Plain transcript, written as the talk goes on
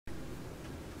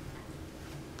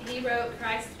He wrote,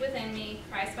 Christ within me,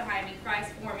 Christ behind me,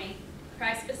 Christ for me,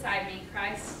 Christ beside me,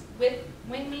 Christ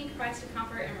win me, Christ to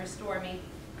comfort and restore me,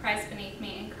 Christ beneath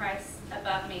me, and Christ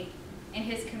above me. In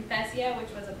his Confessio,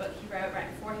 which was a book he wrote right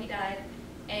before he died,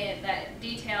 and that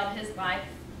detailed his life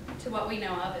to what we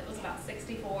know of. It was about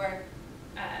 64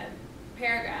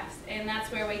 paragraphs, and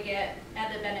that's where we get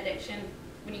at the benediction.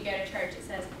 When you go to church, it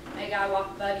says, may God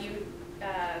walk above you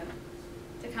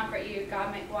to comfort you,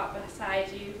 God may walk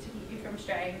beside you to keep you from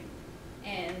straying,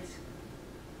 and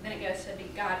then it goes to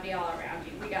God be all around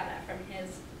you. We got that from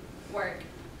his work.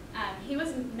 He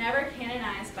was never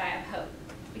canonized by a pope,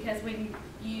 because when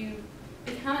you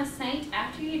become a saint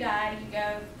after you die, you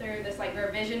go through this like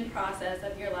revision process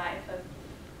of your life of,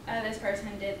 oh, this person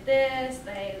did this,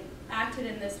 they acted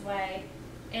in this way,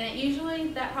 and usually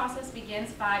that process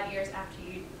begins 5 years after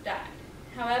you died.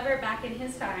 However, back in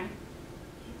his time,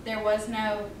 there was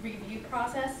no review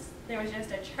process. There was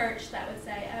just a church that would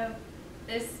say, oh,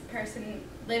 this person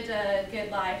lived a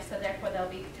good life, so therefore they'll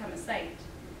become a saint.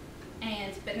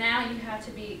 But now you have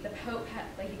to be, the Pope,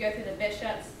 like you go through the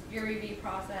bishops, your review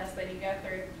process, then you go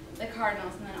through the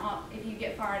cardinals, and then if you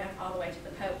get far enough, all the way to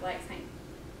the Pope, like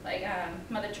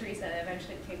Mother Teresa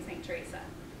eventually became Saint Teresa.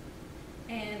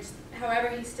 And however,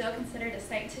 he's still considered a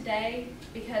saint today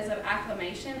because of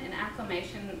acclamation, and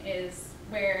acclamation is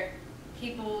where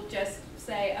people just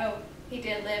say, oh, he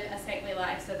did live a saintly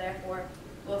life, so therefore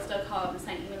we'll still call him a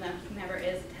saint, even though he never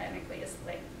is technically a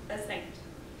saint.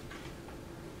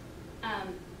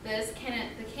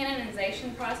 The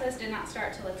canonization process did not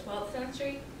start till the 12th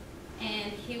century,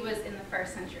 and he was in the 1st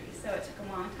century, so it took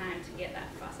a long time to get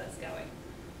that process going.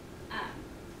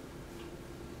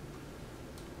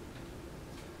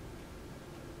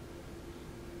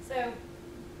 So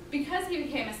because he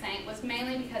became a saint was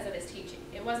mainly because of his teaching.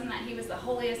 It wasn't that he was the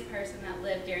holiest person that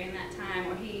lived during that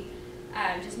time, or he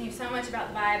just knew so much about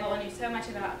the Bible and knew so much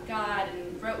about God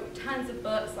and wrote tons of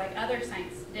books like other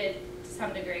saints did to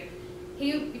some degree.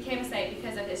 He became a saint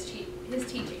because of his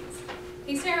teachings.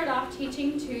 He started off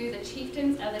teaching to the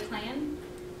chieftains of the clan,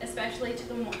 especially to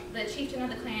the chieftain of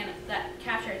the clan that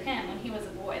captured him when he was a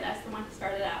boy. That's the one he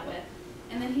started out with.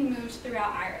 And then he moved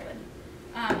throughout Ireland.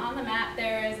 On the map,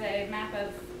 there is a map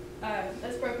of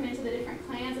that's broken into the different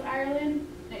clans of Ireland.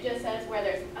 And it just says where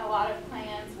there's a lot of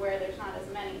clans, where there's not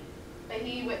as many. But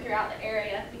he went throughout the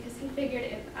area because he figured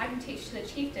if I can teach to the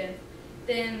chieftain,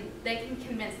 then they can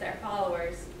convince their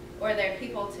followers or their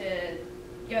people to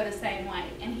go the same way.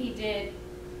 And he did.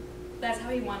 That's how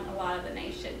he won a lot of the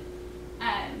nation.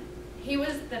 He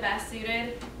was the best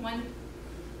suited one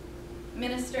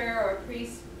minister or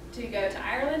priest to go to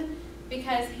Ireland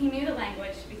because he knew the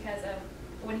language, because of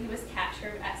when he was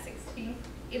captured at 16.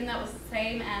 Even though it was the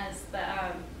same as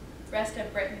the rest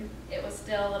of Britain, it was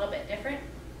still a little bit different.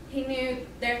 He knew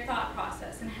their thought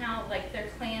process and how like their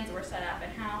clans were set up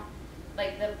and how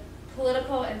like the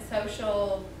political and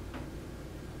social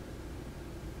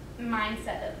mindset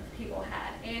that the people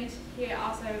had. And he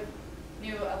also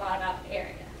knew a lot about the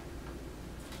area.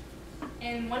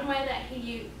 And one way that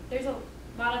there's a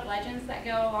lot of legends that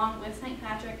go along with St.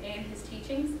 Patrick and his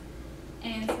teachings.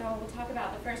 And so we'll talk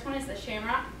about the first one is the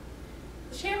shamrock.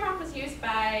 The shamrock was used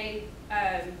by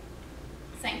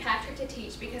St. Patrick to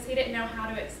teach because he didn't know how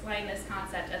to explain this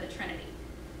concept of the Trinity.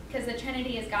 Because the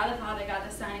Trinity is God the Father, God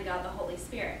the Son, and God the Holy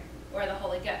Spirit, or the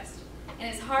Holy Ghost. And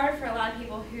it's hard for a lot of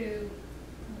people who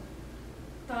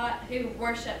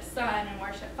worship sun and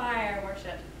worship fire,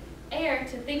 worship air,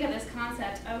 to think of this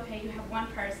concept, okay, you have one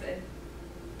person,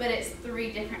 but it's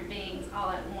three different beings all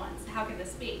at once. How could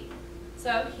this be?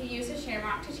 So he used a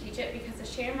shamrock to teach it because the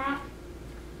shamrock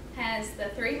has the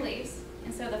three leaves,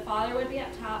 and so the Father would be up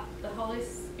top, the Holy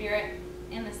Spirit,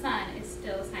 and the Son is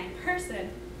still the same person,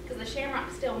 because the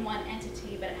shamrock's still one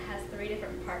entity, but it has three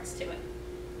different parts to it.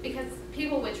 Because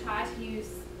people would try to use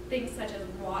things such as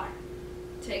water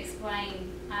to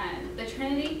explain the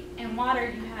Trinity. In water,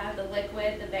 you have the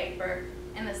liquid, the vapor,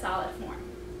 and the solid form.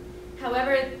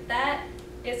 However, that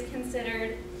is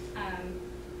considered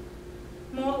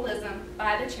modalism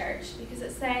by the church because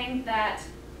it's saying that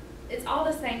it's all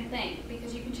the same thing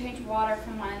because you can change water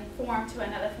from one form to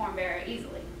another form very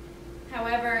easily.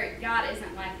 However, God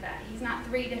isn't like that. He's not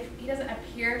he doesn't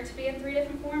appear to be in three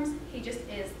different forms. He just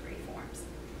is three forms.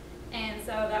 And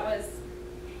so that was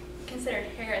considered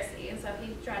heresy, and so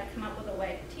he tried to come up with a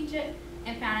way to teach it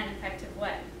and found an effective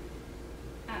way.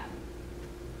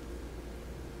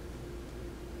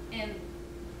 And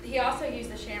he also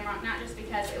used the shamrock not just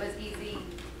because it was easy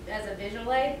as a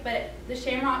visual aid, but the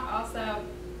shamrock also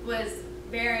was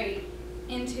very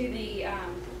into the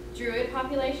Druid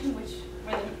population, which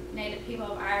were the native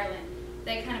people of Ireland.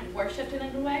 they kind of worshipped it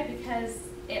in a way because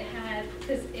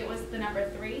it was the number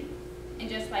 3. And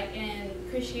just like in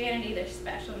Christianity, there's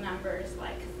special numbers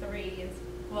like 3 and,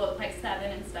 well, like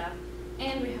 7 and stuff.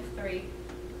 And we have 3.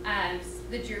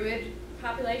 The Druid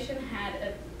population had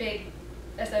a big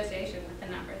association with the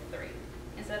number 3.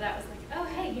 And so that was like, oh,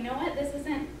 hey, you know what? This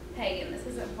isn't pagan. This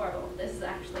isn't horrible. This is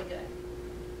actually good.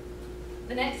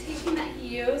 The next teaching that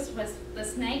he used was the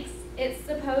snakes. It's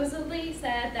supposedly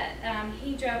said that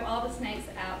he drove all the snakes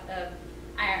out of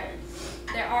Ireland.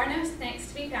 There are no snakes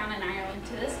to be found in Ireland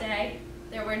to this day.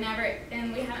 There were never,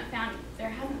 and there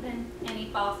haven't been any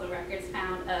fossil records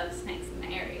found of snakes in the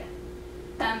area.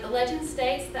 The legend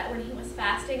states that when he was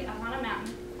fasting up on a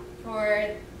mountain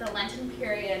for the Lenten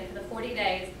period, for the 40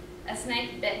 days, a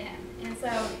snake bit him. And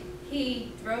so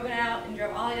he drove it out and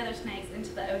drove all the other snakes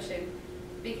into the ocean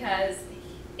because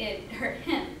it hurt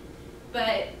him.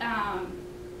 But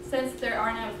since there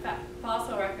are no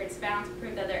fossil records found to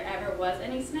prove that there ever was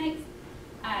any snakes,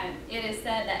 it is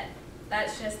said that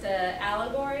that's just an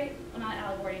allegory, well, not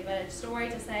allegory, but a story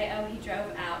to say, oh, he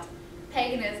drove out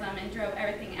paganism and drove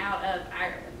everything out of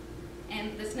Ireland.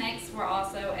 And the snakes were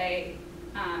also a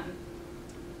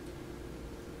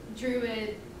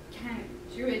Druid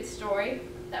story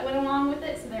that went along with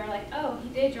it. So they were like, oh, he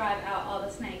did drive out all the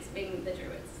snakes, being the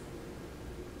Druids.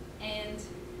 And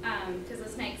because the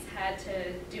snakes had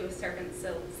to do with serpent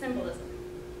symbolism.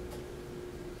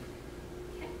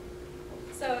 Okay.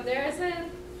 So there is a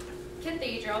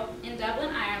cathedral in Dublin,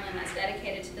 Ireland that's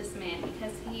dedicated to this man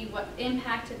because he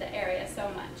impacted the area so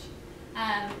much.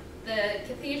 The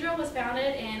cathedral was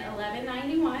founded in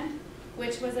 1191,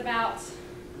 which was about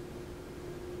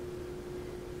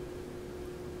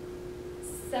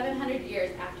 700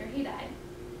 years after he died.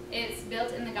 It's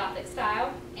built in the Gothic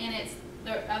style, and it's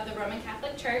of the Roman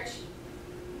Catholic Church,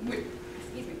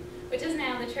 which is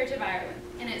now the Church of Ireland,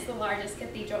 and it's the largest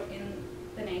cathedral in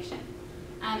the nation.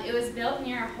 It was built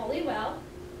near a holy well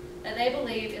that they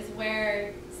believe is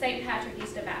where St. Patrick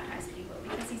used to baptize people,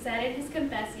 because he said in his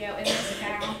Confessio, in this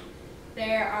town,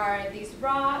 there are these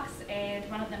rocks, and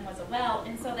one of them was a well,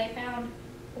 and so they found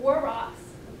 4 rocks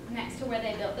next to where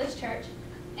they built this church,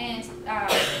 and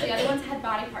the other ones had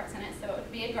body parts in it, so it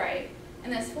would be a grave.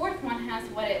 And this 4th one has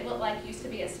what it looked like used to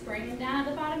be a spring down at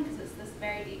the bottom because it's this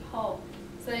very deep hole.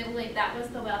 So they believe that was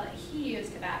the well that he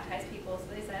used to baptize people. So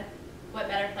they said, what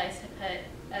better place to put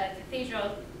a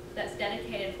cathedral that's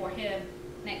dedicated for him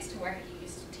next to where he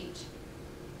used to teach.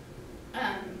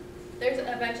 There's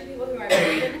a bunch of people who are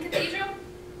buried in the cathedral.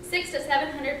 600 to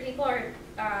 700 people are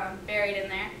buried in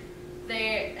there.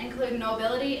 They include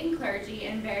nobility and clergy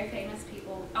and very famous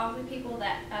people, all the people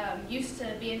that used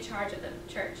to be in charge of the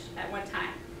church at one time.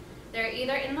 They're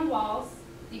either in the walls,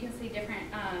 you can see different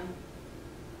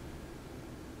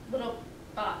little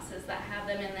boxes that have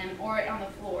them in them, or on the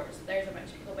floors. There's a bunch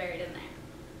of people buried in there.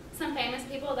 Some famous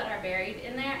people that are buried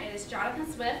in there is Jonathan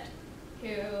Swift,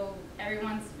 who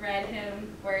everyone's read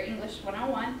him for English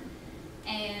 101,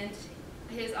 and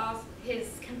his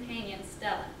companion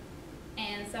Stella.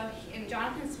 And so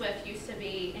Jonathan Swift used to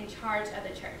be in charge of the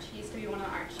church. He used to be one of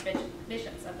the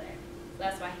archbishops of there. So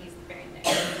that's why he's buried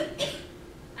there.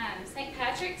 St.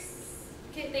 Patrick's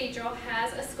Cathedral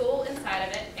has a school inside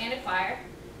of it and a choir.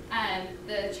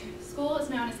 The school is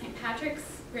known as St.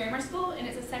 Patrick's Grammar School, and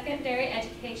it's a secondary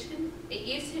education. It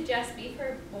used to just be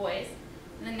for boys,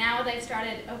 and then now they've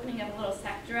started opening up a little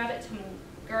sector of it to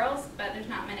girls, but there's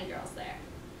not many girls there.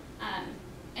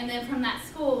 And then from that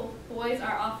school, boys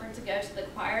are offered to go to the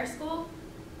choir school,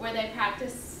 where they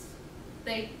practice.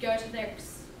 They go to their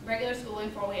regular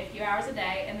schooling for only a few hours a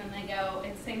day, and then they go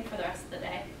and sing for the rest of the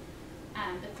day.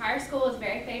 The choir school is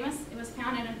very famous. It was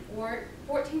founded in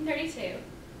 1432,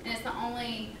 and it's the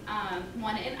only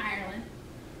one in Ireland.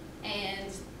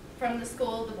 And from the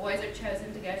school, the boys are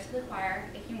chosen to go to the choir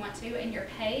if you want to, and you're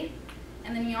paid.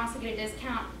 And then you also get a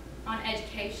discount on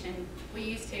education. We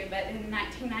used to, but in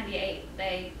 1998,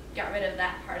 they got rid of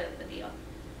that part of the deal.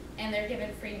 And they're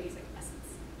given free music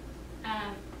lessons.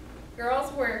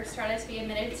 Girls were started to be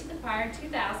admitted to the choir in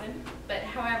 2000, but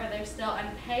however, they're still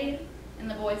unpaid, and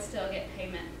the boys still get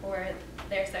payment for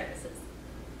their services.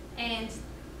 And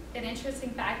an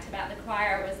interesting fact about the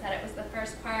choir was that it was the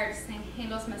first choir to sing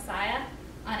Handel's Messiah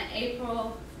on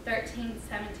April 13,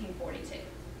 1742.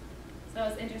 So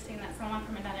it's interesting that someone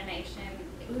from another nation,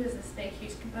 who is this big,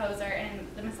 huge composer, and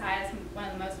the Messiah is one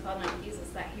of the most well-known pieces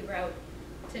that he wrote,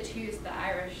 to choose the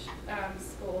Irish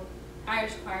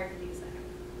Irish choir to use that.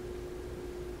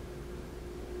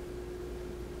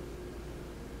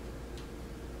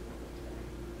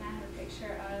 And I have a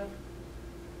picture of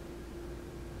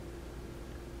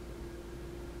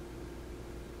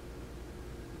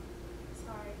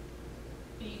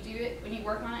it, when you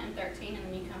work on it in 13 and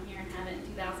then you come here and have it in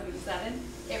 2007,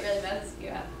 it really messes you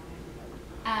up.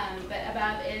 But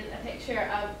above is a picture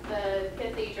of the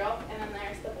cathedral, and then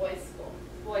there's the boys' school,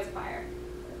 boys' choir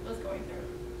that was going through.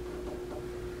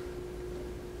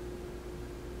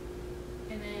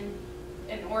 And then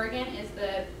in Oregon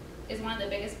is one of the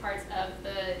biggest parts of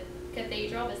the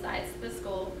cathedral besides the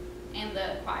school and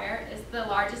the choir. It's the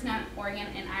largest known organ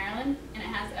in Ireland, and it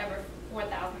has over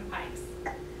 4,000 pipes.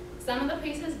 Some of the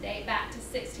pieces date back to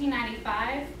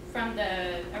 1695 from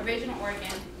the original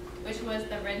organ, which was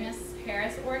the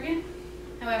Rennes-Harris organ.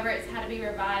 However, it's had to be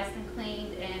revised and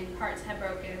cleaned, and parts have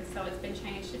broken, so it's been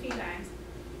changed a few times.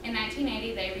 In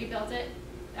 1980, they rebuilt it.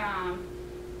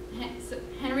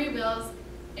 Henry Wills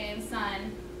and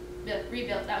Son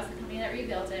rebuilt. That was the company that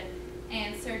rebuilt it,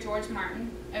 and Sir George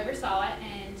Martin oversaw it,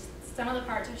 and some of the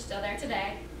parts are still there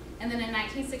today. And then in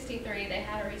 1963, they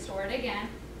had it restored again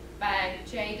by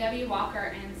J.W.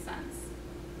 Walker and Sons.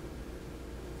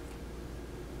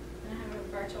 And I have a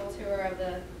virtual tour of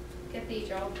the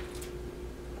cathedral.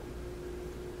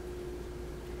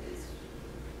 It's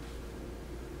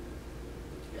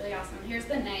really awesome. Here's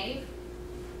the nave.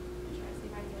 I'm trying to see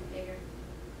if I can get it bigger.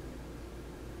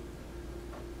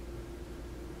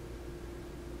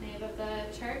 Nave of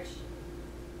the church.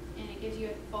 And it gives you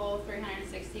a full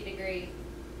 360-degree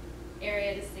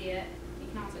area to see it. You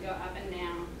can also go up and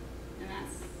down, and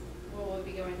that's where we'll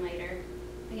be going later.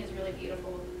 I think it's really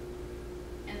beautiful.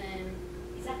 And then,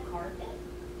 is that carpet?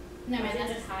 No, man,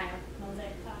 that's just tile.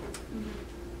 Mosaic tile.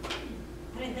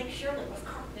 Mm-hmm. I didn't think Shirley was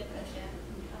carpet, but Yeah.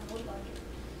 it kind of looked like it.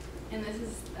 And this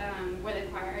is where the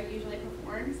choir usually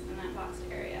performs, in that boxed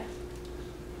area.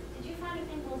 Did you find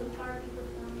anything while the choir be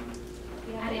performing?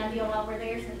 Do you I have any didn't. idea while we're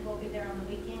there, since we'll be there on the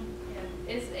weekend?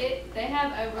 Yeah. They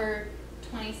have over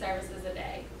 20 services a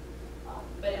day, Oh,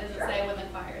 but it doesn't sure. say when the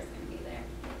choir is going to be there.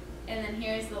 And then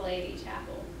here's the Lady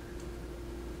Chapel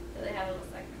that they have a little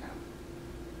segment of.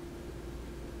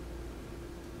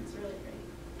 It's really pretty.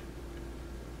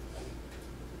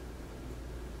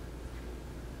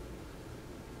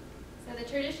 So the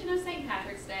tradition of St.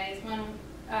 Patrick's Day is when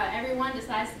everyone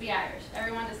decides to be Irish.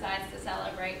 Everyone decides to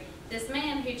celebrate this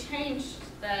man who changed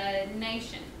the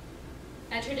nation.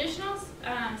 A traditional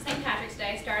St. Patrick's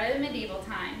Day started in medieval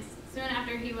times. Soon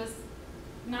after he was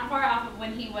not far off of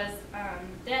when he was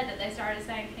dead, that they started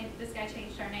saying, hey, this guy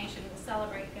changed our nation, we'll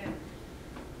celebrate him.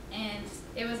 And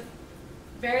it was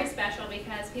very special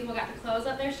because people got to close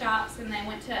up their shops and they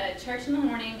went to church in the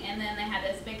morning, and then they had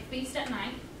this big feast at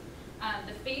night.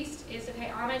 The feast is to pay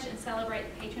homage and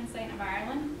celebrate the patron saint of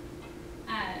Ireland.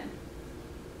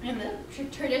 And the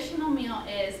traditional meal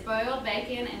is boiled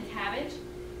bacon and cabbage.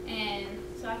 And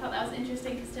so I thought that was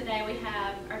interesting because today we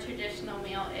have our traditional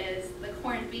meal is the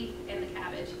corned beef and the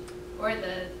cabbage, or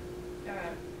the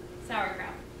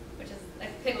sauerkraut, which is a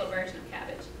pickled version of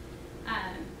cabbage.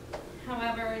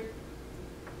 However,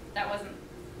 that wasn't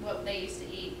what they used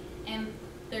to eat. And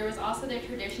there was also the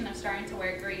tradition of starting to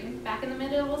wear green back in the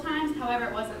medieval times. However,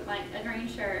 it wasn't like a green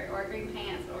shirt or green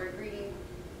pants or green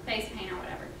face paint or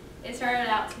whatever. It started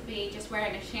out to be just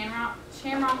wearing a shamrock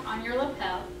on your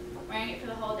lapel, wearing it for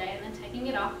the whole day, and then taking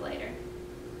it off later.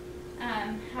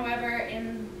 However,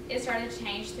 it started to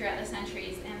change throughout the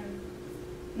centuries, and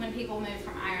when people moved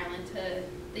from Ireland to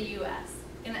the U.S.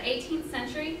 In the 18th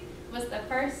century was the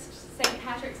first St.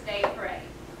 Patrick's Day parade.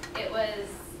 It was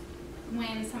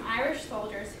when some Irish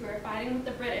soldiers who were fighting with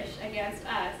the British against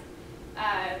us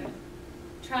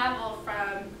traveled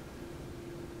from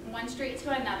one street to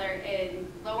another in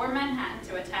lower Manhattan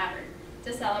to a tavern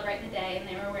to celebrate the day, and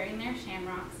they were wearing their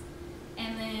shamrocks.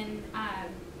 And then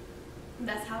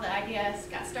that's how the idea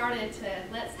got started to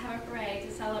let's have a parade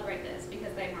to celebrate this,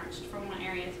 because they marched from one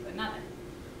area to another.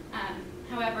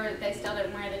 However, they still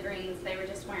didn't wear the greens, they were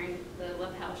just wearing the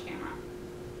lapel shamrock.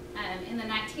 In the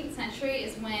 19th century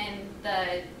is when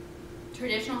the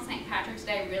traditional St. Patrick's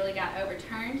Day really got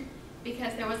overturned,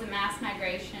 because there was a mass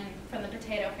migration from the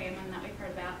potato famine that we've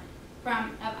heard about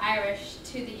of Irish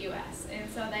to the U.S. And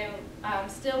so they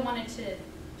still wanted to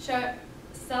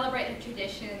celebrate their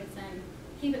traditions and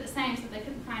keep it the same, so they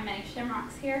couldn't find many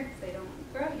shamrocks here because they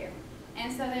don't grow here.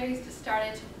 And so they just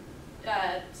started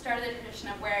the tradition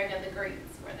of wearing of the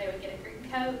greens, where they would get a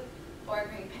green coat or a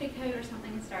green petticoat or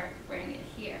something and start wearing it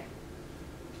here.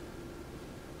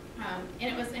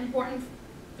 And it was important,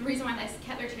 the reason why they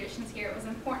kept their traditions here, it was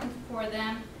important for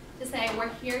them to say we're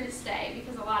here to stay,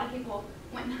 because a lot of people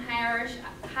went and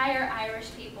hire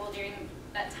Irish people during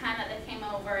that time that they came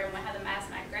over and we had the mass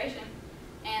migration,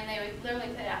 and they would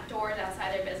literally put outdoors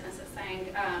outside their businesses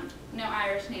saying no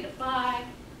Irish need to fly,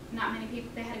 not many people,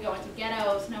 they had to go into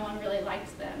ghettos, no one really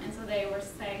liked them. And so they were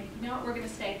saying, you know what, we're going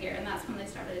to stay here. And that's when they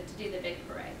started to do the big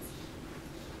parades.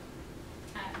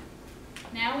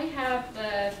 Now we have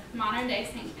the modern day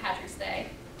St. Patrick's Day,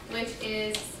 which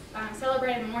is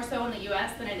celebrated more so in the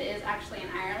U.S. than it is actually in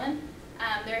Ireland.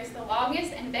 There's the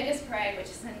longest and biggest parade, which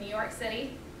is in New York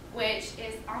City, which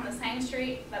is on the same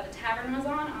street that the tavern was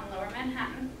on Lower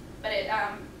Manhattan, but it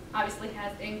obviously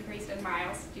has increased in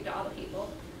miles due to all the people.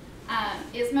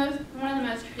 It's one of the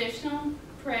most traditional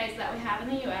parades that we have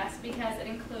in the U.S. because it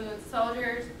includes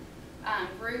soldiers,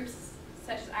 groups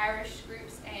such as Irish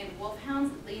groups and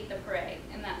wolfhounds lead the parade,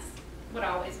 and that's what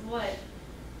always would.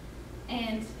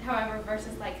 And however,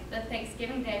 versus like the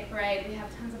Thanksgiving Day parade, we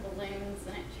have tons of balloons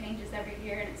and it changes every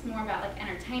year, and it's more about like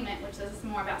entertainment, which is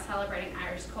more about celebrating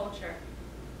Irish culture.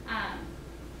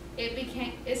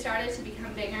 It started to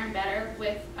become bigger and better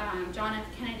with John F.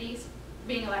 Kennedy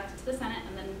being elected to the Senate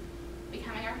and then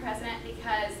becoming our president,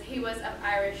 because he was of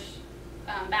Irish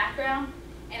background,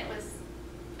 and it was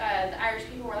the Irish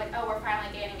people were like, oh, we're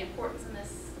finally gaining importance in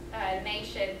this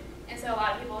nation, and so a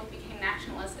lot of people became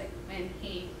nationalistic when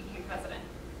he became president.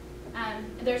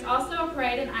 There's also a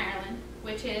parade in Ireland,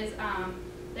 which is,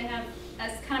 they have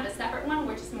as kind of a separate one,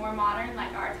 which is more modern,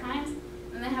 like our times,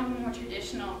 and they have a more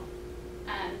traditional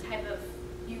type of,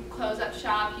 you close up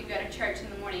shop, you go to church in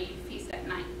the morning, you feast at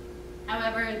night.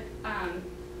 However,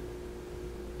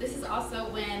 this is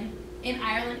also when, in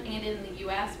Ireland and in the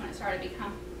U.S., when it started to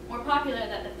become more popular,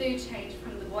 that the food changed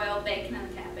from the boiled bacon and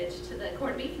the cabbage to the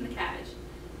corned beef and the cabbage.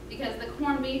 Because the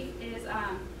corned beef is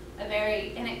a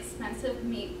very inexpensive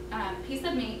meat, piece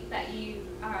of meat that you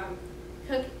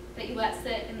cook, that you let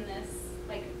sit in this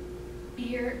like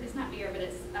beer, it's not beer, but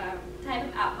it's a type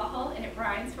of alcohol, and it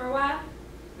brines for a while.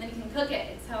 And then you can cook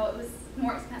it. And so it was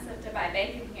more expensive to buy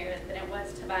bacon here than it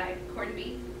was to buy corned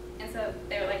beef. And so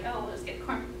they were like, oh, we'll just get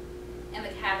corn and the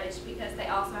cabbage, because they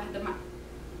also had the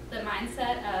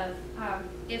mindset of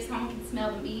if someone can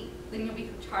smell the meat, then you'll be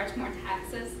charged more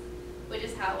taxes, which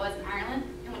is how it was in Ireland.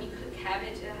 And when you cook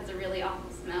cabbage, it has a really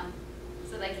awful smell.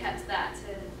 So they kept that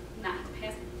to not have to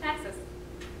pay taxes.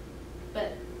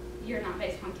 But you're not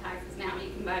based on taxes now.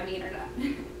 You can buy meat or not.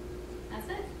 That's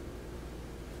it.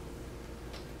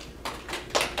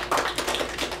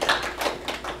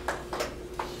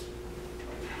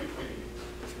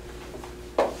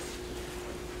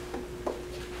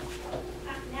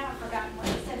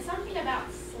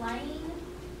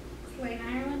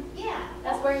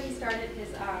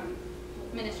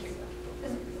 Ministry.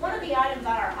 One of the items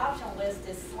on our optional list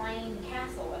is Slane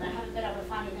Castle, and I haven't been able to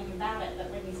find anything about it,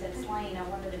 but when you said Slane, I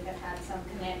wondered if it had some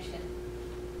connection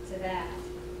to that.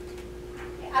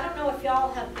 I don't know if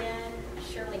y'all have been,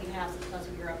 surely you have, since most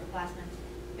of you are upperclassmen,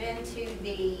 been to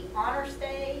the Honors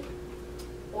Day,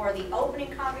 or the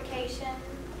opening convocation,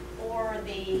 or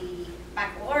the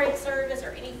baccalaureate service,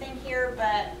 or anything here,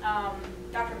 but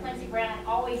Dr. Quincy Brown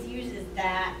always uses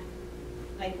that.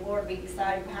 May the Lord be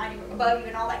beside you, behind you, above you,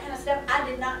 and all that kind of stuff. I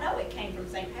did not know it came from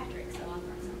St. Patrick, so I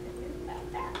learned something new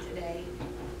about that today.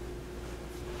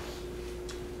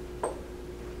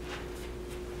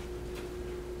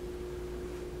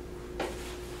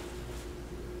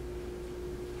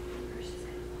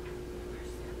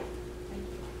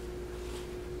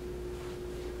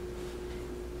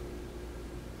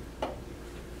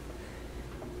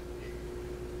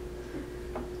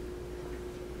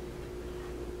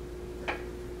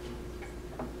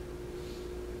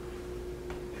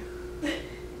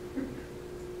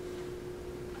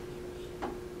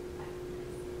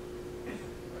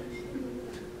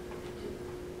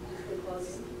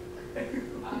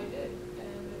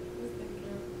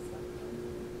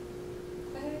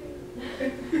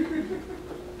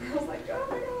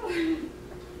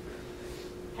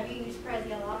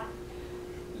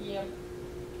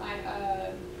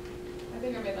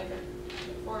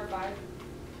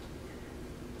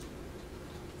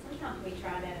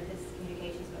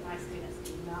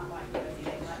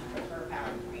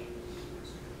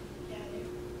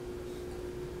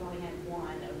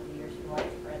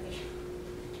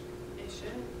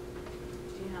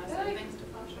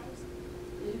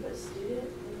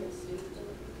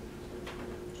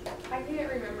 I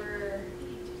can't remember,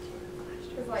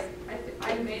 because like,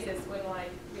 I made this when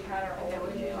like we had our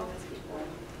old email.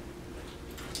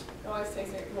 It always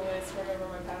takes me a couple minutes to remember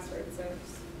my password, so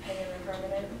just hanging in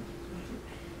permanent.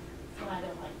 So I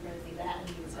don't like Rosie that, and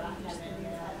you would not have any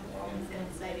of that. I'm always going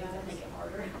to say because I make it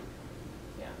harder.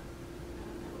 Yeah.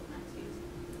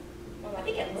 I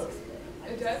think it looks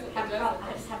good. It does. I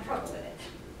just have trouble with it.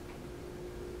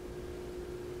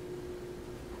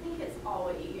 I think it's all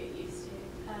what you get used to.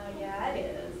 Yeah, it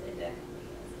is. It definitely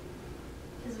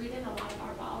is. because we did a lot of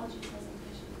our biology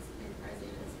presentations in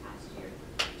Prezi this past year,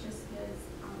 just because,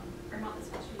 or not this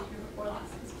past year, the year before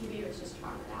last, because QB was just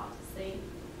trying it out to see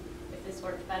if this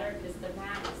worked better, because the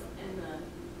maths and the,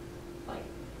 like,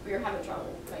 we were having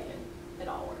trouble making it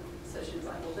all work. So she was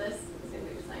like, well, this is going to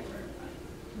be the same for everybody.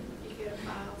 You get a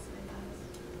file, same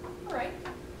as. All right.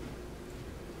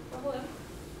 Well, hello.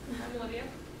 I'm Olivia.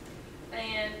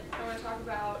 And I want to talk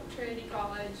about Trinity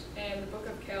College and the Book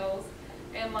of Kells.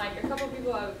 And like a couple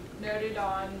people have noted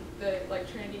on the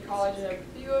Trinity College in a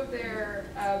few of their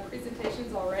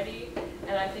presentations already.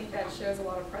 And I think that shows a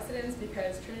lot of precedence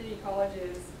because Trinity College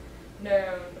is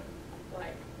known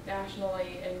like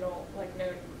nationally and known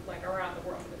like around the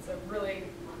world. It's a really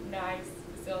nice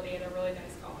facility and a really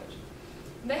nice college.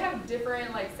 And they have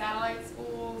different like satellite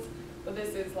schools, but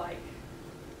this is it.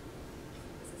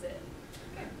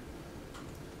 Okay.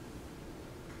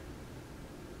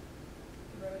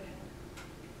 Road ahead.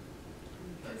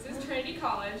 This is Trinity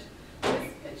College.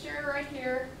 This picture right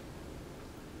here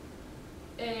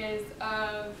is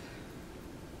of,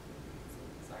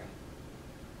 sorry.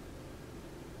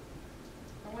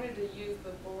 I wanted to use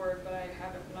the board, but I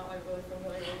haven't, I'm not like really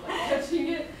familiar with like touching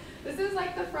it. This is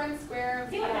like the front square of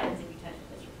See what happens if you touch it,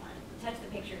 that's your fun. Touch the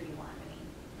picture you want, I mean.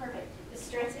 Perfect. Just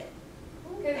stretch it.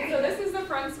 Okay, so this is the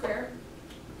front square.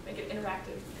 Make it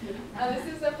interactive. This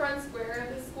is the front square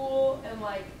of the school, and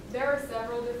like there are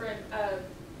several different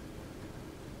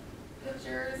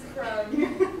pictures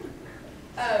from.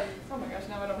 Oh my gosh,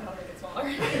 now I don't know how to make it smaller.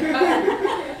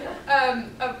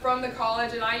 From the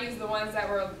college, and I used the ones that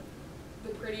were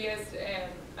the prettiest,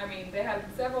 and I mean they have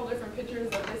several different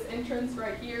pictures of this entrance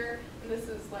right here, and this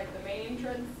is like the main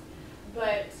entrance.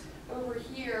 But over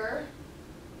here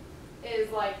is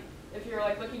like, if you're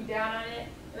like looking down on it,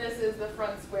 and this is the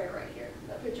front square right here,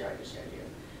 that picture I just showed you.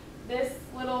 This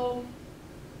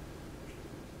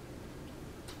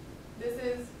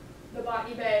is the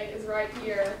Botany Bay is right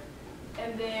here,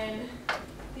 and then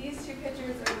these two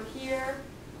pictures over here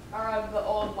are of the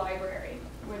old library,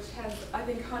 which has, I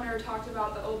think Hunter talked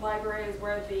about the old library is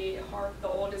where the harp, the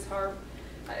oldest harp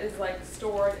is like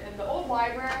stored, and the old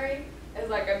library is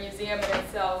like a museum in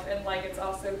itself, and like it's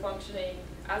also functioning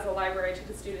as a library to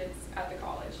the students at the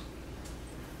college.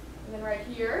 And then right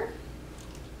here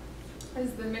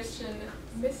is the mission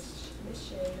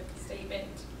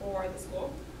statement for the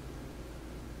school.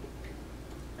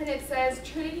 And it says,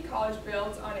 Trinity College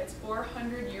builds on its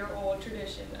 400-year-old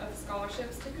tradition of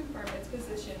scholarships to confirm its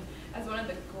position as one of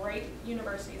the great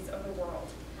universities of the world.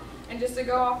 And just to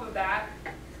go off of that,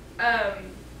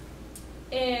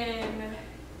 in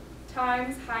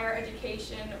Times Higher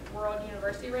Education World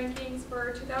University Rankings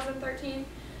for 2013,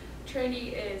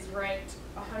 Trinity is ranked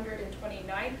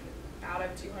 129th out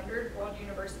of 200 world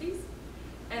universities.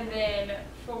 And then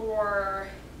for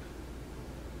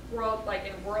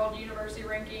world university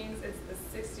rankings, it's the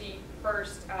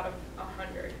 61st out of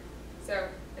 100. So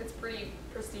it's pretty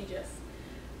prestigious.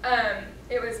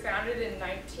 It was founded in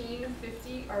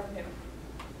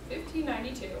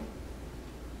 1592.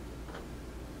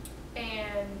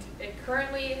 And it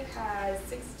currently has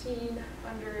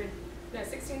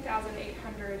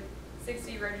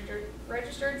 16,860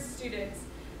 registered students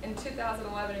in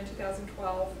 2011 and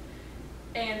 2012.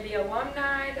 And the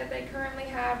alumni that they currently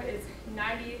have is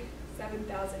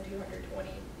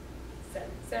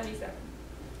 97,277.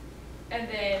 And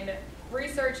then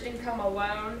research income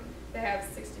alone, they have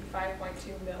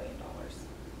 $65.2 million.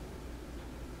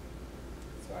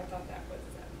 So I thought that was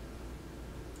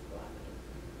a lot of money.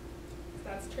 So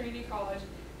that's Trinity College.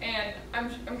 And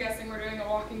I'm guessing we're doing a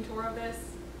walking tour of this.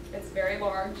 It's very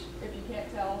large, if you can't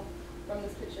tell from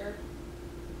this picture.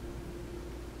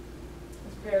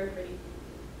 It's very pretty.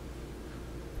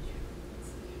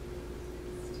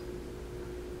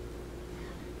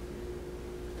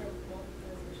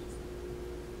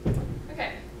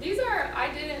 Okay, these are,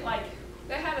 I didn't like,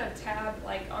 they had a tab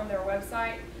like on their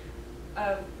website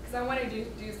because I wanted to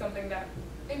do something that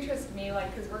interests me, like,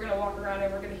 because we're going to walk around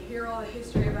and we're going to hear all the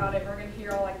history about it, we're going to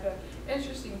hear all like the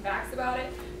interesting facts about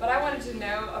it, but I wanted to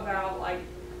know about like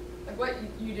what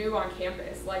you do on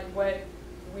campus, like what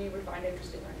we would find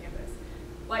interesting on campus.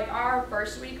 Like our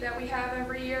first week that we have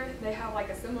every year, they have like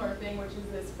a similar thing, which is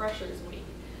this Freshers Week.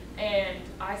 And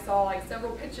I saw like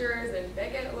several pictures, and they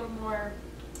get a little more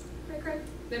cray-cray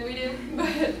than we do,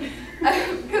 but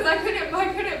because I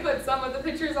couldn't put some of the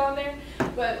pictures on there,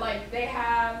 but like they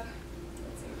have,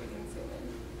 let's see if we can zoom in,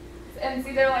 and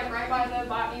see they're like right by the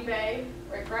Botany Bay,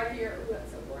 right here. Ooh,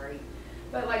 that's so blurry.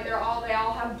 But like they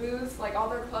all have booths, like all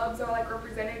their clubs are like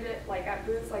represented like at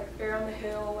booths, like Fair on the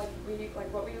Hill, like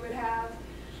what we would have.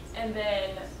 And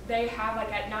then they have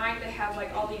like at night they have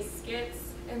like all these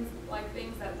skits and like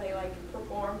things that they like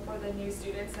perform for the new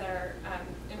students that are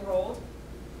enrolled.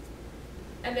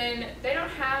 And then they don't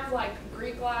have like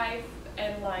Greek life,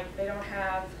 and like they don't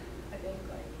have, I think,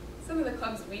 like some of the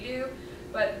clubs we do,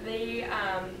 but they,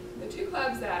 the two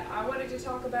clubs that I wanted to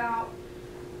talk about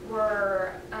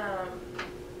were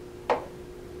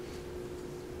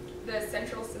the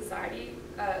Central Society,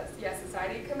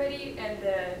 Society Committee, and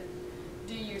the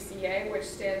DUCA, which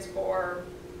stands for,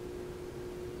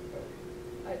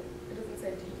 it doesn't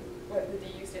say what the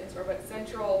DU stands for, but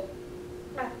Central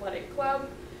Athletic Club.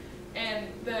 And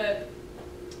the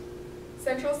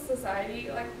Central Society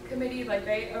Committee,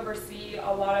 they oversee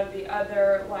a lot of the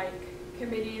other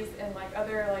committees and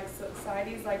other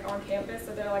societies on campus.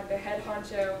 So they're the head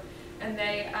honcho, and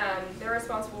they're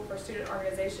responsible for student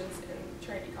organizations in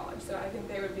Trinity College. So I think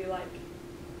they would be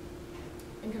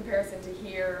in comparison to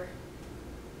here,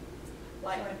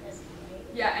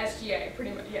 yeah, SGA,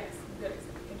 pretty much, yes, good,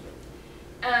 thank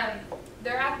you.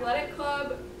 Their athletic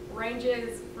club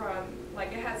ranges from,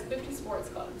 it has 50 sports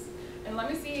clubs. And let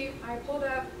me see, I pulled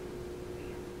up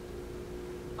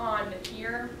on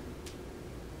here,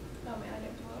 oh man, I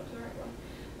didn't pull up the right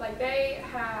one. They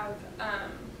have,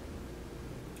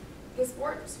 the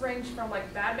sports range from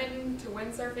badminton to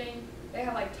windsurfing. They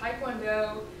have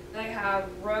taekwondo, they have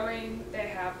rowing, they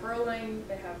have hurling,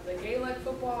 they have the Gaelic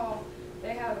football,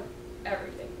 they have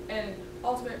everything. And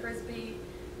ultimate frisbee,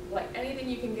 anything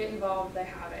you can get involved, they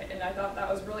have it. And I thought that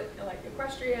was really,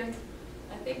 equestrian.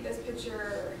 I think this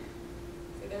picture,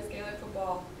 see, there's Gaelic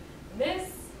football. And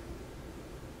this,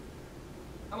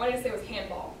 I wanted to say it was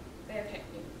handball. They have,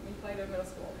 we played in middle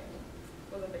school, handball.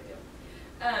 It was a big deal.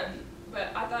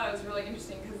 But I thought it was really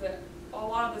interesting because a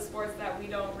lot of the sports that we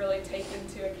don't really take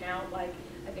into account, I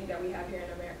think that we have here in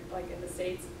America, in the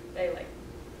States, they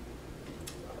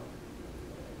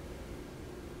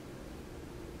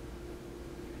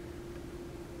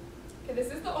Okay,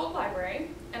 this is the old library,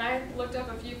 and I looked up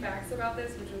a few facts about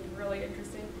this, which was really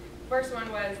interesting. First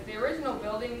one was the original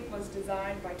building was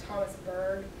designed by Thomas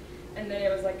Berg, and then it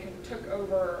was took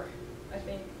over, I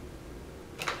think,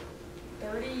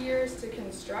 30 years to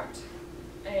construct.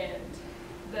 And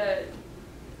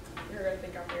you're gonna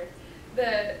think up here,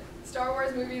 the Star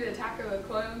Wars movie, The Attack of the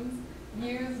Clones,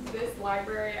 used this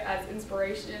library as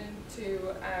inspiration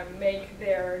to make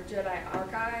their Jedi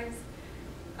archives.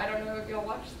 I don't know if you'll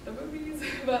watch the movies,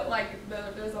 but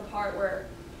there's a part where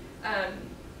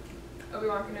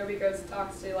Obi-Wan Kenobi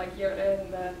talks to Yoda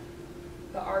in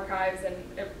the archives, and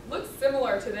it looks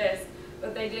similar to this,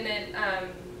 but they didn't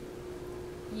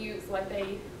use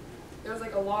there was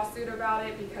a lawsuit about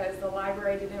it because the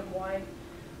library didn't want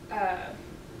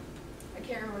I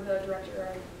can't remember the director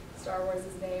of Star Wars'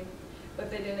 name, but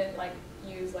they didn't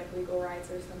use legal rights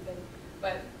or something,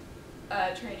 but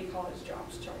Trinity College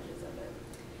dropped charges of it.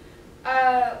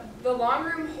 The Long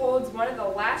Room holds one of the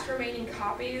last remaining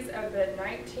copies of the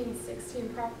 1916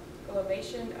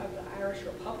 Proclamation of the Irish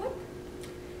Republic.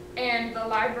 And the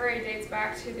library dates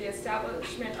back to the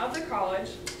establishment of the college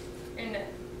in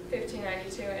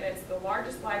 1592, and it's the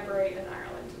largest library in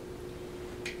Ireland.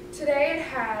 Today it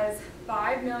has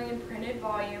 5 million printed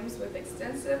volumes with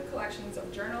extensive collections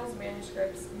of journals,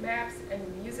 manuscripts, maps,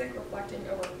 and music reflecting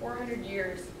over 400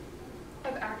 years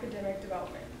of academic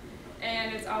development.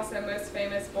 And it's also most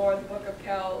famous for the Book of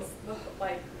Kells, the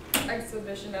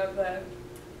exhibition of the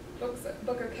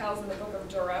Book of Kells and the Book of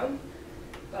Jerome.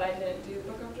 But I didn't do the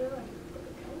Book of Jerome, I did the Book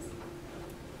of Kells.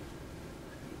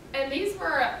 And these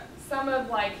were some of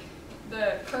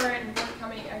the current and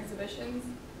forthcoming exhibitions,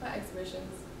 not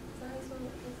exhibitions, is that this one?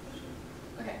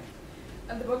 Okay.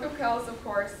 And the Book of Kells, of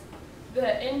course,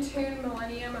 the In Tune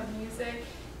Millennium of Music,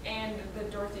 and the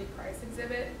Dorothy Price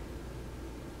exhibit.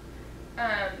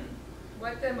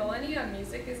 What the Millennium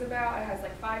Music is about, it has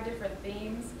 5 different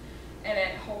themes, and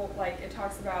it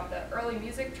talks about the early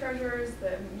music treasures,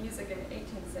 the music in the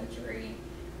 18th century,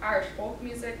 Irish folk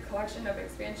music, collection of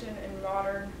expansion, and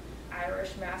modern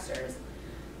Irish masters.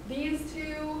 These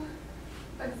two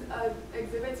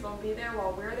exhibits won't be there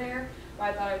while we're there, but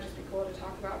I thought it would just be cool to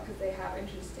talk about because they have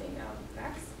interesting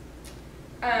facts.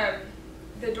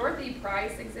 The Dorothy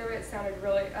Price exhibit sounded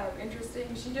really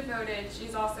interesting.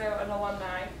 She's also an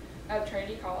alumni of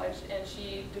Trinity College, and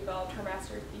she developed her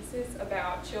master's thesis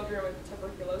about children with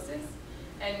tuberculosis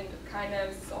and kind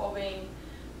of solving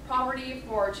poverty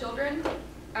for children.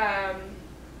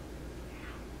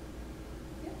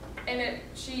 And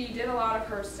she did a lot of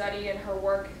her study and her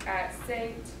work at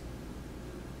St.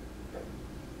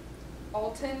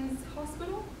 Alton's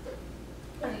Hospital.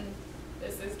 And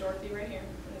this is Dorothy right here,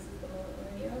 and this is the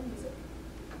Millennium Music.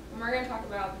 And we're going to talk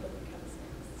about the Book of Kells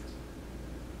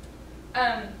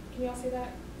next. can y'all see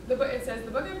that? It says,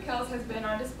 the Book of Kells has been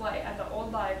on display at the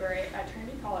old library at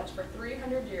Trinity College for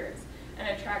 300 years and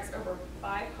attracts over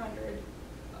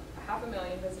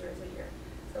 500,000 visitors a year.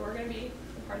 So we're going to be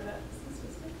a part of that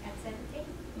statistic. At 17?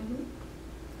 Mm-hmm.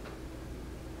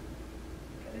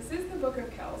 Okay, this is the Book of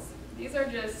Kells. These are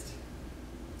just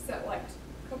like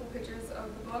a couple pictures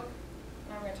of the book,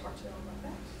 and I'm going to talk to you about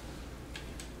that.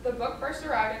 The book first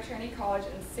arrived at Trinity College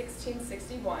in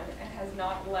 1661 and has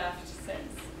not left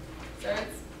since. So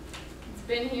it's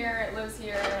been here, it lives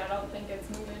here, and I don't think it's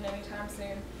moving anytime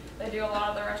soon. They do a lot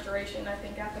of the restoration, I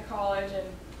think, at the college,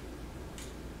 and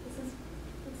this is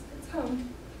it's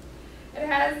home. It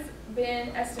has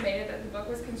been estimated that the book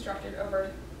was constructed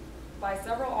by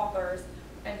several authors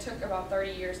and took about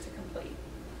 30 years to complete.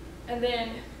 And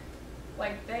then,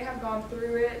 like, they have gone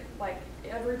through it, like,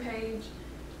 every page,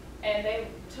 and they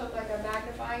took, like, a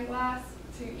magnifying glass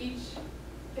to each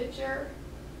picture,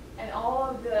 and all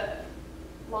of the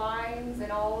lines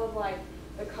and all of, like,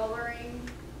 the coloring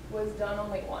was done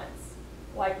only once.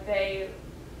 Like, there's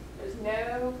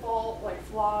no fault, like,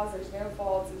 flaws, there's no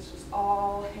faults, it's just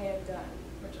all hand done,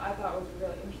 which I thought was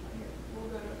really interesting. Here, we'll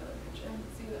go to another picture and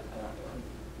see another one.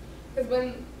 Because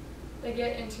when they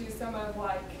get into some of,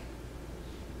 like,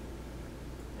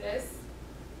 this,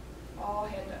 all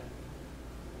hand done.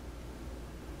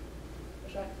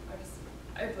 Which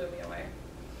it blew me away.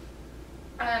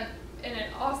 And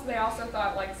they also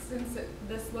thought, like, since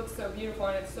this looks so beautiful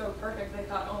and it's so perfect, they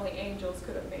thought only angels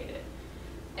could have made it.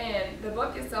 And the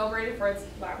book is celebrated for its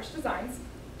lavish designs,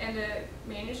 and the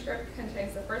manuscript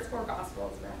contains the first 4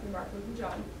 Gospels, Matthew, Mark, Luke, and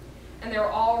John, and they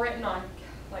were all written on,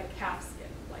 like, calf skin,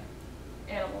 like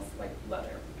animals, like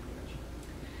leather, pretty much.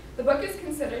 The book is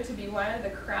considered to be one of the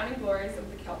crowning glories of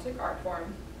the Celtic art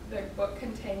form. The book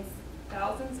contains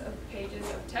thousands of pages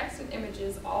of text and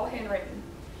images, all handwritten.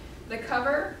 The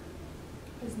cover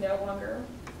is no longer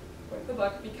with the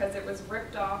book because it was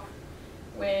ripped off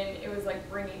when it was, like,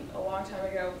 bringing a long time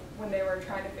ago, when they were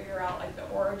trying to figure out, like, the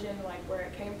origin, like, where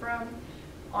it came from.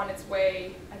 On its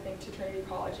way, I think, to Trinity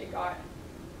College, the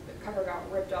cover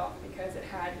got ripped off because it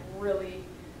had really,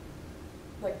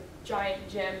 like, giant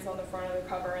gems on the front of the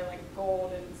cover and, like,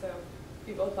 gold, and so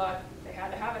people thought they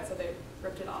had to have it, so they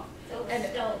ripped it off. So it's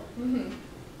still. Mm-hmm.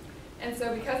 And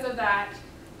so because of that,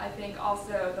 I think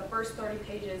also the first 30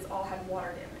 pages all had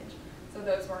water damage, so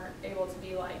those weren't able to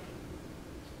be, like,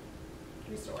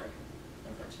 restored,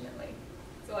 unfortunately.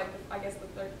 So, like, I guess the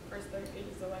first 30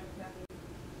 pages are, like, Matthew,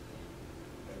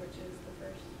 which is the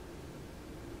first.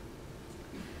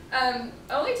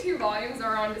 Only 2 volumes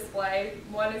are on display.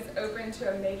 One is open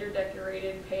to a major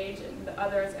decorated page, and the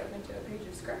other is open to a page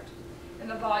of script. And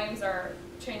the volumes are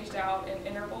changed out in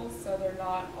intervals, so they're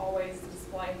not always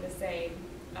displaying the same,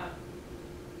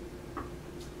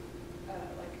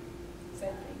 same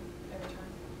thing every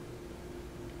time.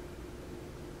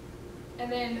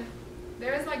 And then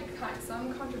there is, like,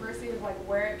 some controversy of, like,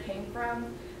 where it came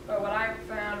from, but what I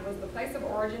found was the place of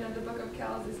origin of the Book of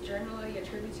Kells is generally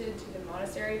attributed to the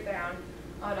monastery found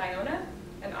on Iona,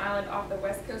 an island off the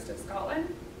west coast of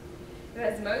Scotland. It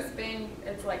has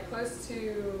it's, like, close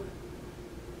to,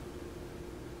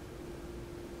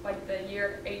 like, the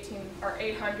year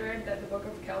 800 that the Book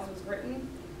of Kells was written,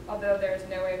 although there's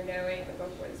no way of knowing the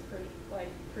book was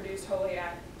produced wholly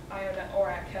at Iona or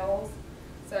at Kells.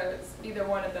 So it's either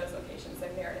one of those locations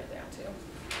they've narrowed it down to.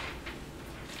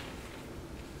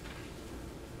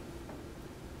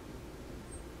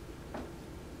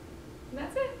 And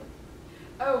that's it.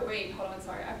 Oh wait, hold on,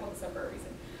 sorry, I pulled this up for a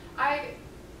reason. I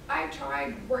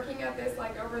tried working at this,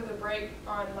 like, over the break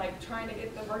on, like, trying to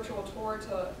get the virtual tour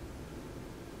to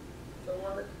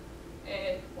work,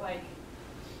 and, like,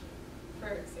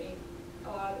 see, a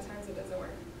lot of the times it doesn't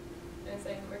work. And it's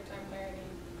saying QuickTime Clarity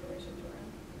permission to run.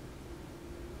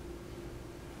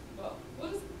 Well,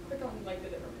 we'll just click on, like, the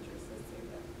different pictures to see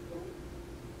that.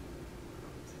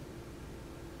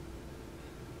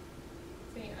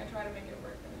 See, I try to make it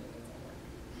work and it doesn't work.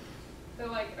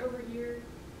 So, like, over here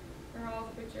are all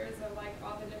the pictures of, like,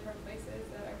 all the different places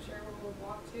that I'm sure we'll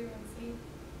walk to and see.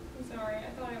 I'm sorry,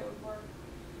 I thought it would work.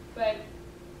 But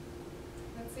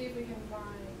let's see if we can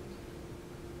find.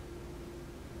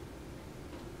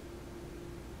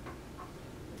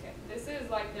 Okay, this is,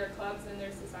 like, their clubs and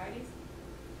their societies.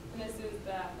 And this is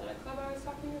the athletic club I was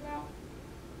talking about.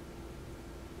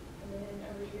 And then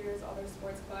over here is all their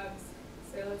sports clubs.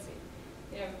 So let's see.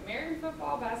 They have American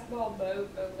football, basketball, boat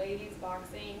ladies,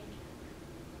 boxing.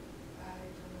 I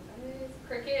don't know what that is.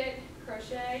 Cricket,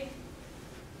 crochet,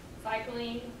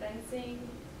 cycling, fencing,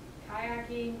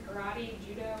 kayaking, karate,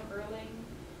 judo, hurling,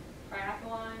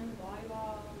 triathlon,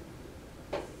 volleyball,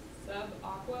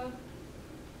 sub-aqua,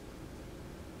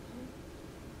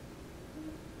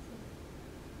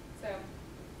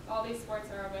 all these sports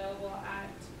are available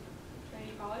at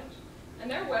Trinity College.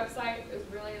 And their website is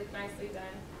really nicely done,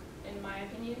 in my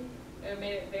opinion. It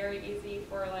made it very easy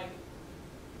for like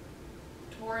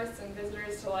tourists and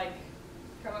visitors to like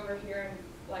come over here and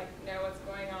like know what's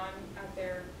going on at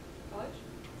their college.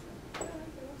 So, yeah, I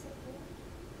like their website for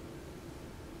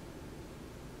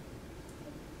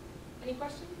that. Any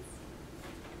questions?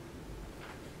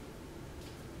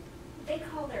 They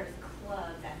call theirs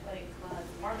clubs, athletic clubs.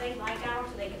 Are they like ours?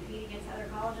 Do they compete against other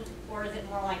colleges? Or is it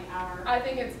more like our? I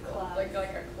think it's clubs? like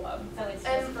a club. So it's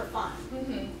just for fun.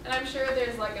 And I'm sure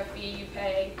there's like a fee you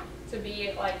pay to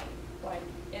be like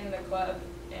in the club,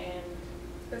 and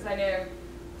because I know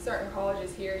certain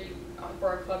colleges here, you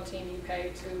for a club team you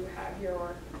pay to have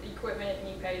your equipment and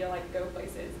you pay to like go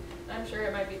places. And I'm sure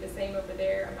it might be the same over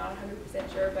there. I'm not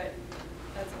 100% sure, but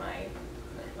that's my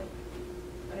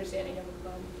understanding of a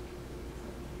club.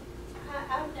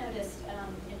 I've noticed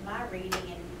in my reading,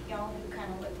 and y'all who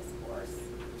kind of look at sports,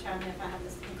 chime in if I have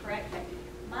this incorrect, but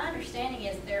my understanding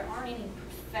is there aren't any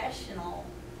professional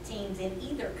teams in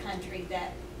either country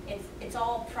that it's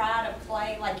all pride of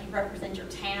play, like you represent your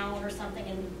town or something,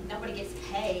 and nobody gets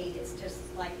paid. It's just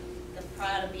like the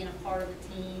pride of being a part of the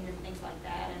team and things like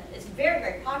that. And it's very,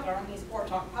 very popular. I mean,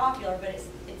 sports are popular, but it's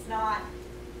not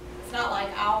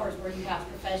like ours where you have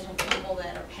professional people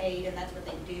that are paid and that's what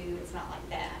they do. It's not like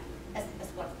that.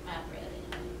 That's what I've read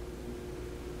anyway.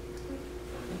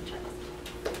 Let me try this.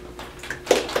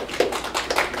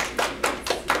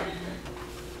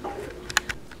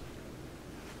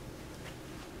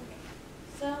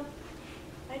 So,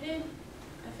 I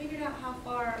figured out how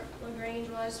far LaGrange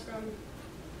was from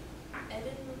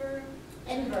Edinburgh.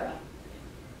 Edinburgh.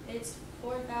 It's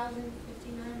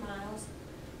 4,059 miles.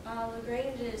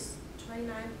 LaGrange is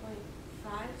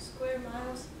 29.5 square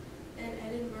miles, and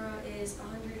Edinburgh is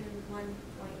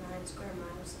 101.9 square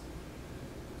miles.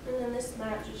 And then this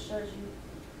map just shows you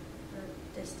the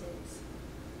distance.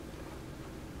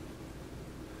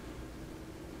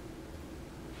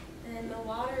 And the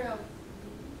water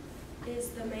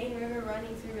is the main river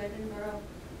running through Edinburgh.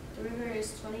 The river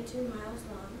is 22 miles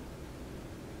long.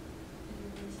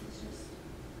 And this is just a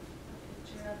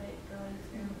picture of it going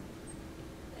through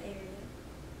the area.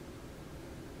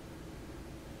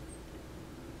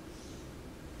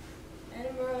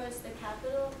 Edinburgh is the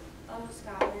capital of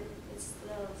Scotland. It's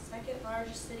the second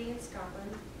largest city in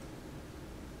Scotland.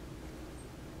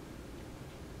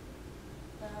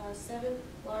 The seventh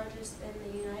largest in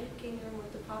the United Kingdom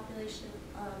with a population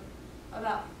of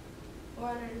about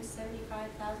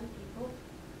 475,000 people.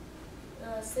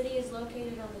 The city is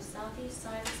located on the southeast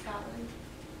side of Scotland.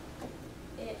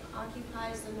 It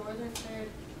occupies the northern third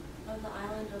of the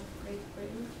island of Great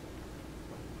Britain.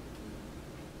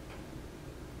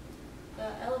 The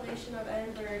elevation of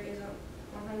Edinburgh is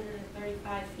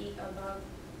 135 feet above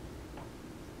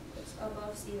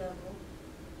sea level.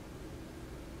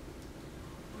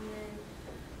 And then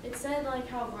it said like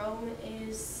how Rome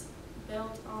is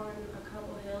built on a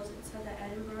couple hills. It said that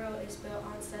Edinburgh is built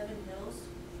on 7 hills.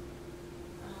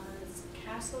 It's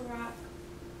Castle Rock,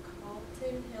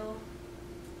 Calton Hill,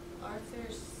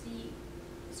 Arthur's Seat.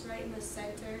 It's right in the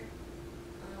center.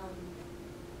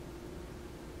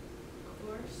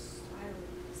 Gorse, I don't know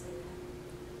how to say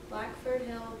that. Blackford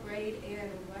Hill, Braid,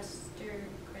 and Wester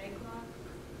Craiglock.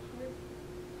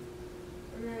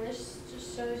 And then this just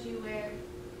shows you where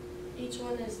each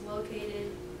one is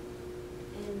located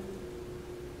in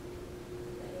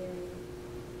the area.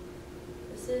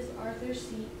 This is Arthur's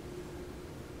Seat.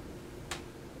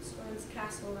 This one's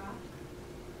Castle Rock.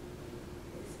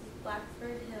 This is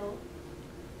Blackford Hill.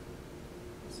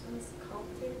 This one's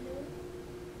Calton Hill,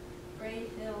 Braid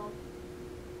Hill,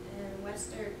 and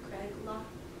Wester Craiglock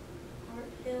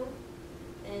Hill,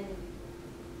 and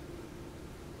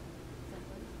that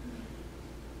one.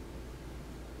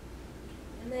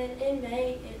 And then in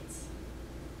May,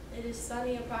 it is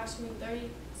sunny approximately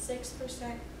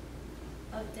 36%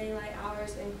 of daylight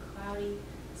hours and cloudy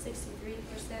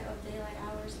 63% of daylight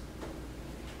hours.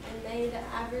 In May, the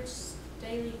average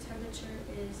daily temperature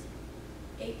is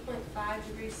 8.5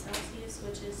 degrees Celsius,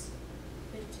 which is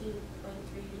 15.3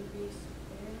 degrees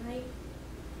Fahrenheit.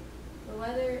 The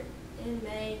weather in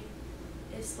May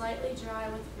is slightly dry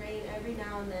with rain every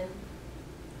now and then.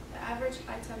 The average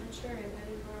high temperature in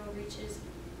Edinburgh reaches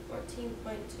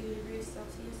 14.2 degrees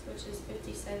Celsius, which is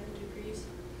 57 degrees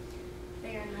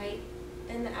Fahrenheit.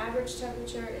 And the average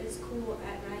temperature is cool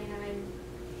at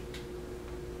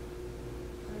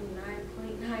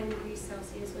 9.9 degrees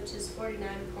Celsius, which is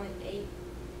 49.8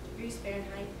 degrees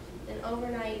Fahrenheit. And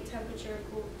overnight temperature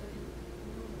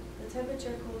the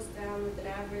temperature cools down with an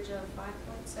average of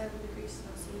 5.7 degrees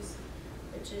Celsius,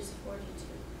 which is 42.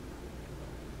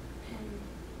 And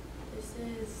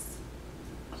this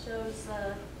shows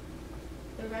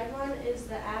the red one is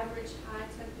the average high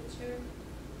temperature.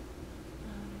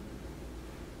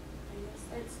 I guess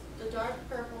it's the dark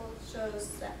purple shows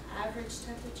the average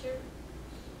temperature.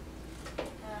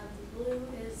 The blue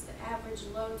is the average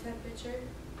low temperature.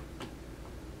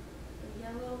 The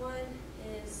yellow one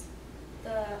is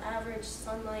the average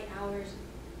sunlight hours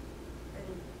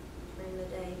during the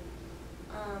day.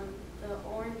 The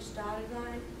orange dotted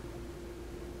line, I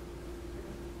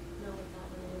don't know what that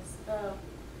one is. The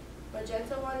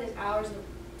magenta one is hours of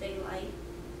daylight.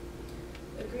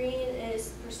 The green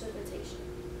is precipitation.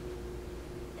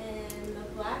 And the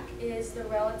black is the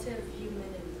relative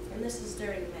humidity, and this is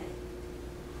during May.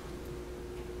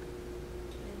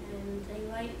 And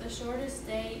daylight, the shortest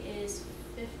day is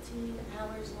 15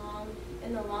 hours long,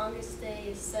 and the longest day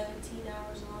is 17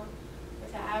 hours long,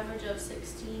 with an average of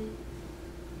 16.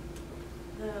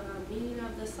 The mean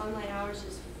of the sunlight hours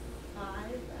is 5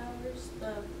 hours.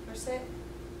 The percent,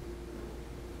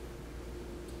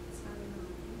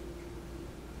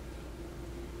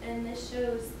 and this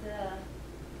shows the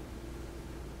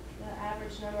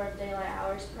average number of daylight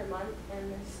hours per month,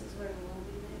 and this is where the will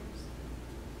be theirs.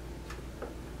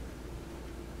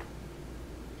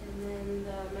 And then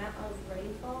the amount of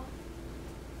rainfall.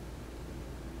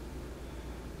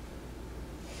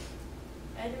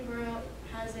 Edinburgh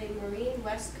has a marine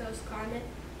west coast climate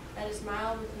that is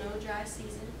mild with no dry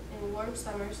season and warm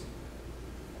summers.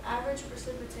 The average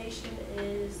precipitation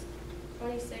is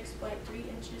 26.3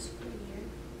 inches per year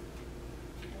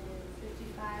and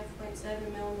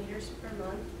 55.7 millimeters per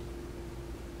month.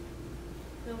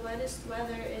 The wettest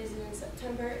weather is in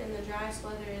September and the driest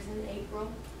weather is in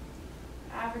April.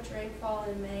 The average rainfall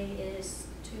in May is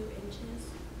 2 inches.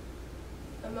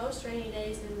 The most rainy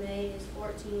days in May is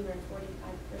 14 or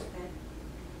 45%.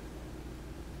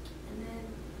 And then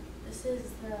this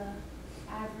is the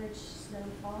average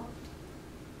snowfall.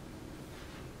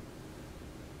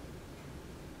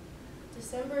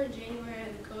 December and January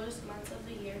are the coldest months of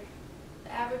the year.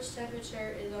 The average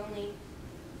temperature is only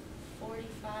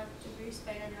 45 degrees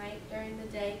Fahrenheit during the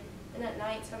day, and at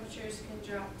night temperatures can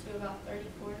drop to about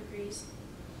 34 degrees.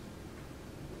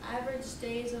 Average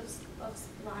days of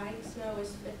flying snow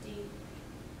is 50.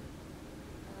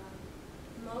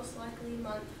 Most likely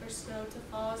month for snow to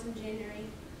fall is in January,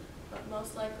 but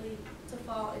most likely to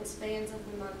fall in spans of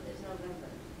the month is November.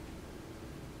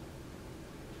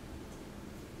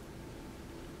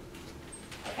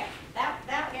 Okay,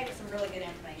 that gave us some really good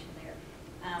information there.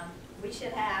 We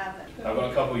should have. I've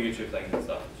got a couple YouTube things and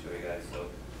stuff to show you guys, so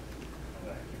I'm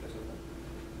going to keep this open.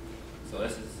 So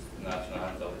this is the national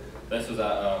anthem. This was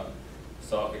at a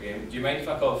soccer game. Do you mind if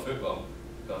I call it football?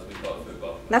 Because we call it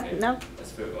football. Okay. No.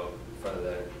 It's football for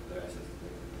the rest of the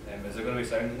Is there going to be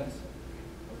sound in this?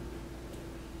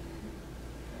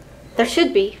 There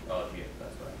should be. Oh, yeah,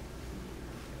 that's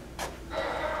right.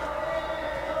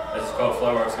 This is called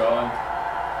Flower of Scotland.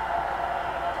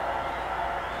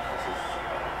 This is a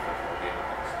football game.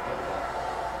 It's football.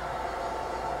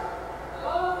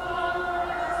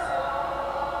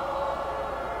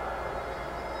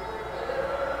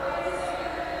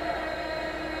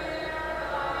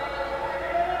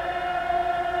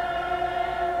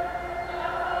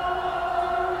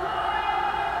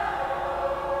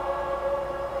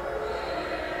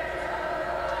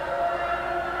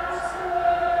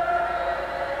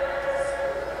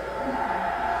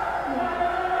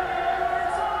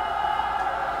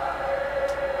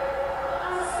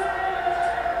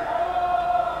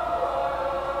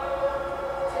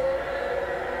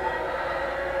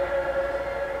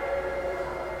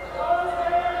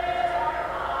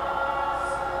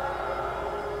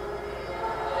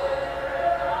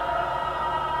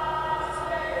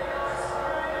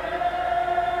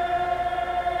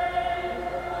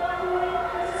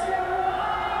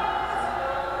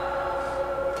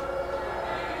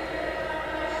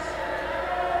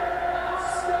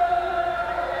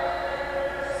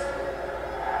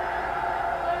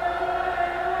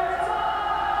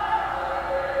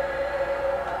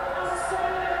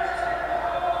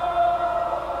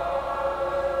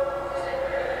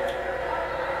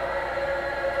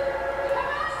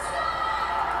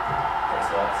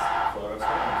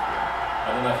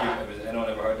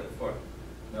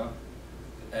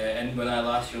 And when I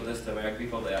last showed this to American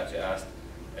people, they actually asked,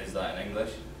 is that in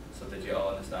English? So did you all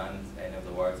understand any of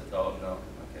the words at all? No?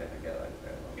 Okay, I get that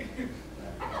very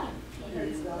well.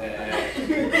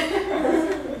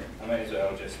 I might as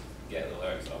well just get the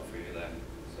lyrics up for you then,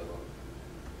 so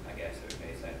I guess it would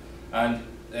make sense. And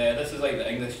this is like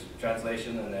the English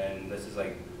translation, and then this is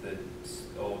like the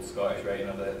old Scottish writing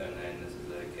of it, and then this is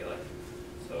the Gaelic.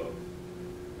 So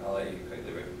I'll let you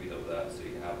quickly read over that so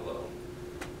you can have a little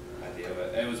idea of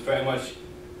it. It was pretty much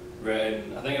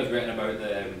written, I think it was written about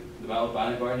the Battle of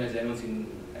Bannockburn. Has anyone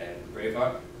seen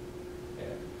Braveheart?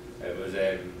 Yeah. It was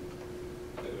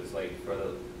like, for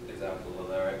the example of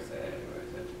the lyrics,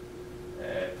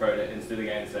 and stood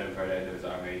against them, proud of his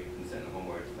army, and sent them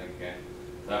homeward to think again.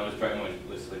 That was pretty much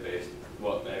loosely based,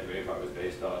 what Braveheart was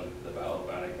based on, the Battle of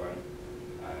Bannockburn,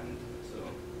 and so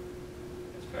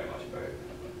it's pretty much about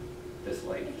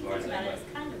dislike If you towards think about it, England.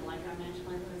 it's kind of like our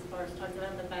national anthem as far as talking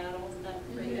about the battles that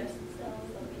freed us and stuff.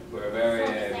 So We're a very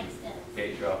to some extent.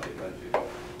 patriotic country,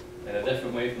 in a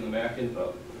different way from the Americans,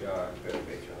 but we are very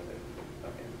patriotic.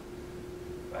 Okay,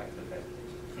 back to the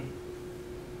presentation.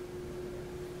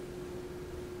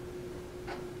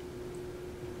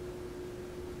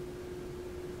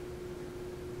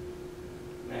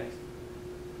 Next.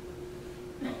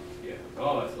 Oh, yeah.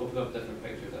 Oh, let's open up different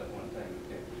pictures at one time.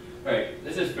 Okay. Right,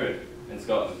 this is food in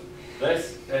Scotland.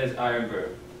 This is Iron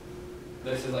Brew.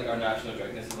 This is like our national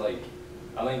drink. This is like,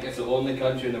 I think it's the only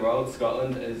country in the world,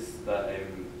 Scotland, is that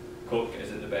Coke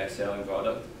isn't the best selling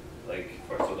product, like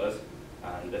for sodas.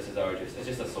 And this is our it's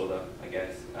just a soda, I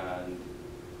guess. And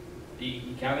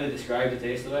you can't really describe the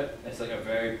taste of it. It's like a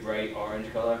very bright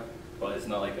orange colour, but it's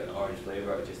not like an orange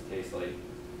flavour. It just tastes like,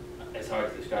 it's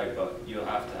hard to describe, but you'll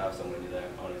have to have some when you're there,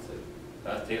 honestly.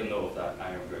 That's take note of that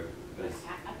Iron Brew, because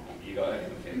you got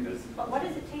it, okay, because But what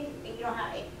does it taste? You don't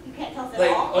have, you can't tell us at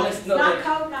like, all. Like, it's not not like,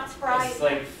 Coke, not Sprite. it's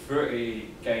like fruity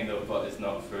kind of, but it's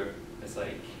not fruit. It's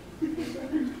like It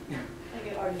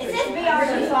says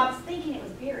BRB, so I was thinking it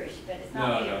was beerish, but it's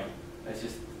not beer. no, it's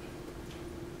just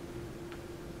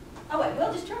Oh wait,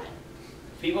 we'll just try it.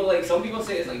 people like some people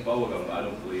say it's like bubblegum, but I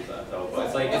don't believe that at all. But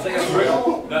it's like a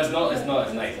fruit. No, it's not. It's not.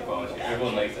 It's nice. I promise you.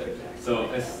 Everyone likes it.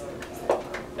 So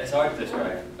it's hard to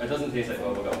describe. It doesn't taste like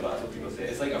bubblegum, but that's what people say.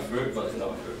 It's like a fruit, but it's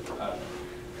not a fruit. I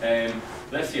don't know.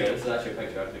 This year, this is actually a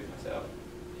picture I took myself.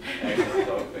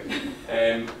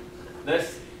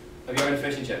 This, have you heard of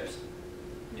fish and chips?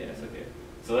 Yes, okay.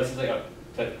 So this is like a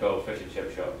typical fish and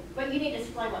chip shop. But you need to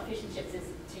explain what fish and chips is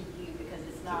to you because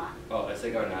it's not. Oh, it's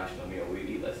like our national meal. We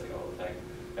eat this like all the time.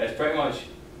 It's pretty much,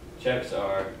 chips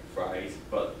are fries,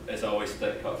 but it's always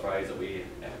thick cut fries that we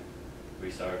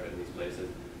serve in these places.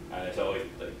 And it's always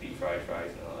like deep fried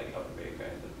fries, not like upper baked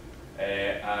kind of thing.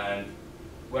 And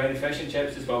when fish and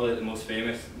chips is probably the most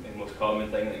famous and most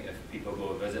common thing, like if people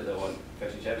go visit they want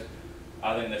fish and chips,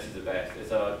 I think this is the best.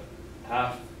 It's a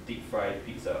half deep fried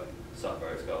pizza supper,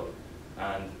 it's called.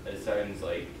 And it sounds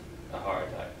like a heart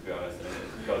attack, to be honest, and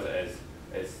it's because it is.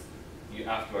 It's,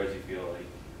 afterwards you feel like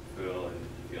full and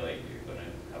you feel like you're going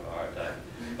to have a heart attack.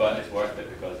 But it's worth it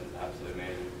because it's absolutely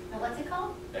amazing. And what's it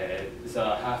called? It's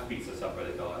a half pizza supper,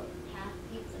 they call it. Half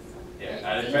pizza. So Yeah,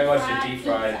 and it's pretty much a deep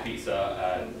fried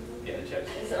pizza and yeah, chips.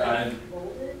 Is it like And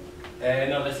folded?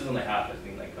 no, this is only half. It's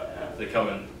been like cut in half. They come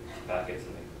in packets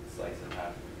and they slice it in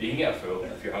half. You can get a full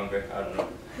if you're hungry. I don't know,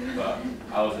 but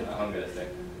I wasn't hungry this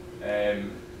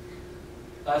time.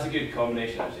 That's a good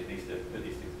combination actually. These two, put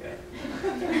these two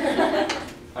together.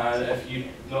 And if you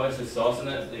notice the sauce in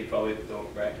it, that you probably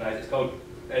don't recognise. It's called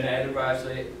in Edinburgh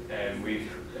actually.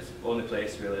 It's the only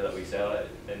place really that we sell it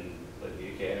in like, the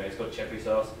UK anyway. It's called chippy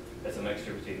sauce. It's a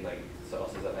mixture between like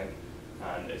sauces, I think,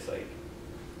 and it's like,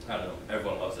 I don't know,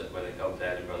 everyone loves it when they come to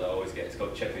Edinburgh. They always get, it's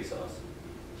called chippy sauce.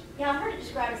 Yeah, I've heard it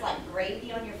described as like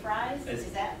gravy on your fries. It's,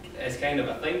 Is that? It's kind of,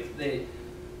 I think do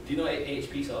you know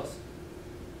HP sauce?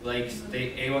 Like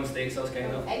steak, A1 steak sauce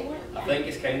kind of? A1? I think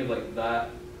it's kind of like that,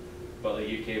 but the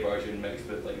UK version mixed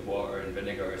with like water and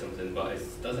vinegar or something, but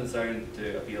it doesn't sound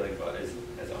too appealing, but it's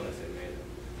honestly amazing.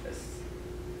 It's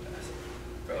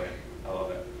brilliant. I love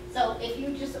it. So if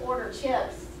you just order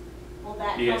chips, will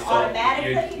that You come get salt.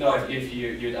 automatically? No, if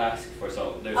you'd ask for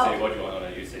salt, they'd Oh. say, what do you want on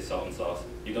it? You'd say salt and sauce.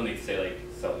 You don't need to say like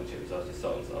salt and chili sauce, just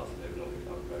salt and sauce. They would know what you're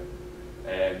talking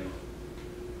about.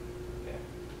 Yeah.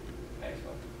 Next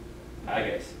one.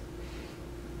 Haggis.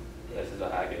 This is a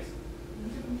haggis.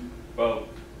 Well,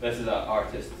 this is an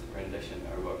artist's rendition,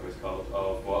 or whatever it's called,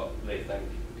 of what they think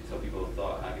some people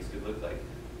thought haggis could look like.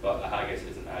 But a haggis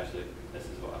isn't actually. This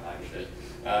is what a haggis is.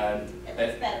 And It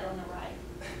looks better on the right.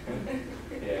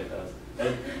 yeah, it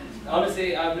does.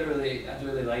 Honestly, I don't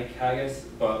really like haggis,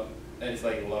 but it's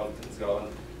like loved in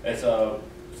Scotland. It's a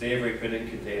savoury pudding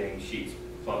containing sheep's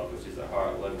pluck, which is the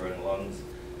heart, liver, and lungs,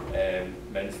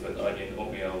 minced with onion,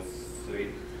 oatmeal, sweet,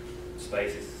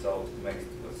 spices, salt, mixed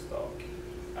with stock.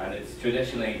 And it's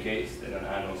traditionally encased in an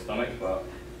animal stomach, but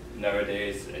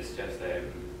nowadays it's just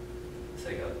it's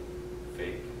like a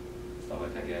fake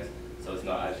stomach, I guess. So it's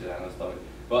not actually an animal stomach,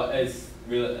 but it's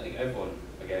really like everyone,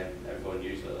 I again. Everyone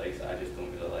usually likes it. I just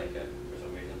don't really like it for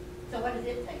some reason. So what does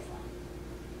it taste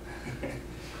like?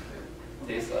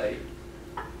 Tastes like.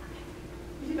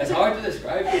 It's hard to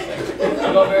describe these things.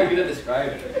 I'm not very good at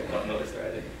describing it. If you've not noticed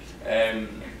already.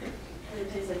 Does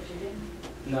it taste like chicken?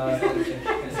 No, it's not chicken.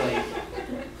 It's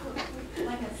like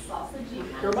Like a sausagey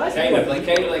It kind of? reminds me kind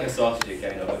of of like a sausage,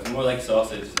 kind of. It's more like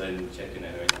sausage than chicken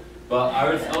anyway. But I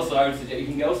would suggest you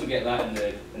can also get that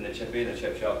in the chippy, the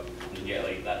chip shop. You can get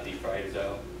like that deep fried as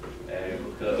well.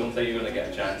 Because I don't think you're going to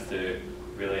get a chance to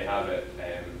really have it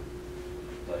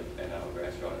like in a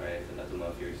restaurant or anything. I don't know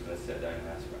if you're just going to sit down and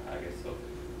ask for haggis. So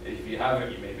if you have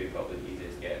it, you may be probably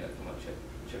easiest getting it from a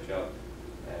chip shop.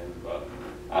 But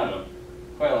I don't know.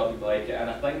 Quite a lot of people like it, and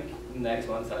I think next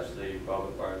month's actually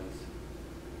Robert Burns,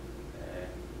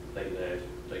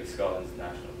 like Scotland's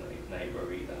national night where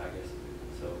we eat the haggis.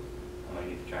 So I might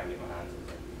need to try and get my hands on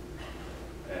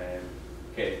some.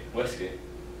 Okay, whiskey.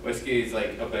 Whiskey is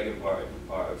like a big important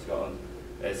part of Scotland.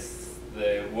 It's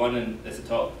the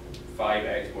top 5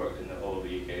 export in the whole of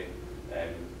the UK.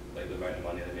 Like the amount of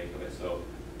money they make of it. So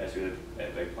it's really a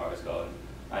big part of Scotland.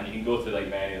 And you can go to like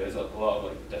there's a lot of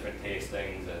like different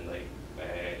tastings and like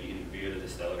you can view the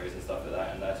distilleries and stuff like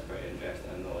that, and that's pretty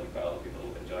interesting. I know like quite a lot of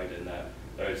people enjoy doing that.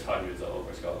 There's hundreds all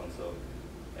over Scotland, so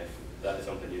if that is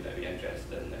something you'd be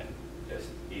interested in, then just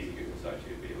easy Google search,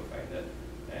 you'd be able to find it.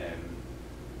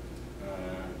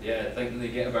 Yeah, I think they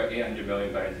get about £800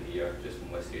 million a year just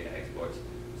from whiskey exports,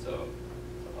 so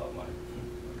it's a lot of money.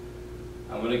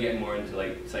 I'm going to get more into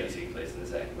like sightseeing places in a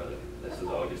second, but this is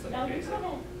all just like No, a you basic. go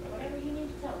ahead. Whatever you need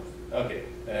to tell us. Okay,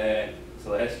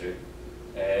 so the history.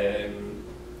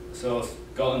 So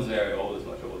Scotland's very old, it's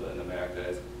much older than America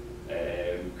is.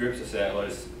 Groups of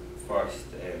settlers first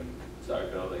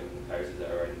started building houses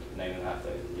at around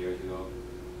 9,500 years ago.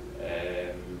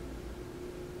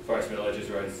 First villages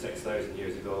around 6,000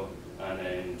 years ago, and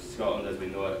then Scotland as we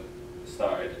know it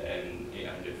started in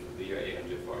the year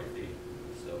 843,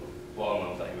 so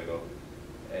long time ago.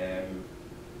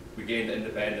 We gained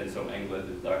independence from England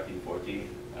in 1314,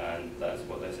 and that's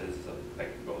what this is,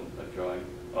 a drawing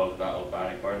of the Battle of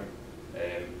Bannockburn,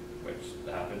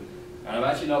 which happened. And I've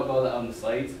actually not got that on the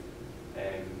slide.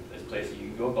 There's places you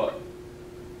can go, but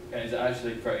it's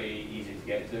actually pretty easy to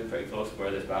get to, pretty close to where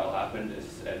this battle happened.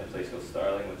 It's in a place called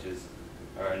Stirling, which is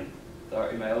around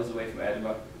 30 miles away from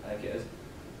Edinburgh, I think it is.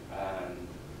 And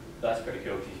that's pretty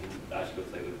cool because you can actually go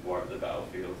to like the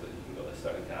battlefield, and you can go to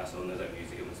Stirling Castle, and there's a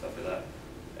museum and stuff like that.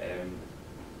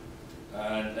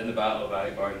 And in the Battle of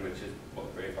Bannockburn, which is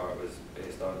what Braveheart was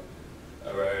based on,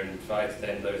 around 5,000 to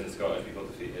 10,000 Scottish people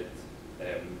defeated.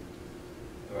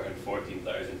 Around 14,000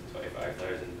 to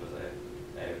 25,000 was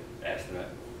an estimate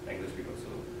English people, so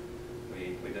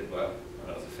we did well, and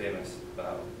it was a famous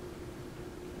battle.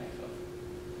 Excellent.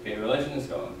 Okay, religion in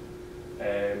Scotland.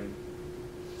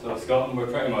 So Scotland, we're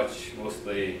pretty much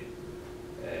mostly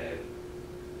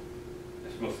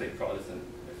it's mostly Protestant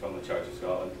from the Church of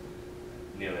Scotland,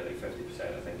 nearly like 50%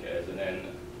 I think it is, and then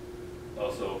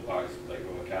also parts like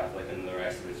Roman Catholic, and the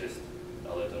rest of it is just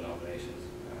other denominations.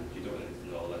 And you don't really need to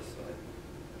know all this, so I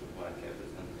don't want to keep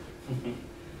this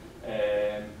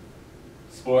in.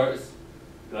 Sports,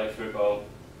 we like football.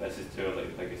 This is two of like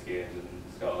the biggest games in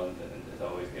Scotland, and it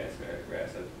always gets very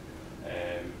aggressive.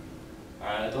 And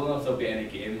I don't know if there'll be any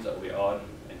games that will be on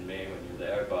in May when you're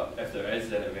there, but if there is,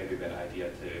 then it may be an idea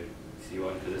to see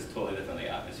one, because it's totally different like,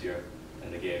 atmosphere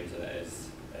in the games than it is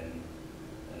in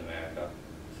America.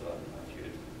 So I don't know if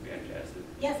you'd be interested.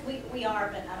 Yes, we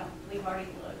are, but we've already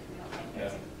looked, we don't think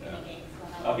there's Yeah, any games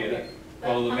going on. Okay then. But,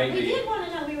 Well, there may we be. did want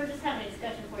to know, we were just having a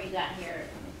discussion before you got here.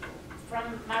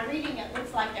 From my reading, it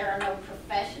looks like there are no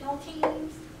professional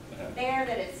teams there,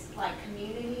 that it's like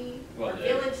community or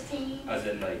village teams. As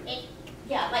in like.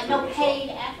 Yeah, like no paid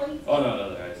athletes? Oh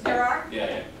no, there is. There are? Yeah,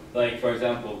 yeah. Like for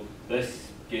example,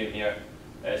 this game here,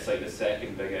 it's like the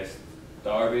second biggest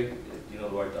derby. Do you know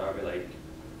the word derby? Like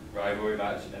rivalry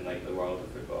match in like the world of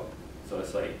football. So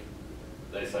it's like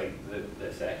the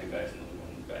second best and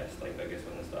the best, like biggest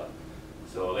one and stuff.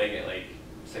 So they get like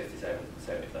 70,000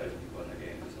 people in their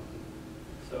game or something.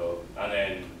 So, and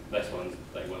then this one's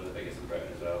like one of the biggest in Britain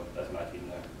as well. That's my team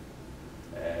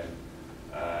there.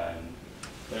 And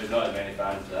there's not as many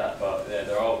fans of that, but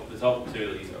they're all, the top two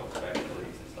leagues are all professional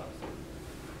leagues and stuff. So.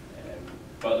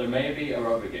 But there may be a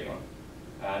rugby game on.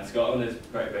 And Scotland is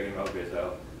pretty big in rugby as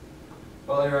well.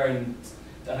 Probably around,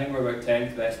 I think we're about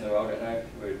 10th best in the world right now.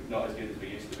 We're not as good as we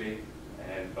used to be,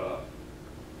 but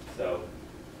still,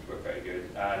 we're pretty good.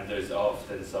 And there's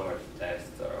often summer tests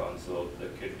that are on, so there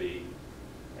could be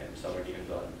summer games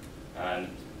on. And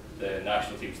the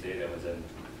national team stadium is in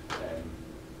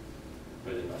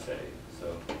within my city,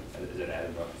 so and it's in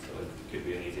Edinburgh, so it could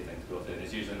be an easy thing to go to. And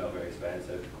it's usually not very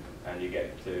expensive, and you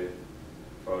get to,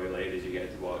 for all your ladies, you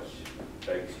get to watch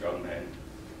big, strong men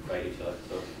fight each other.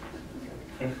 So,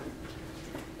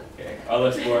 okay,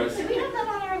 other sports. Do we have that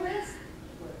on our list?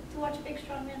 To watch big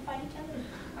strong men fight each other?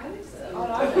 I think so. On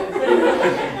our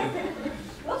list.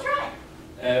 We'll try.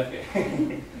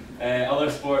 Okay. Other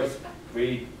sports,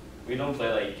 we don't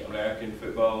play like American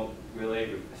football really.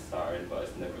 We've started, but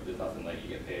it's never, there's nothing like you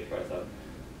get paid for it. So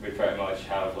we pretty much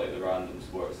have like the random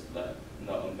sports that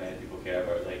not many people care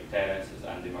about, like tennis is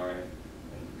Andy Murray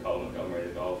and Colin Montgomery,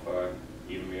 the golfer,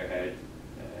 Eva Muirhead.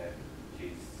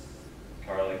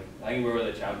 Curling. I think we were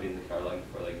the champions of curling.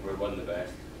 We're one of the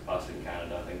best. Us in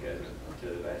Canada, I think, is two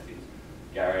of the best teams.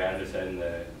 Gary Anderson,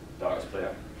 the darts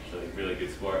player, so a really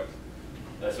good sport.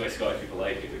 That's why Scottish people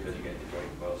like it, because you get to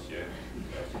drink whilst you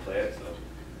play it. So,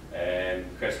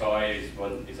 Chris Hoy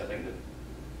is I think the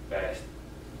best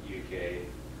UK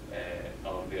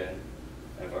Olympian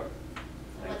ever.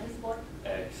 What's his sport?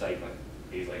 Cycling.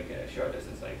 He's like short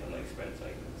distance cycling, like sprint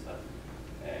cycling and stuff.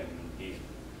 He's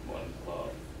won a lot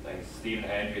of things. Stephen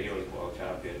Hendry, he was world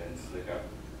champion in snooker.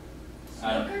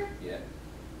 Snooker? Yeah.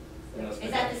 You know, Is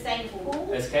snooker. that the same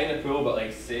pool? It's kind of cool, but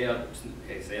like say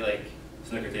like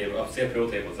snooker table. Say a pool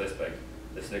table's this big.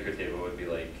 The snooker table would be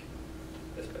like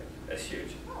this big. It's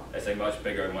huge. Oh. It's like much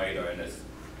bigger and wider, and it's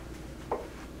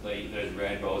like there's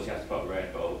red balls. You have to put a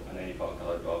red ball, and then you put a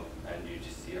coloured ball, and you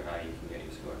just see how high you can get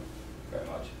your score. Pretty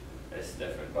much. It's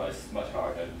different, but it's much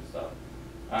harder and stuff.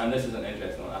 And this is an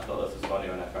interesting one. I thought this was funny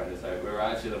when I found this out. We were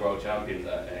actually the world champions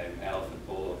at elephant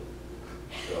polo.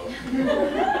 So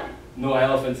no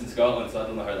elephants in Scotland, so I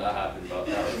don't know how that happened, but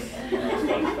that was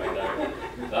fun to find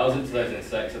out. That was in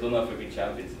 2006. I don't know if we've been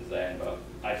champions since then, but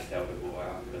I just tell people why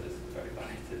because it's very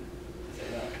funny to say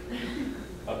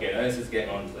that. Okay, now this is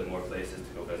getting on to more places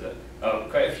to go visit.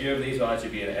 Quite a few of these will actually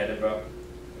be in Edinburgh,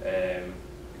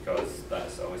 because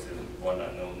that's obviously the one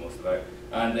I know most about.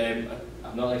 And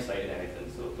I'm not like citing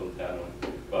anything, so don't tell anyone.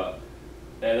 But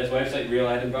this website, Real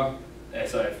Edinburgh,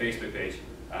 it's a Facebook page,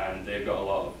 and they've got a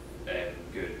lot of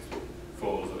good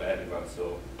photos of Edinburgh.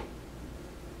 So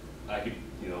I could,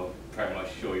 pretty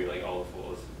much show you like all the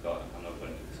photos. But I'm not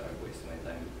going to waste my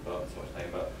time, but so much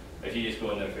time. But if you just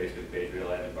go on their Facebook page,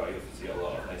 Real Edinburgh, you'll see a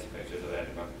lot of nice pictures of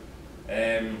Edinburgh.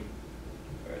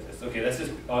 Where is this? Okay, this is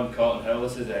on Cotton Hill.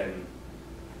 This is in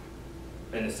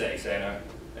the city centre,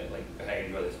 like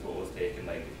behind where this photo was taken.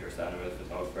 Like if you're standing with the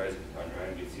photographers, if you turn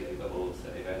around, you'd see like the whole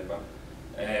city of Edinburgh.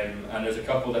 And there's a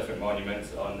couple different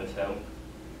monuments on this hill.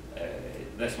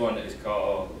 This one is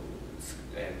called what's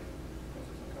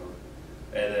this one called?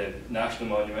 The National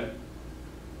Monument,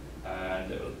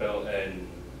 and it was built in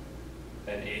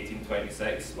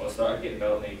 1826. Well, it started getting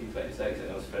built in 1826 and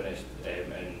it was finished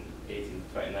in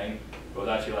 1829. But it was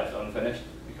actually left unfinished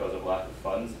because of lack of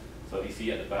funds. So if you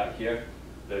see at the back here,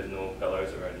 there's no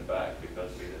pillars around the back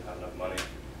because we didn't have enough money.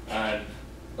 And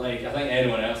like I think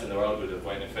anyone else in the world would have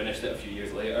went and finished it a few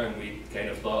years later, and we kind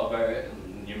of thought about it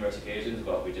on numerous occasions,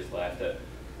 but we just left it.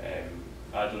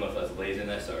 I don't know if that's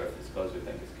laziness or if it's because we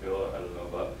think it's cool, I don't know,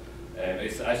 but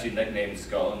it's actually nicknamed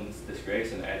Scotland's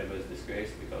disgrace and Edinburgh's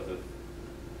disgrace because of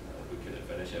we couldn't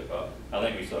finish it. But I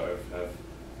think we sort of have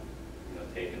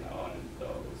taken that on and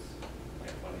thought it was a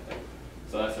funny thing.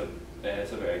 So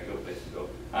that's a very cool place to go.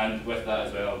 And with that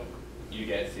as well, you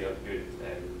get to see a good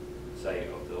sight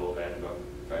of the whole of Edinburgh,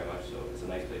 very much so. It's a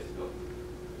nice place to go.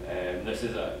 This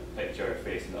is a picture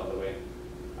facing the other way,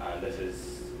 and this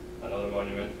is another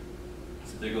monument.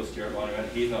 It's the Dougal Stewart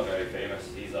monument. He's not very famous.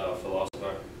 He's a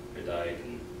philosopher who died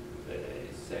in the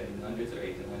 1700s or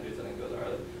 1800s, I think it was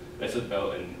early. This was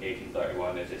built in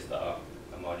 1831. It's just a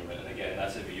monument, and again,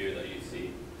 that's a view that you'd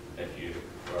see if you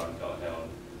were on Cotton Hill.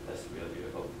 This is really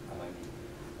beautiful, I think,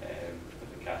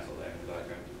 with the castle there in the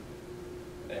background.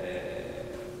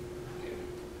 Okay.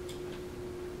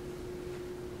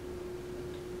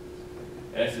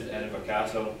 This is Edinburgh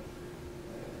Castle.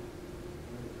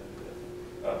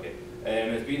 Okay,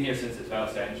 it's been here since the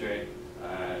 12th century,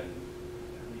 and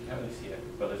you can't really see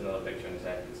it, but there's another picture in a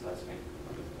second, so that's fine.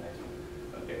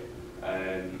 Okay,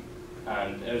 and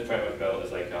it was pretty much built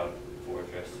as like a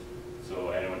fortress, so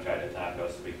anyone tried to attack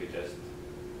us, we could just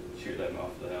shoot them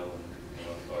off the hill, and,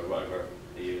 or whatever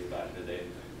they used back in the day.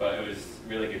 But it was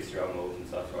really good strongholds and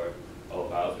stuff for all the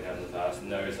battles we had in the past, and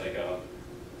now it's like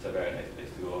it's a very nice place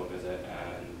to go and visit,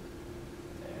 and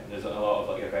there's a lot of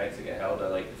like events that get held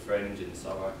at like the Fringe in the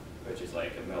summer, which is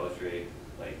like a military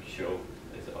show.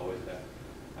 It's always there.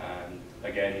 And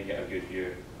again, you get a good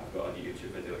view. I've got a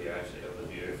YouTube video here actually of the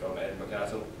view from Edinburgh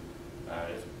Castle,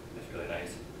 and it's really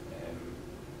nice.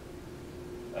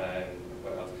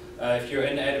 What else? If you're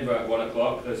in Edinburgh at 1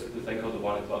 o'clock, there's the thing called the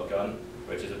 1 o'clock gun,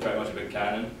 which is pretty much a big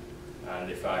cannon, and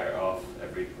they fire it off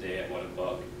every day at 1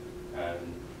 o'clock.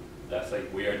 And that's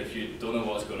like weird if you don't know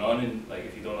what's going on, and like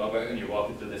if you don't know about it and you're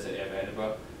walking through the city of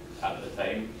Edinburgh at the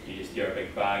time, you just hear a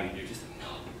big bang and you're just like, no.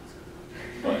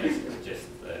 But it's just,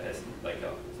 it's like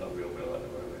it's not real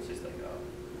Edinburgh, it's just like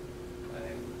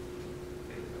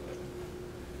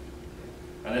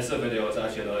and this is a video, it's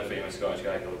actually another famous Scottish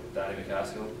guy called Danny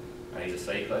McCaskill, and he's a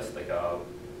cyclist, like a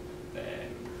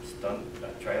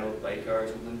trial biker or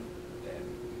something,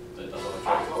 that does all the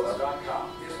trials and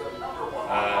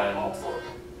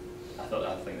stuff. And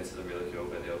I think this is a really cool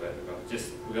video of Edinburgh.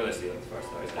 Just, we're going to see it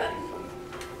first now, so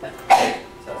it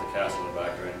has a castle in the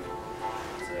background,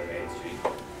 it's the main street.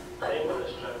 The aim of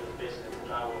this trip is basically to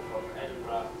travel from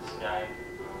Edinburgh to Skye,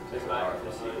 to back to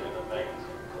the city of the Vegas.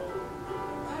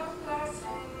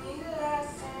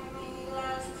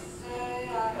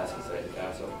 That's inside the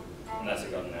castle, and that's a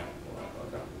gun now.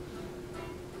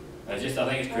 I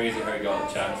think it's crazy how he got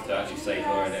the chance to actually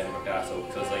cycle around Edinburgh Castle,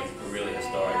 because it's like a really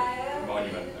historic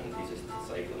monument, and he's just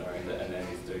cycling around it, and then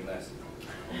he's doing this.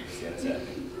 You see in a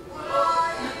second.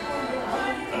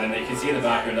 And then you can see in the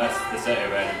background, that's the city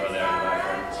of Edinburgh there in the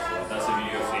background. So that's a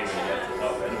view you'll see when you get to the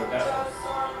top of Edinburgh Castle.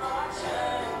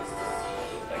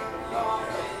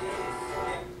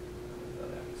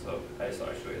 So I just thought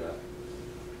I'd show you that.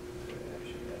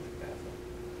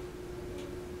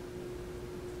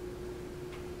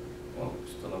 Well,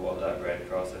 just don't know what that red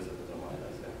cross is, I don't know why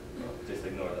that's there. Well, just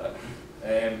ignore that.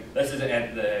 This is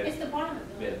It's the Parliament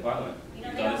yeah, building. the Parliament. You know,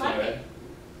 You've they done don't this like already? it.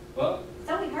 What?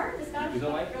 So we heard the Scottish You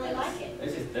don't like people really like it.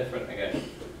 This is different again.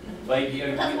 Like,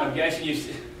 I'm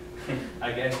guessing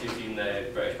I guess you've seen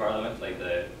the British Parliament, like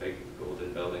the big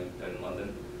golden building down in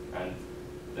London, and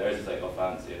theirs is like all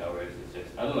fancy, and ours is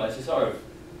just, I don't know, it's just sort of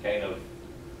kind of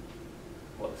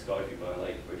what the Scottish people are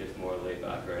like. We're just more laid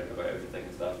back about everything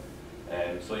and stuff.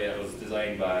 So yeah, it was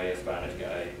designed by a Spanish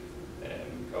guy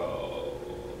called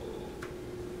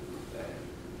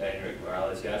Enric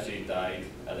Morales. He actually died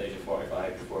at the age of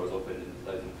 45 before it was opened in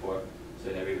 2004, so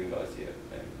I never even got to see it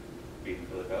being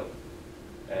fully built.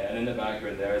 And in the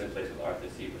background there is a place called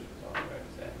Arthur's Seat, which we'll talk about in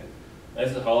a second. This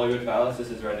is the Hollywood Palace. This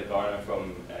is around the corner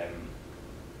from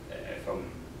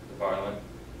the Parliament,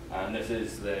 and this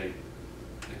is the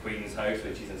Queen's house,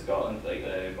 which is in Scotland, like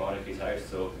the monarchy's house.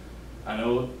 So I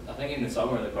think in the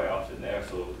summer they're quite often there,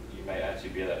 so you might actually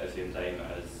be there at the same time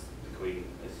as the Queen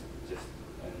is just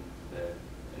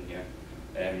in here.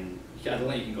 I don't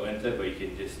think you can go into it, but you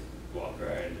can just walk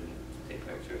around and take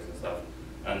pictures and stuff.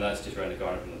 And that's just around the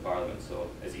corner from the Parliament, so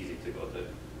it's easy to go to.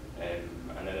 And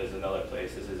then there's another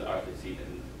place, this is Arthur's Seat,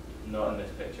 and not in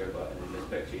this picture, but in this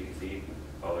picture you can see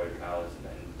Hollywood Palace, and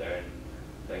then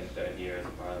down here is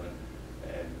the Parliament.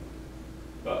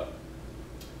 But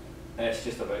it's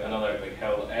just about another big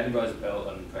hill. Edinburgh is built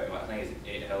on pretty much, I think it's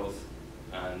 8 hills,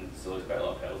 and so there's quite a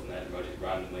lot of hills in Edinburgh just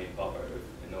randomly pop out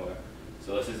of nowhere.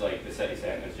 So this is like the city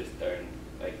centre is just down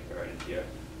like around here,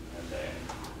 and then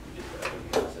you just got a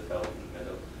massive hill in the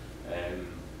middle.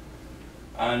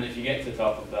 And if you get to the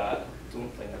top of that, I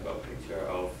don't think I've got a picture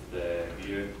of the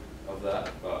view of that,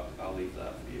 but I'll leave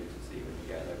that for you to see when you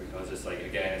get there, because it's like,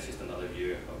 again, it's just another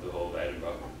view of the whole of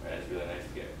Edinburgh, and it's really nice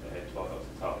to get to walk up to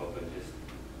the top of it, just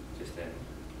I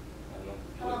don't know.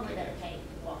 How long would that take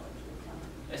to walk up to the top?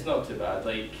 It's not too bad,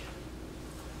 like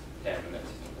 10 minutes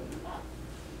or something. Wow.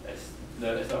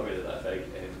 It's not really that big.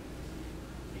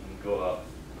 You can go up.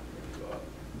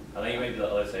 I think maybe the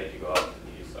other side you go up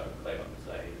and you just sort of climb up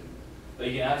the side. But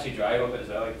you can actually drive up it as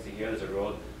well. You can see here there's a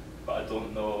road, but I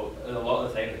don't know. A lot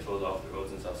of the time they close off the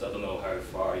roads and stuff, so I don't know how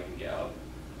far you can get up.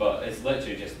 But it's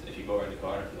literally just, if you go around the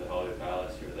corner from the Hollywood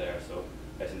Palace, you're there. So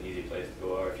it's an easy place to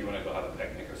go. Or if you want to go have a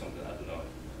picnic or something, I don't know.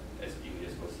 You can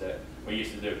just go sit. We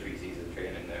used to do pre-season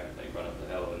training there, like run up the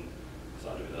hill, and so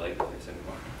I don't really like the place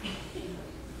anymore.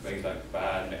 Brings back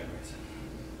bad memories.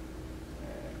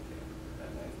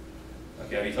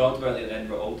 Okay, have you talked about the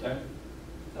Edinburgh Old Town?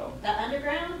 No. The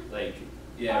underground? Like,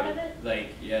 Part of it?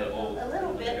 the old. A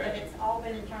little bit, underground. but it's all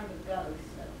been in terms of ghosts,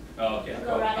 so. Oh, okay. We'll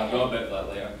go right I've got a ahead. bit of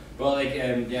that later. Well, like,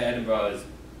 Edinburgh is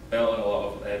built on a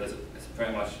lot of. It's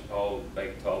pretty much all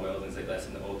big, tall buildings like this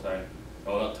in the Old Town.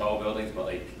 Well, not tall buildings, but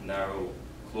like narrow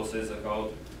closes they're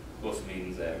called. Close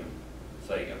means it's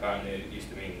like, apparently it used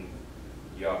to mean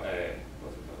yard.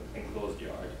 What's it called? Enclosed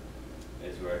yard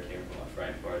is where it came from. A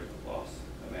French word, loss.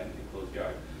 It meant enclosed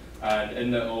yard. And in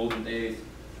the olden days,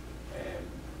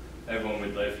 everyone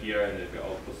would live here and they'd be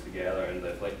all close together and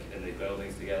live like in the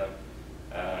buildings together.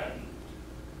 And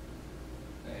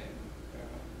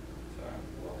sorry,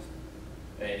 I'm lost.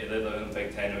 They live in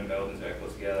big tenement buildings very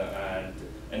close together, and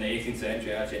in the 18th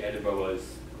century, actually, Edinburgh was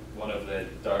one of the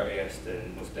dirtiest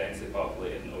and most densely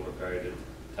populated and overcrowded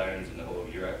towns in the whole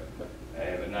of Europe.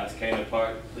 And that's kind of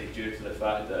partly due to the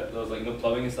fact that there was like no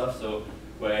plumbing and stuff, so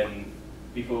when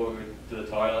people would to the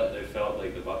toilet, they felt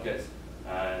like the buckets,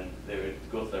 and they would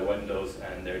go to their windows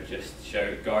and they would just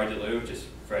shout "Gardez-vous," just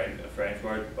a French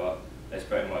word, but it's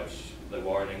pretty much the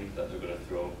warning that they're going to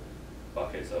throw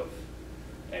buckets of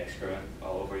excrement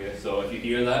all over you. So if you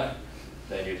hear that,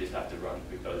 then you just have to run,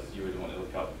 because you wouldn't want to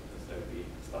look up because there would be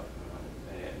stuff going on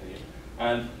in you.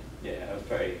 And yeah, it was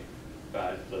pretty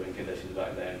bad living conditions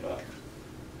back then, but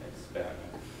it's better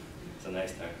now. It's a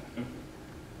nice town.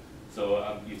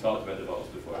 So you talked about the vaults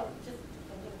before. Well, just a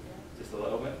little bit. Just a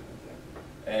little bit?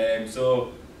 Okay.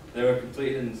 So they were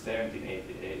completed in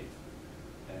 1788.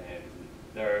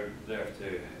 They're there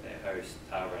to house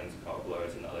taverns,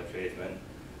 cobblers and other tradesmen.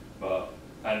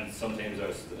 And sometimes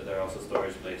they're also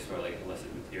storage place for like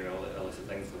illicit material, illicit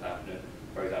things that happen.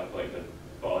 For example, like the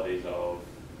bodies of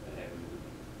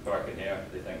Burke and Hare,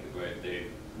 they think that they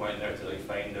went there to like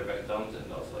find their victims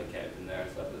and also like kept them there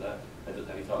and stuff like that.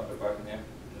 Have you talked about Burke and Hare?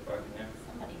 The Burke and Hare?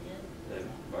 Somebody did.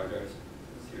 The murderers,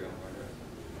 serial murderers.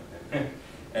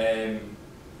 Okay.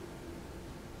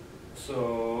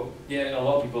 So yeah, a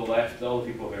lot of people left. All the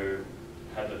people who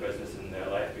had their business in their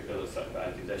life because of such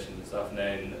bad conditions and stuff. And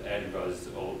then Edinburgh's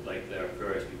old, like their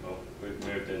poorest people who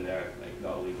moved in there, like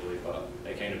not legally, but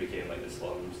it kind of became like the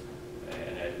slums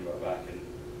in Edinburgh back in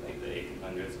like the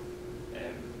 1800s.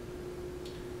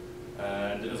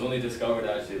 And it was only discovered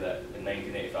actually that in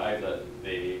 1985 that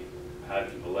they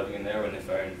had people living in there when they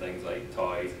found things like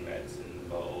toys and medicine and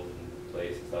bottles and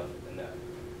plates and stuff in there.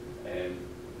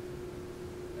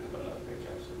 I've got another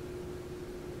picture actually.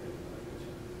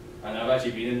 And I've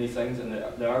actually been in these things, and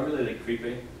they are really like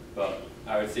creepy, but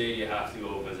I would say you have to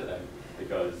go visit them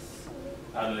because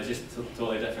I don't know, it's just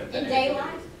totally different. In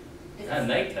daylight? At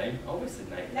night time, always at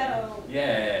night. No.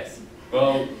 Yes.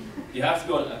 Well, you have to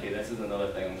go. Okay, this is another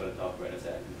thing I'm going to talk about in a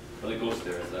second. But the ghost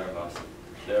tours, they're a must.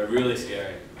 They're really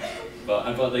scary. But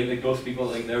like the ghost people,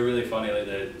 like they're really funny. Like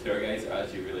the tour guides are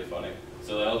actually really funny.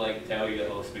 So they'll like tell you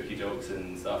little spooky jokes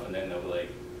and stuff, and then they'll be like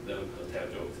they'll tell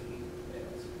jokes, and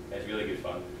yeah, it's really good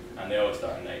fun. And they always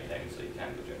start at night time, so you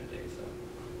can't go during the day. So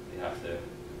you have to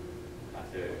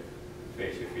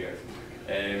face your fears.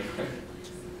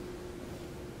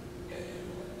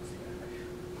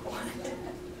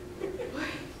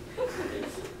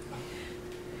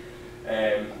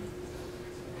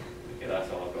 Okay,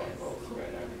 that's all I've got involved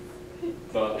right now.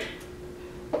 But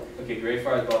okay,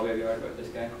 Greyfriars Bobby, have you heard about this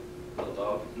guy? Little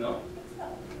dog? No?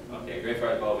 Okay,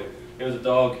 Greyfriars Bobby. He was a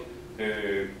dog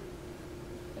who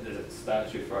there's a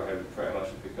statue for him pretty much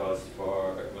because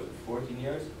for was it 14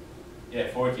 years? Yeah,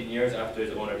 14 years after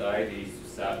his owner died, he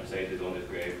sat beside his owner's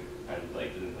grave and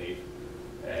like didn't leave.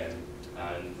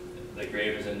 And the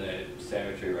grave is in the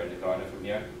cemetery around the corner from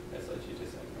here. It's literally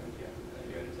just like around here,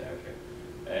 you're in the cemetery.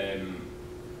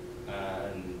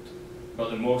 But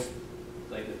the most,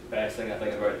 like the best thing I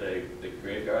think about the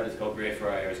graveyard is called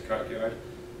Greyfriars Kirkyard,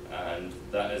 and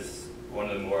that is one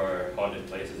of the more haunted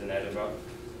places in Edinburgh.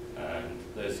 And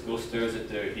there's ghost tours that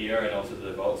do here and also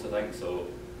the vaults, I think, so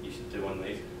you should do one of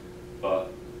these.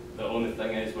 But the only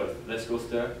thing is with this ghost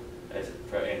tour, it's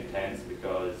pretty intense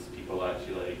because people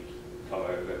actually like come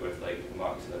out of it with like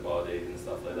marks in their bodies and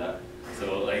stuff like that.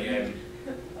 So like,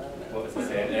 what was I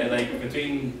saying? Like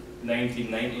between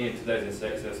 1990 and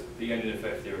 2006, there's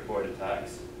 350 reported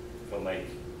attacks from like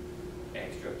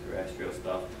extraterrestrial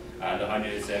stuff, and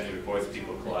 170 reports of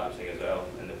people collapsing as well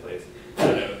in the place.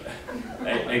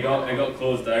 I got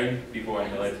closed down before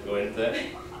I'm allowed to go into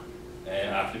it.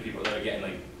 After people that were getting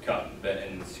like cut,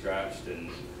 bitten, scratched, and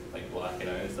like blacking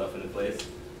out and stuff in the place.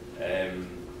 And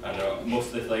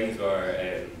most of the things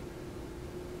were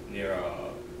near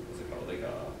what's it called, like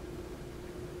a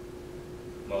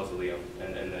mausoleum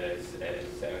in the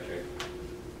cemetery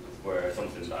where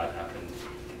something bad happened,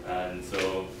 and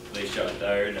so they shut it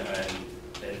down. And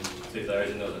in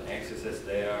 2000 there was an exorcist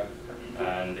there,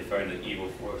 and they found like evil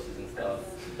forces and stuff.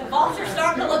 The vaults are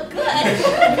starting to look good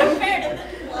compared to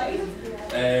this place.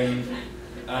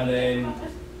 And then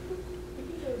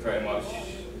pretty much,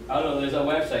 I don't know. There's a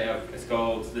website. It's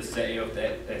called the City of the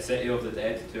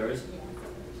Dead Tours.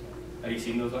 Have you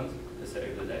seen those ones? The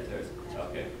City of the Dead Tours.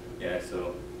 Okay. Yeah.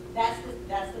 So That's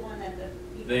the one that the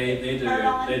they heard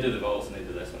on? do the vaults and they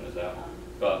do this one as well.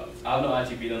 But I've not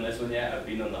actually been on this one yet. I've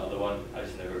been on the other one. I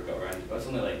just never got around. But it's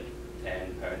only like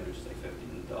 £10, which is like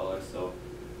 $15. So,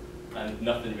 and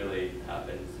nothing really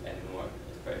happens anymore.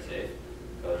 It's pretty safe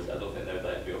because I don't think they would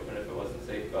let me open if it wasn't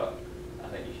safe. But I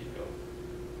think you should go.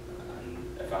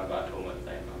 And if I'm back home at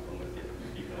the time, I'll come with you.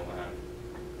 You can hold my hand.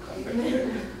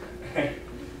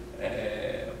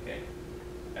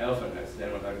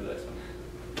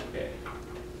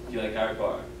 Do you like Harry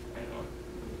Potter? Anyone?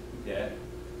 Yeah?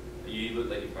 You look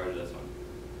like you've heard of this one.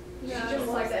 No, just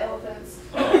like the elephants.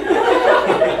 Oh.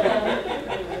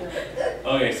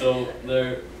 Okay, so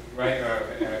the writer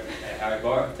of Harry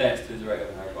Potter, test who's the writer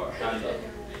of Harry Potter. Hands up.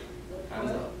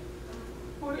 Hands up.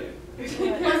 Okay.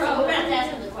 We're gonna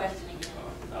ask him the question again.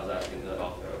 I was asking the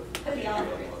author of. The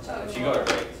author. She got it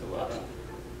right, so well done.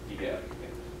 You get it.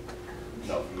 Okay.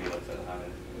 Not for me, looks like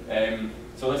having.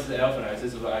 So this is the Elfin House.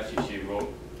 This is what actually she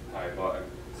wrote Harry Potter.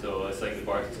 So it's like the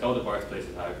birth. It's called the birthplace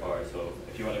of Harry Potter. So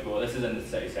if you want to go, this is in the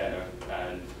city centre,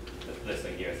 and this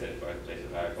thing here says birthplace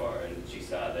of Harry Potter, and she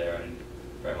sat there and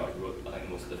very much wrote, I think,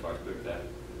 most of the first book there.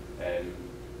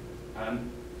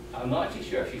 I'm not actually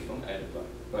sure if she's from Edinburgh,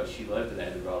 but she lived in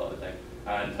Edinburgh a lot of the time.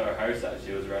 And her house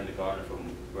actually was around the corner from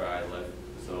where I live,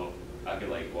 so I could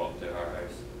like walk to her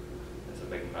house. It's a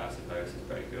big, massive house. It's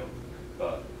pretty cool.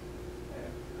 But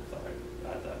I thought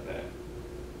I'd add that bit.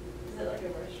 Is it like a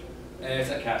restaurant? It's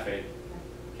a cafe.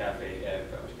 Pretty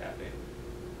much cafe.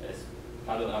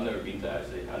 I've never been to it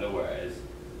actually. I know where it is,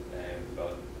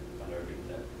 but I've never been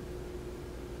to it.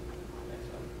 Next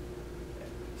one.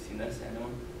 You seen this?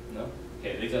 Anyone? No?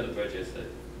 Okay, these are the bridges.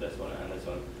 This one and this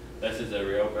one. This is a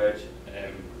rail bridge.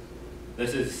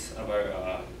 This is about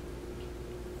a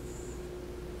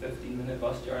 15-minute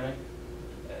bus journey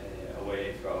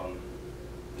away from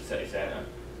the city centre,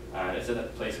 and it's in a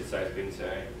place in South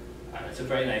Queensbury, and it's a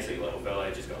very nice like, little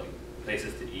village. It's got like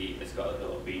places to eat. It's got a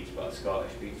little beach, but a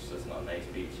Scottish beach, so it's not a nice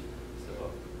beach.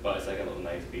 So, but it's like a little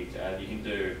nice beach, and you can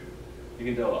do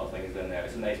a lot of things in there.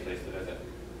 It's a nice place to visit.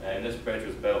 And this bridge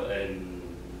was built in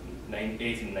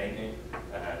 1890,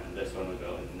 and this one was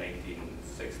built in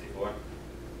 1964.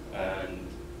 And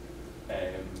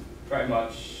pretty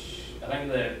much, I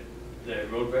think the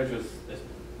road bridge was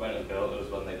when it was built. It was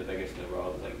one of the biggest in the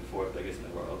world, like the fourth biggest in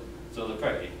the world. So it was a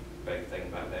pretty big thing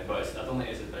back then. But I don't think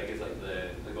it's as big as like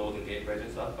the Golden Gate Bridge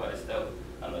and stuff. But it's still,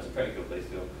 I don't know, it's a pretty cool place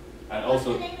to go. And What's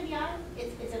also, the name of the island?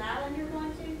 It's an island you're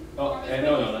going to? oh On this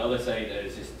no, bridge? the other side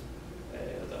is just I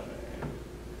don't know.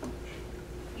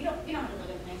 You don't have to look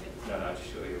at the name. No, I'll just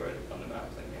show you where on the map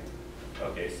thing here.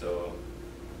 Okay, so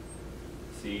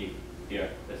see here,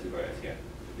 this is where it is here.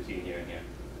 Between here and here.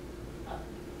 Oh.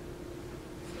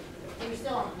 You're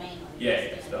still on the main one. Yeah, just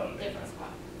yeah, in still a on the main different one.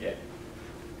 spot. Yeah.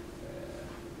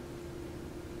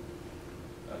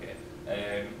 Okay.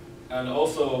 And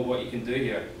also what you can do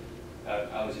here,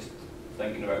 I was just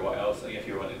thinking about what else, like if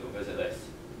you want to go visit this,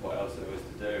 what else there was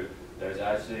to do. There's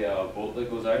actually a boat that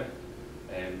goes out,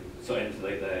 so into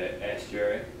like the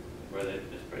estuary where the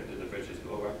bridges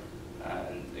go over,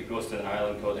 and it goes to an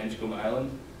island called Inchcombe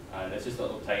Island, and it's just a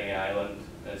little tiny island,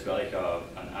 and it's got like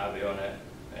an abbey on it,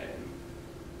 and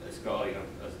it's got like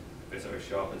a sort of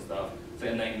shop and stuff. It's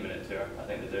like a 90-minute tour, I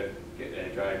think they do,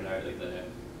 driving out like the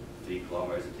 3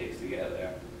 kilometres it takes to get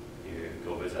there. You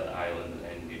go visit the island and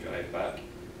then you drive back.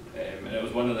 And it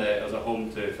was it was a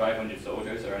home to 500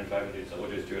 soldiers, around 500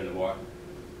 soldiers during the war,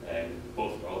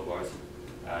 both world wars.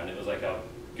 And it was like a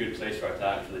good place for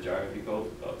attack for the German people,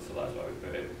 so that's why we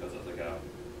put it, because it's like a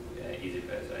easy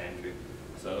place of entry.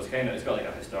 So it's got like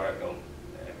a historical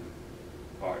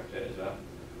part to it as well.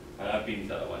 And I've been to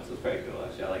that once, so it's pretty cool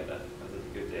actually. I like that. It was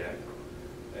a good day out.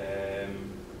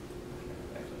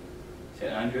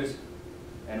 St Andrews.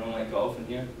 Anyone like golf in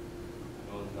here?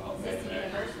 No, not Is this the many.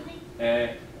 university?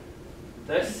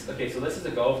 So this is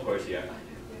a golf course here,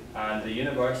 and the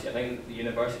university, I think the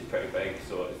university is pretty big,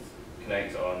 so it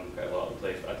connects on quite a lot of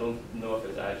places. I don't know if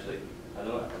it's actually, I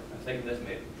think this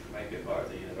might be a part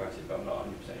of the university, but I'm not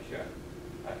 100% sure.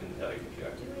 I can tell you for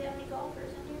sure. Do we have any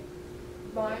golfers in here?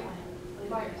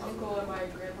 My uncle and my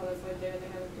grandfather's lived there. They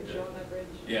have a good show on that bridge.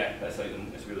 Yeah, it's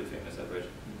really famous, that bridge.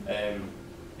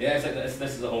 Yeah, it's like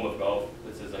this is the home of golf.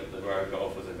 This is like where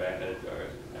golf was invented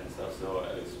and stuff. So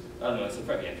I don't know, it's a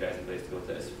pretty interesting place to go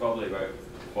to. It's probably about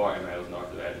 40 miles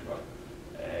north of Edinburgh.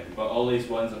 But all these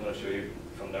ones I'm going to show you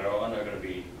from there on are going to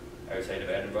be outside of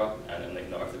Edinburgh and then like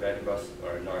north of Edinburgh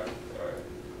or north or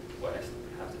west.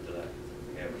 I have to do that.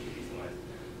 Yeah, which is east and west.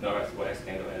 Northwest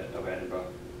kind of Edinburgh.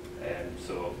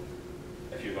 So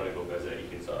if you're going to go visit, you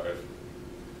can sort of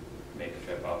make a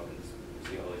trip up and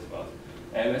see all these spots.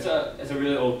 It's a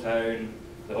really old town,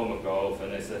 the home of golf,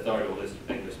 and it's the third oldest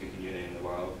English-speaking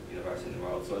university in the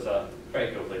world. So it's a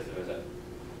pretty cool place to visit.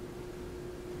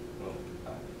 Well,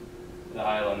 the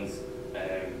Highlands,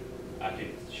 I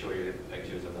could show you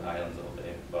pictures of the Highlands all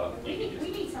day, but We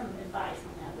need some advice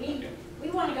on that. Okay. We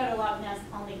want to go to Loch Ness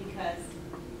only because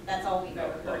that's all we've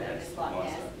ever heard of is Loch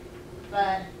Ness.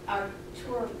 But our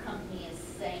tour company is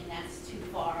saying that's too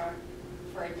far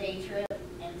for a day trip,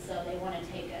 and so they want to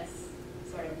take us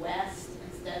sort of west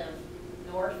instead of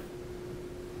north.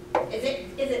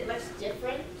 Is it much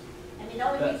different? I mean, the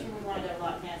only reason we want to go to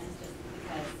Loch Ness is just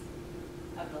because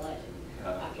of the legend,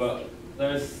 But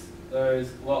obviously. there's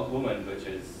Loch Lomond, which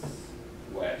is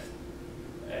west,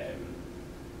 and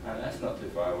that's not too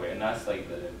far away, and that's like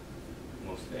the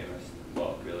most famous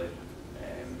loch really,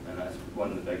 and that's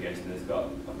one of the biggest, and I've got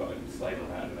a slide on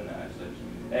that in a minute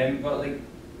actually. But like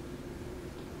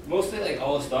mostly like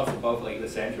all the stuff above like the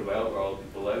central belt where all the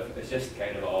people live, it's just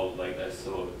kind of all like this.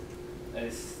 So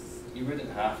you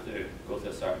wouldn't have to go to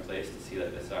a certain place to see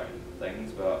like the certain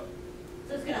things, but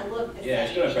So it's gonna look the same. yeah,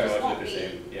 it's gonna pretty just much look won't the be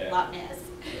same. Yeah. Loch Ness.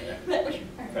 Yeah.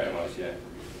 Pretty much, yeah.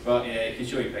 But yeah, I can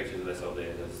show you pictures of this all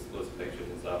day. There's loads of pictures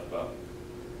and stuff, but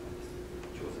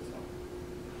I chose this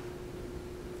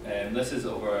one. This is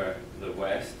over the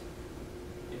west.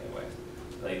 Yeah, west.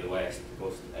 Like the west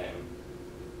coast.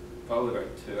 Probably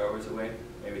about 2 hours away,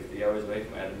 maybe 3 hours away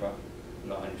from Edinburgh. I'm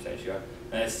not 100% sure.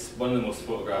 And it's one of the most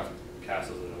photographed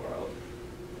castles in the world.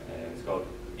 It's called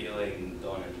Eilean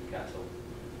Donan Castle.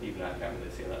 Even I can't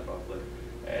really say that properly.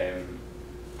 And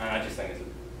I just think it's a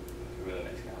really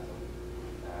nice castle.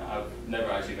 I've never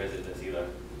actually visited this either.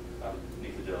 I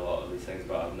need to do a lot of these things,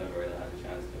 but I've never really had a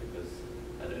chance to because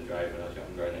I didn't drive when I was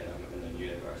younger and I'm in the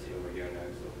university over here now,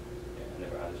 so yeah, I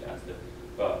never had a chance to.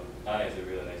 But I think it's a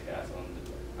really nice castle. And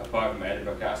apart from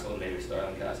Edinburgh Castle and maybe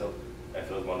Stirling Castle, if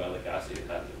there was one other castle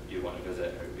you want to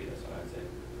visit, it would be this one, I'd say.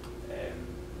 Okay.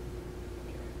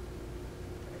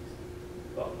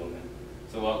 Loch Lomond.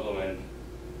 So Loch Lomond,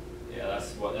 yeah,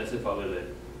 this is probably the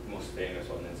most famous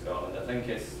one in Scotland. I think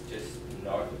it's just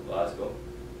north of Glasgow,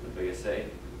 the biggest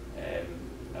city.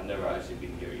 I've never actually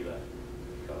been here either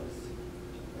because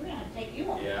We're gonna take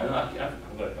you on. yeah, I'm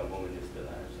going to come home and just do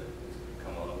that actually. Just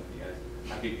come along with you guys.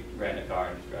 I could rent a car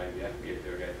and just drive you. I could be a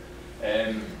tour guide.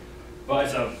 But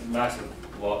it's a massive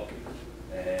loch,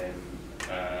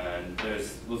 and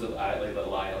there's loads of like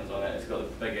little islands on it. It's got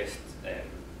the biggest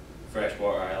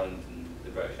freshwater island in the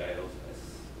British Isles.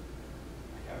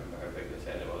 I can't remember how big they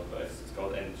said it was, but it's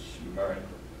called Inchmurren,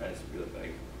 and it's really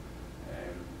big.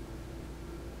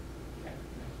 Yeah.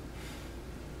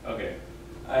 Okay.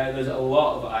 There's a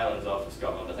lot of islands off of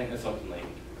Scotland. I think there's something like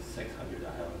 600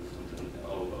 islands, something,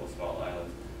 all little small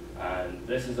islands. And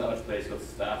this is on a place called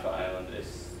Stafford Island.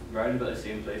 It's round about the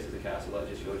same place as the castle I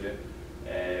just showed you.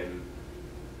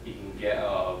 You can get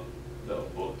a little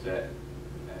boat to it.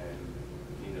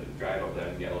 You know, drive up there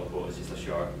and get a little boat. It's just a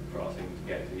short crossing to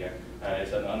get to here.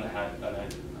 It's an uninhabited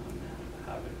island.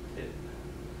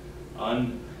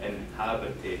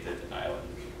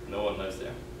 No one lives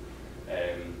there.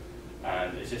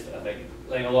 And it's just, I think,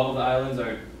 like a lot of the islands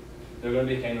they're going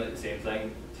to be kind of like the same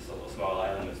thing, just a little small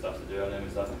island with stuff to do on them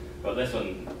and stuff. But this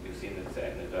one, you've seen the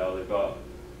setting as well. They've got,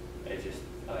 it's just,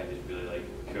 I think it's really like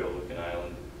cool looking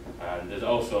island. And there's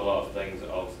also a lot of things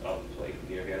like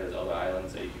near here. There's other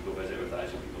islands that you can go visit with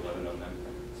actual people living on them.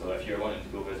 So if you're wanting to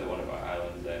go visit one of our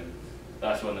islands, then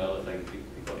that's one of the other things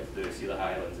people have to do is see the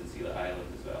Highlands and see the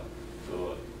islands as well.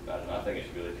 So I don't know, I think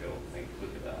it's really cool. I think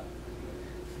look at that.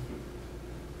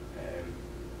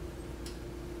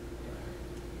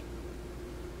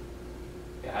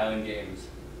 The Highland Games.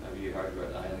 Have you heard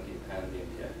about the Highland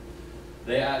Games yet?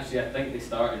 They actually, I think they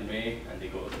start in May and they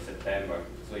go to September,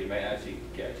 so you might actually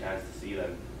get a chance to see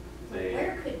them.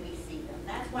 Where could we see them?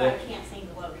 That's why I can't seem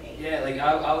to locate. Yeah, like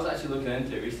I was actually looking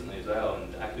into it recently as well,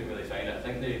 and I couldn't really find it. I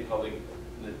think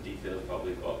the details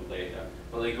probably go up later,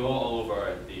 but they go all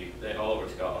over all over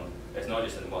Scotland. It's not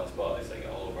just in one spot. It's like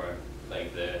all over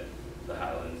like the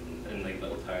Highlands and in like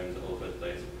little towns all over the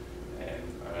place. And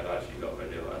I've actually got a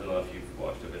video. I don't know if you've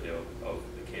watched a video of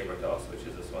the caber toss, which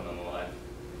is this one on the left.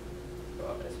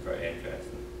 But it's pretty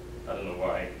interesting. I don't know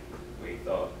why we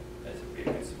thought this would be a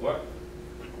good sport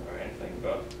or anything,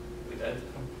 but we did,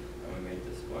 and we made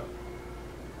this sport.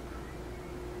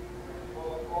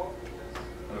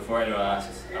 And before anyone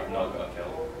asks, I've not got a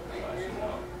kill. I'm actually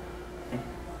not.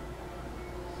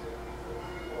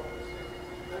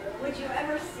 Would you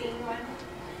ever see one,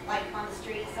 like on the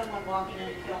street, someone walking in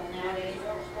a kilt nowadays?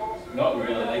 Not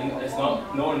really. Like, it's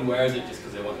not. No one wears it just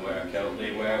because they want to wear a kilt.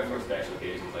 They wear it for special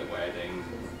occasions like weddings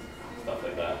and stuff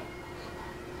like that.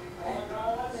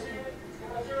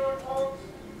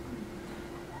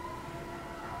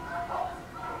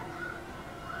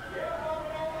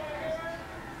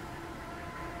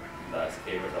 That's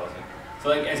caber tossing. So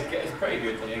like it's pretty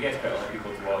good. Like, it gets quite a lot of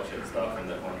people to watch it and stuff, and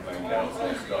they want to wear kilts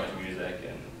and Scottish music,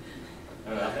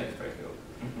 and I think it's pretty cool.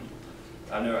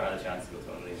 I've never had a chance to go to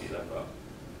one of these either, but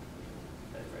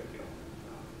it's pretty cool.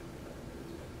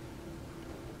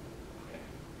 Okay.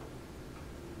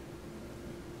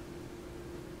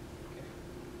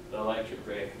 The electric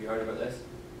ray. Have you heard about this?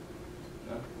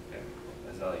 No? Okay.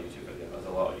 It's not a YouTube video. It's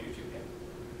a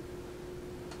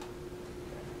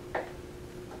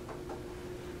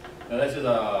Now this is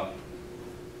I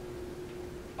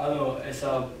don't know, it's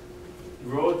a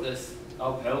road that's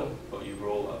uphill, but you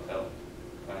roll uphill.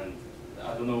 And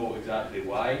I don't know exactly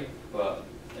why, but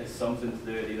it's something to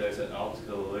do with either it's an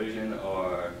optical illusion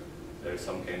or there's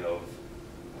some kind of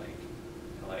like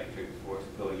electric force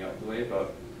pulling you up the way,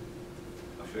 but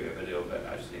I'll show you a video of it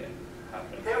actually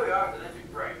happening. Here we are at the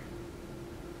electric brake.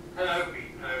 Hello,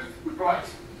 right.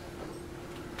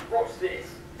 Watch this.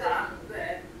 Down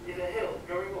there is a hill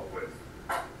going upwards.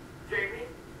 Jamie,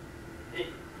 he's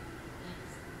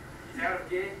out of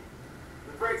gear,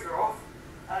 the brakes are off,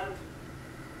 and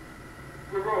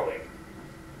we're rolling.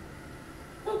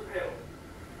 Uphill.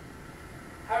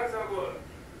 How does that work?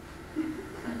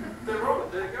 They're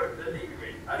rolling, they're good, they're leaving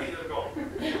me. I think they're gone.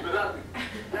 But that,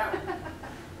 now,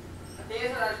 he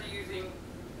isn't actually using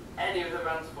any of the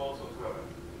man's force whatsoever.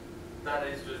 That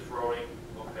is just rolling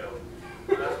uphill.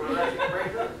 But that's what electric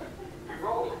brake does. You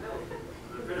roll uphill.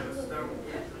 There's a bit of a stone,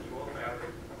 yes, and you walk out of it.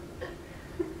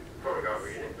 Probably can't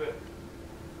read it, but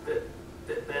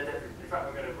they're definitely, in fact,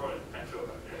 I'm going to run it and show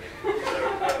that.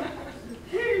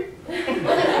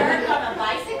 Was it hurt on a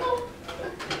bicycle?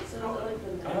 That's the other way.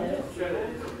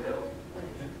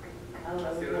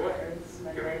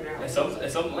 Going down. It's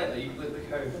something like that. You look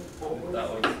how that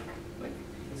looks like.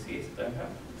 You can see it's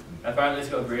downhill. Apparently, it's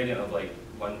got a gradient of like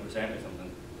 1% or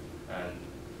something, and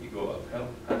you go uphill.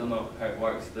 I don't know how it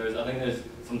works. I think there's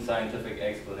some scientific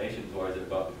explanation towards it,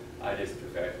 but I just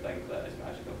prefer to think that it's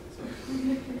magical. So.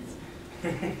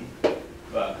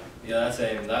 But yeah,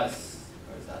 where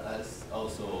is that? That's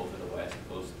also over the west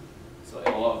coast. So like,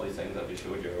 a lot of these things I've just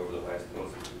showed you are over the west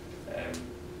coast. I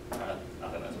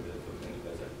think that's a really cool thing to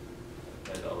visit.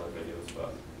 There's other videos,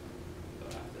 but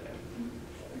don't have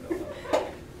to.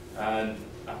 And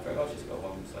I forgot she's got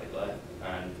one slide left.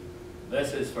 And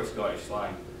this is for Scottish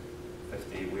slang.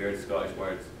 50 weird Scottish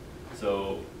words.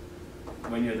 So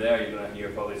when you're there, you're going to hear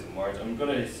probably some words. I'm going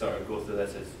to sort of go through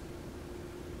this as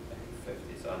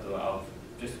 50, so I don't know, I'll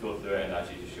just go through it and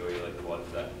actually just show you like the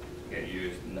ones that get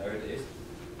used nowadays.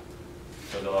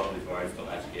 Because a lot of these words don't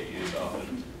actually get used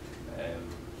often.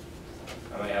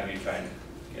 I might have you try and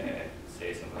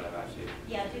say something that I'm actually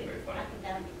very funny. I think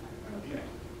that'll be fun. Okay.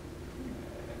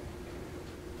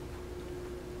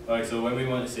 Alright, so when we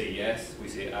want to say yes, we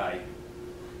say aye.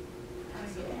 I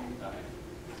see that. Aye.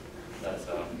 That's I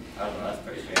don't know, that's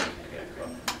pretty strange. Okay, cool.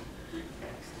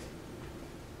 Next.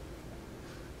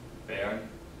 Bairn,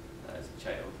 that is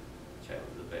child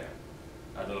of the bear.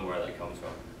 I don't know where that comes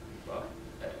from, but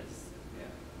it is,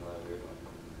 yeah, another weird one.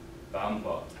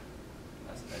 Bambot,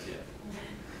 that's an idiot.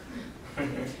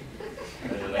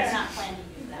 They're not planning to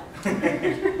use that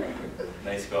one.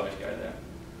 Nice Scottish guy there.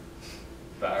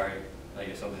 Barry, like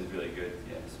if something's really good,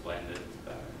 yeah, splendid,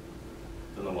 Barry.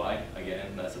 Don't know why,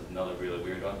 again, that's another really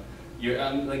weird one.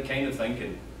 I'm like kind of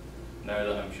thinking, now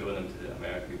that I'm showing them to the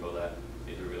American people, that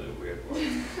these are really weird words.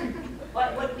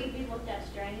 Would we be looked at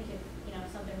strange if,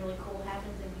 something really cool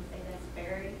happens and we say that's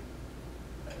Barry?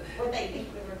 Would they think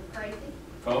we were crazy?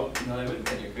 Probably, no, they wouldn't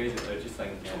think you're crazy, they'd just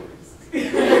think, yeah. They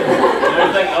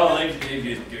would think, oh, life's good,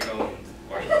 you just giggle and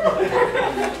work.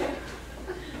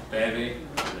 Baby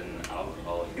is an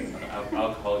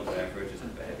alcoholic beverage is a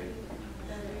baby.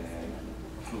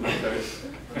 Luther's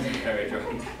very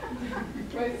drunk.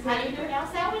 How do you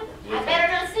pronounce that one? I better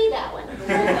not see that one.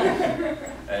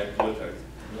 Bluthard.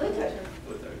 Luther.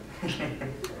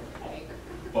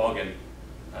 Boggin.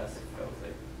 That's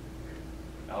filthy.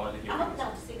 I want to hear I hope this.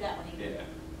 not to see that one either. Yeah.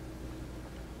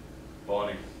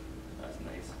 Bonnie. That's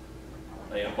nice.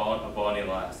 Like a bonnie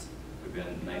lass would be a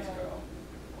nice girl.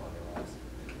 Bonnie lass.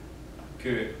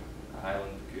 Coo. A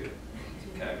Highland coo.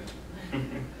 Cow.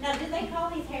 Now, do they call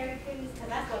these hairy coos? Because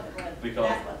that's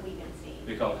what we've been seeing.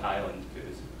 We call them Highland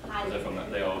coos. Highland They're from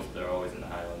they're always in the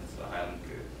Highlands, so Highland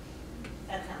coo.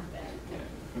 That sounds better. Yeah.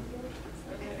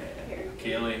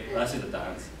 Kaylee. That's just a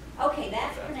dance. Okay,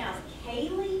 that's pronounced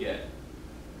Kaylee? Yeah.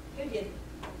 Who did?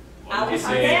 What did you I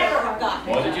say? never have gotten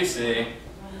What it. did you say?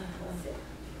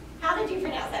 How did you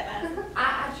pronounce that, Madison?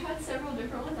 I tried several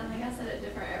different ones. I think I said it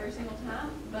different every single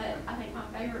time, but I think my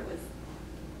favorite was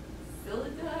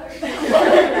Silida or something.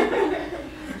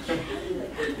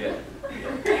 Yeah.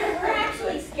 We're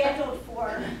actually scheduled for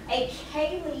a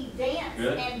Kaylee dance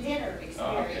Really? and dinner experience.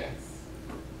 Oh, okay.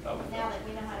 That was Now fun. that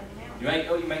we know how to pronounce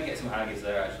it. You might get some haggis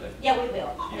there actually. Yeah, we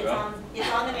will. You It's will?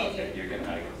 on the menu. Okay, you're getting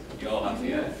haggis. You all have to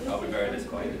get it. I'll be very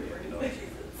disappointed if you don't.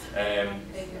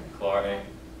 Clarty.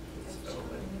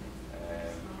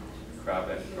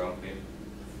 Crabbit, grumpy.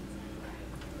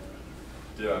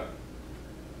 Doer.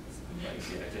 Like,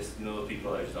 yeah, just the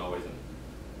people that are just always in.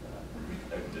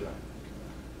 They're doer.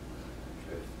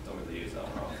 Don't really use that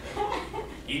one often.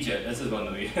 Egypt, this is one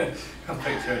that we a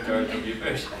picture of George W.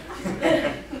 Bush.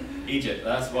 Egypt,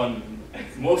 that's one.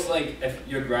 Most like if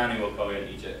your granny will call you in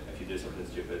Egypt if you do something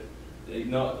stupid.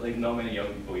 Not many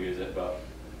young people use it, but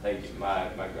like my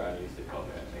granny used to call me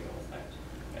that thing all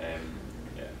the time.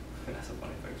 Yeah, that's a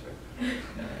funny picture.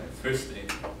 Thirsty.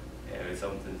 Yeah, it's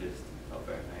something just not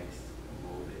very nice.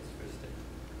 Moldy, it's thirsty.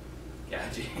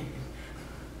 Gadgy.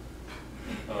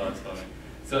 Oh, that's funny.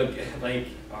 So like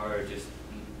are just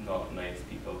not nice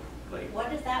people. Like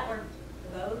What is that word?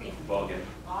 Bogan? boggin.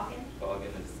 Boggin?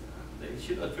 Boggin is. They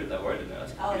should have put that word in there.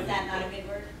 That's Oh, is crazy. that not a good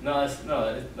word? No, that's not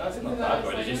Isn't a that bad a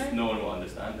word. It's slang just word? no one will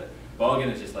understand it. Boggin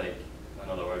is just like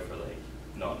another word for like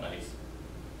not nice.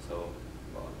 So,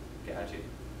 well, gadget.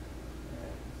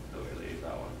 Don't really use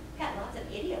that one. Got lots of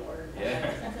idiot words. Yeah.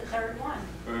 That's the third one.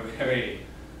 We're very,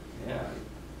 yeah. I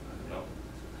don't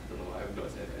know why I've got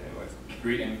to say it anyway.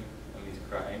 Greeting, that means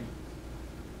crying.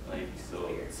 Like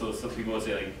so some people will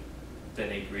say like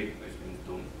didn't greet, which means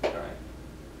don't cry.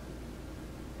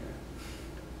 Yeah.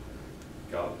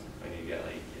 Gobbed, when you get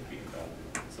like you're being gobbed.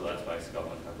 So that's why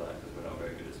Scotland have that, because we're not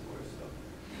very good at sports, so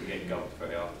we get gobbed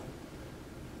very often.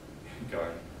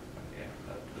 Garden. Okay, I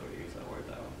don't really use that word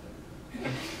that often.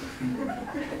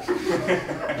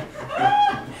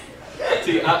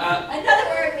 See, Another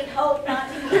word we hope not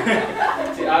to use.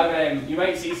 See, you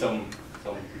might see some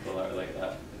people that are like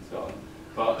that in Scotland,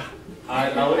 but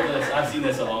I looked at this. I've seen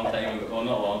this a long time ago. Well,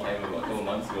 not a long time ago, a couple of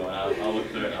months ago, and I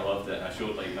looked through it and I loved it. And I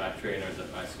showed like my trainers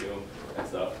at my school and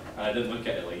stuff. And I did look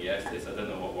at it like yesterday, so I didn't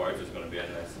know what words was going to be in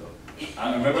this. So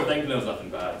I remember thinking there was nothing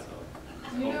bad. So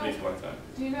Do you hopefully know- it's worked out.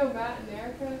 Do you know Matt and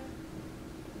Erica,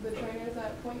 the trainers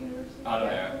at Point University? I don't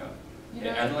know Erica. You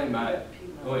Yeah, know I don't like Matt.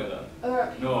 Oh wait, no. Oh, they're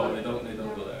at No, Piedmont. they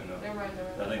don't go there. No. Never mind.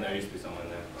 I think there used to be someone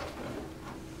there.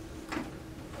 Okay,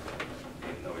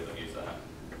 no, we don't use that.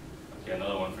 Okay,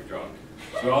 another one for drunk.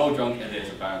 So we're all drunk idiots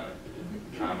apparently.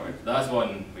 Hammered. That's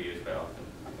one we use quite often.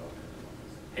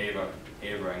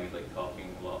 Havering is like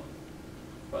talking a lot.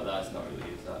 But that's not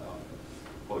really used that often.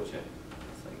 Poaching.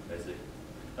 It's like busy.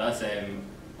 That's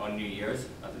on New Year's.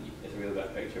 It's a really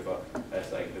bad picture, but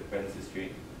it's like the Princes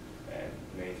Street and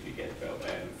Main Street gets filled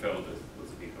with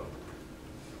loads of people.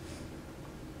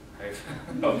 Okay.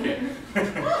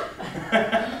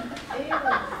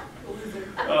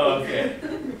 Oh, okay.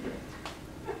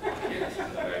 Okay, this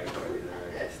isn't a very good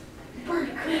word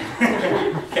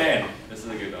either. Ken. This is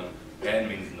a good one. Ken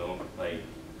means no. Like,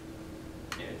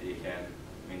 yeah, do you ken?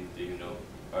 Means do you know?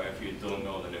 Or if you don't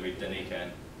know, then it would be dinna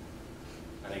ken.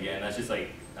 And again, that's just like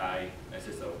aye. It's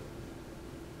just I don't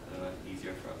know,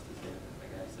 easier for us to say, I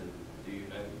guess, than do you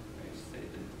know? I just say do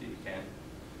you ken.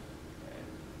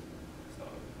 So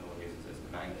no one uses this.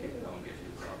 Man cake, no one gets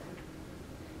used often.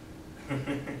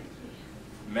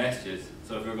 Messages.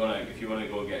 So if you want to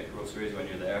go get groceries when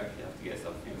you're there, you have to get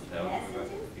stuff from your hotel. Messages?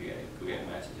 Go get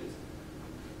messages.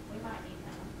 We might need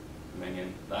that.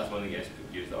 Minion. That's one that gets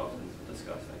used often. It's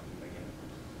disgusting. Minion.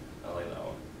 I like that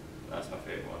one. That's my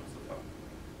favourite one so far.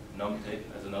 Numpty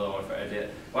is another one for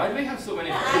idiot. Why do we have so many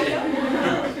for I idiot? don't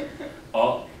know.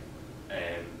 Oh,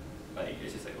 like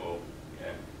it's just like oh,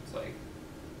 yeah. It's like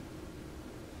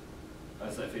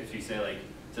that's like if you say like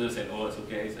instead of saying oh it's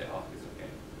okay, you say oh it's okay.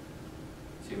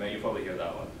 So you probably hear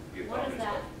that one. What is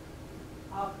that?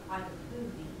 All kind of food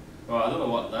mean? Well, I don't know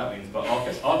what that means, but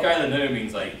all kind of new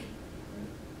means like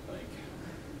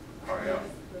hurry up.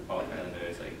 All kind of new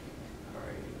is like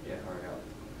hurry up.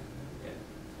 Yeah.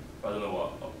 But I don't know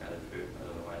what all kind of food. I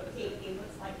don't know why that's there. He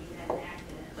looks like he's had an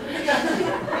accident.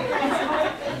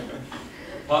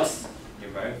 Plus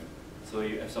your mouth. So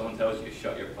if someone tells you to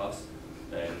shut your pus,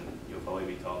 then you'll probably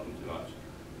be talking too much.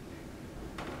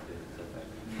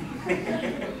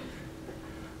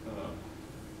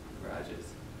 Rages.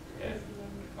 Yeah.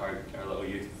 Our little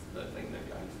youth that think they're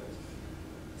gangsters.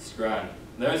 Scran.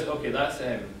 That's I think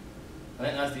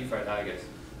that's deep fried haggis.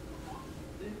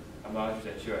 I'm not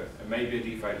 100% sure. It might be a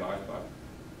deep fried Mars bar.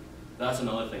 That's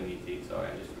another thing we eat. Sorry,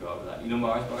 I just forgot about that. You know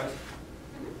Mars bars?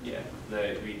 Yeah.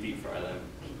 We deep fry them.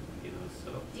 You know,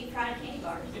 so. Deep fried candy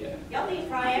bars. Yeah. Y'all deep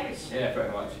fry everything. Yeah,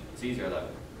 pretty much. It's easier that way.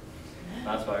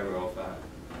 That's why we're all fat.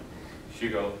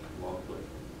 Sugar, wobbly.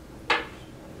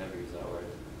 Never use that word.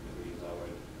 Never use that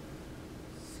word.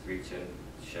 Screeching,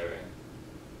 shouting.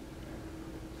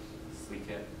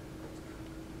 Sleeking.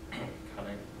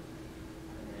 Cunning.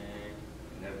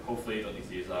 Hopefully you don't need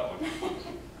to use that one.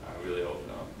 I really hope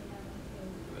not.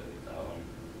 Don't need that one.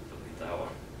 Don't need that one.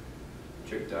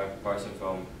 Tricked person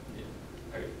from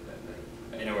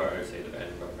anywhere outside of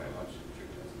Edinburgh pretty much.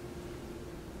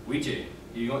 Ouija,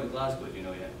 you going to Glasgow, do you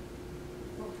know yet?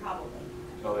 Well, probably.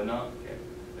 Probably not? Okay.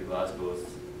 The Glasgows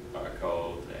are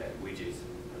called Ouijas,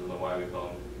 or don't know why we call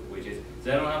them wages. Does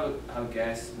anyone have a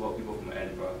guess what people from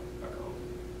Edinburgh are called?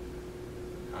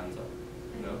 Hands up.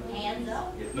 No? Hands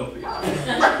up? Yeah, no, but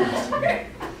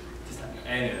just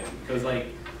anyway, because like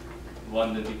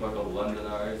London people are called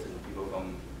Londoners, and people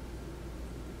from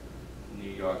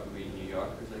New York would be New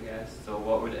Yorkers, I guess. So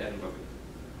what would Edinburgh be?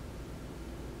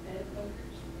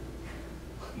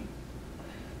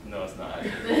 No, it's not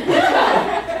actually.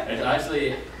 It's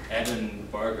actually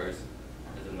Edinburghers,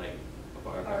 as in like a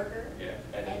burger. Burger? Yeah,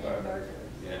 Edinburgh. Edinburgh.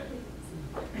 Yeah.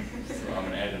 So I'm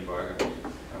an Edinburgher.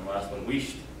 And last one,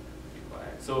 wished. Be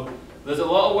quiet. So there's a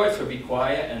lot of words for be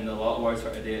quiet, and a lot of words for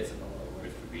idiots, and a lot of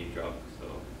words for being drunk. So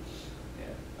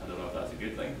yeah, I don't know if that's a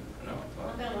good thing or not.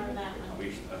 I'm gonna learn that one.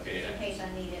 Wished. Okay. In case I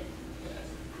need it. Yes,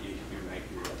 you might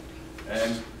do that.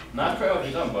 And that's pretty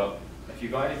much done, but if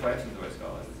you've got any questions about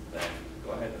Scotland, then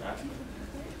go ahead and ask them.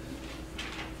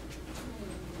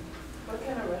 What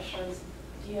kind of restaurants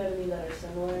do you have any that are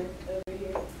similar over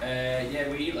here? Yeah,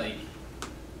 we eat like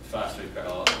fast food quite a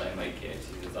lot of the time, like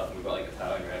KFC and stuff. We've got like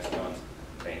Italian restaurants,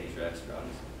 Chinese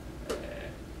restaurants.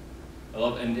 I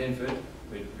love Indian food,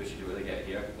 which you really get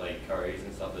here, like curries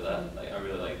and stuff like that. Like I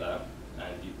really like that.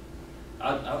 And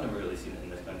I've never really seen it in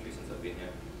this country since I've been here.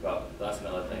 But that's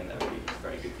another thing that would be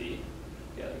very good to eat.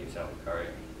 Get like yourself a curry.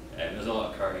 There's a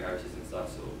lot of curry houses and stuff,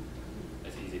 so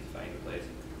it's easy to find a place.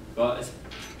 But it's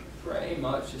pretty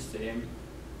much the same.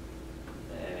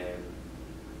 Yeah,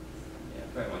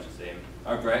 pretty much the same.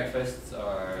 Our breakfasts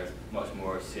are much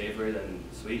more savoury than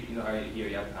sweet. You know how here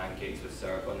you have pancakes with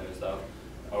syrup on them and stuff?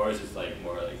 Ours is like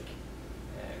more like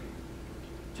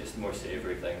just more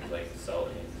savoury things, like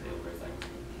salty and savoury things.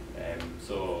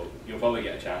 So you'll probably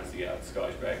get a chance to get a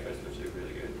Scottish breakfast, which is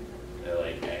really good. They're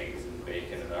like eggs and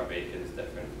bacon, and our bacon is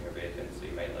different from your bacon, so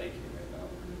you might like it, you might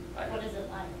not. What is it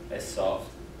like? It's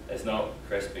soft. It's not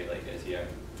crispy like it is here.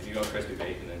 If you got crispy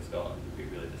bacon in Scotland, you'd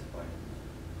be really disappointed.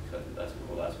 So that's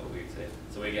what we would say.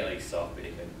 So we get like soft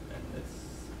bacon, and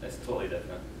it's totally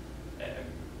different.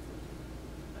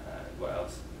 What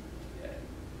else? Yeah,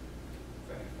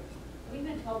 breakfast. We've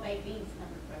been told baked beans come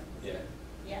for breakfast. Yeah.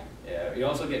 Yeah? Yeah. You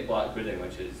also get black pudding,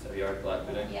 which is, have you heard of black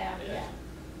pudding? Yeah, yeah.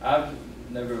 I've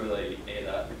never really ate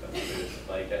that because I didn't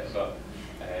like it, but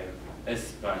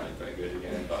it's apparently pretty good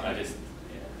again. But I just,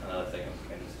 yeah, another thing I'm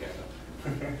kind of scared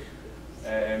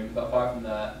of. But apart from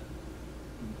that,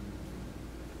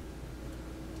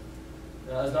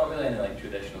 no, there's not really any like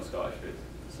traditional Scottish food,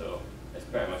 so it's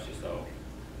pretty much just all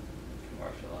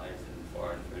commercialised and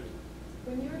foreign food.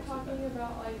 When you were talking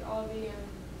about like all the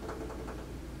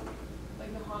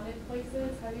like the haunted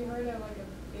places, have you heard of like a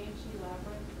Banshee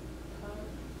Labyrinth?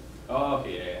 Oh,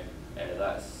 okay, yeah.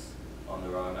 That's on the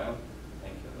Royal Mile. I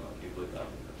think I don't know if you've looked up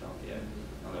the yeah,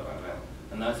 on the Royal Mile.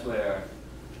 And that's where,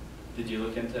 did you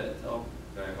look into it at all?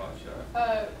 Very much,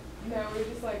 or? No, we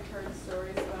just like heard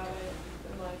stories about it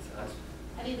and like. So that's,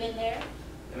 Have you been there?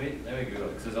 let me Google it,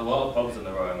 because there's a lot of pubs on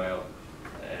the Royal Mile.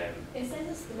 It says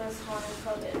it's the most haunted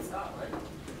pub in Scotland.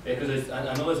 Yeah, because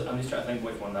I know there's, I'm just trying to think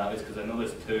which one that is, because I know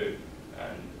there's two.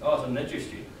 And, oh, it's on Niddry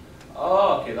Street.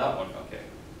 Oh, okay, that one, okay.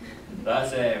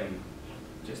 That's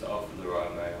just off of the Royal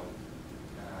Mile.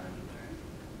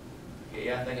 And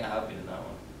yeah, I think I have been in that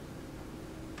one.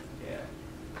 Yeah,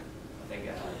 I think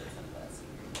I have.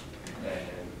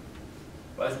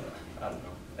 But it's, I don't know.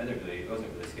 It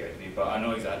wasn't really scary to me, but I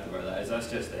know exactly where that is. That's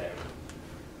just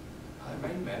I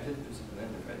remind me, I did put something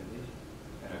in the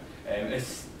presentation.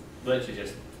 It's literally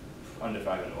just under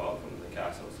 5 minute walk from the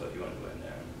castle, so if you want to go in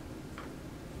there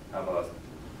and have a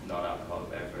non-alcoholic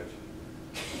beverage.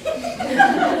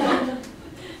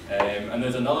 And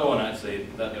there's another one actually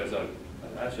that there's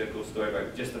actually a cool story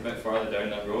about just a bit further down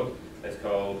that road. It's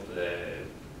called the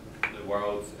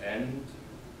World's End.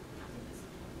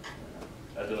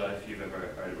 I don't know if you've ever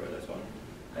heard about this one.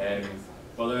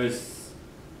 Well, there's,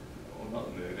 well, not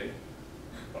the movie.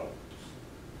 Well,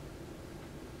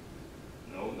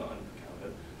 no, not in Canada.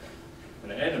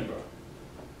 In Edinburgh.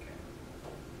 Okay.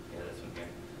 Yeah, this one here.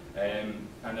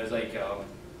 And there's like a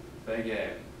big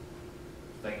thing,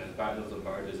 there's battles of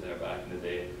murders there back in the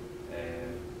day.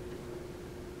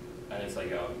 And it's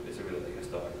like it's a really like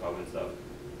historic pub and stuff.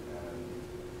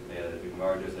 Yeah, there's been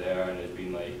murders there, and there's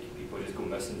been like people just go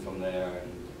missing from there,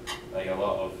 and like a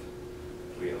lot of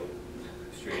real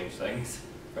strange things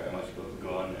pretty much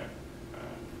go on there.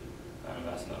 And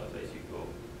that's another place you go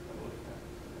look at,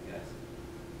 I guess.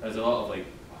 There's a lot of like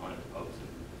haunted pubs and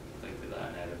things like that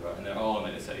in Edinburgh, and they're all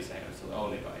in the city centre, so they're all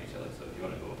nearby each other. So if you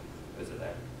want to go visit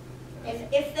them.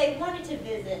 If they wanted to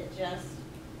visit just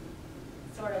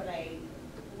sort of a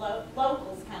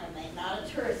locals kind of thing, not a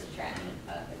tourist attraction,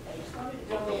 if they just wanted to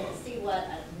go in and see what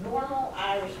a normal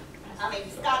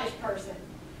Scottish person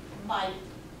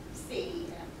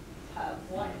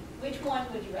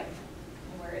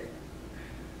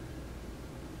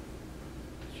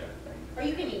Or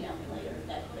you can email me later if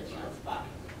that puts you on the spot.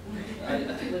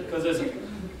 Because there's, in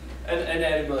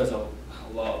Edinburgh there's a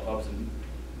lot of pubs, and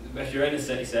if you're in the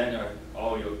city centre,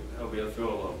 it'll be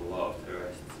full of a lot of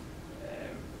tourists.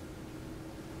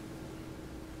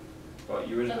 But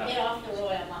you So wouldn't get have, off the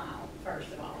Royal Mile,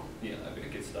 first of all. yeah, that'd be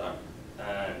a good start.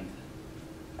 And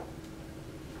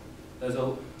there's a,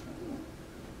 I'm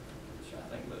trying to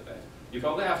think about it best. You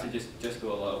probably have to just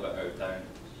go a little bit out of town.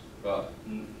 But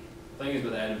the thing is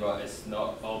with Edinburgh, it's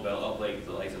not all built up like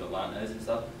the likes of Atlanta is and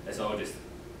stuff. It's all just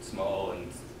small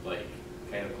and like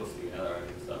kind of close together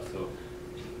and stuff. So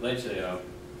literally a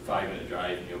 5-minute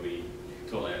drive and you'll be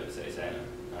totally out of the city centre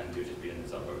and you'll just be in the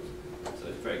suburbs. So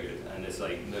it's pretty good. And it's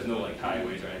like, there's no like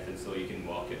highways or anything, so you can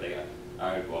walk it. Like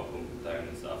I would walk home from town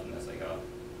and stuff, and it's like a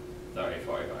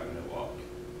 30-45 minute walk.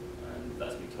 And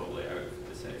that's me totally out of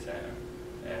the city centre.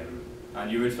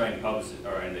 And you would find pubs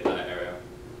around that area.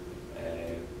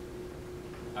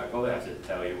 I probably have to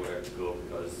tell you where to go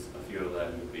because a few of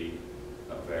them would be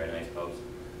not very nice pubs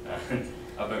and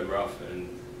a bit rough and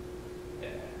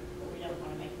But we don't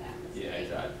want to make that mistake. yeah,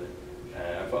 exactly.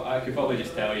 But I could probably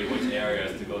just tell you which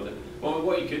areas to go to. Well,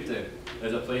 what you could do,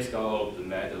 there's a place called the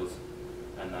Meadows,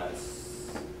 and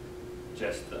that's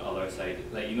just the other side.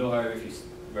 Like you know how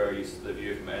where the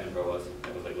view from Edinburgh was,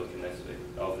 it was like looking this way,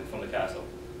 obviously from the castle.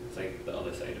 It's like the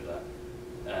other side of that,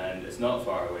 and it's not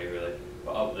far away really.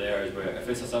 But up there is where, if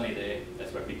it's a sunny day,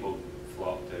 that's where people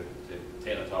flock to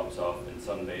take their tops off and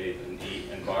sunbathe and eat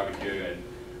and barbecue and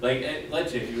like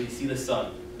literally if you see the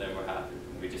sun, then we're happy.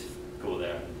 We just go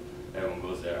there and everyone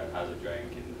goes there and has a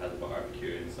drink and has a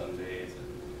barbecue and sunbathes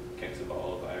and kicks a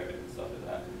ball about it and stuff like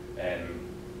that.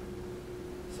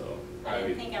 So I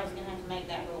didn't think I was going to have to make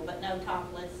that rule, but no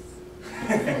topless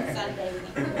sunbathing.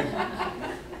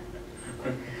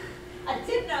 I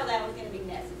didn't know that was going to be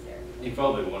necessary. You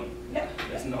probably won't.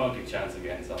 There's not a good chance of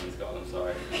getting something in Scotland,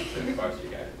 sorry. The first you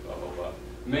get but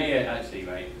may it actually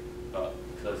might, but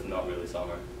because it's not really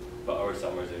summer. But our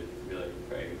summers are really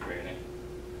pretty rainy.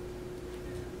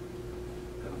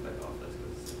 Gonna click off this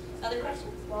 'cause Other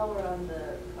questions? While we're on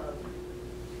the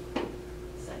pub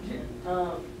section,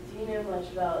 do you know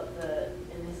much about the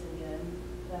Innocent Gun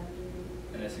factory?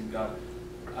 and it's in God.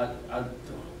 I don't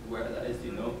know where that is, do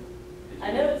you know?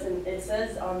 I know it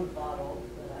says on the bottle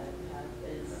that I have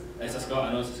is. I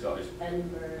know it's a Scottish.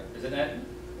 Edinburgh. Is it Edinburgh?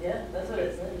 Yeah, that's what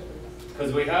it says.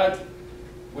 Because we had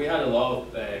a lot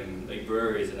of like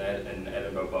breweries in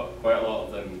Edinburgh, but quite a lot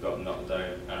of them got knocked down,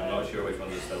 and I'm not sure which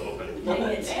ones are still open. Dang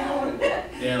it.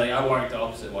 Yeah, like I worked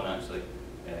opposite one actually.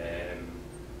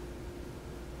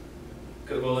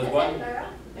 Well, there's one. Edinburgh. Yeah,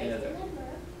 Based in there.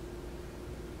 Edinburgh.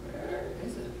 Where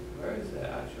is it? Where is the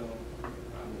actual?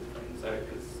 I'm just finding this out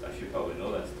because I should probably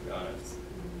know this to be honest.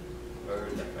 Where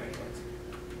is that find one?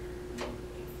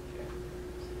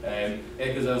 Okay. Yeah,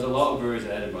 because there was a lot of breweries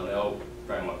in Edinburgh. They all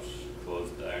pretty much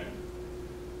closed down.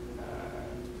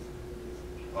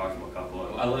 Apart from a couple.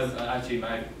 Actually,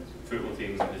 my football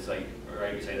team is like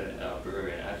right beside a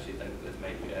brewery, and I actually think this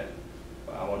might be it.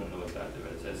 But I want to know exactly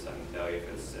what it is, so I can tell you if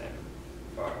it's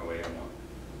far away or not.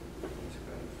 Let's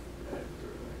go ahead,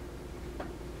 brewery.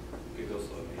 Google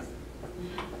slow me.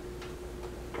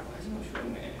 Why is it not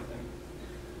showing me anything?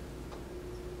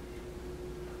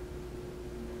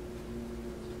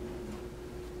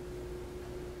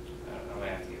 I don't know, I might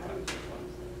have to get back to this one.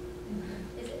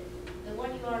 Is it the one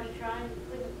you already tried,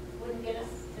 wouldn't get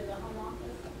us to the home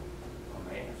office? I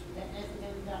might have to. That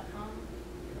isn't.com?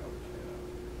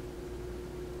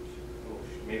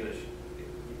 Maybe this.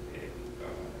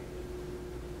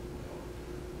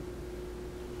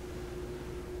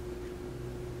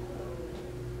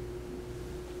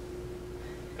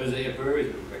 Because the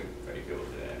breweries would be pretty cool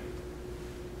to them.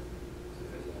 So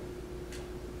there's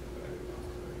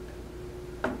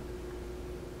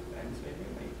events maybe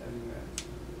make them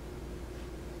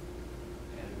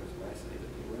Edinburgh's West Side.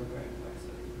 Where about in West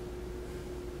Side?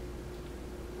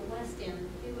 The West End,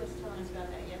 who was telling us about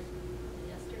that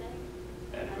yesterday?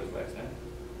 Edinburgh's West End.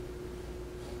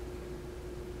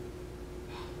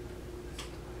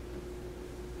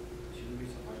 Shouldn't be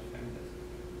so hard to find this.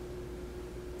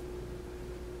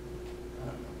 I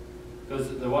don't know. Because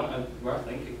the one where I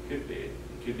think it could be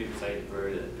beside the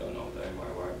brewery that got knocked down where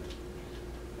I work.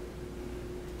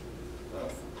 Well,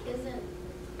 Isn't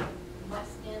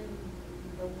West End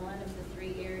the one of the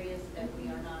 3 areas that we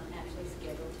are not actually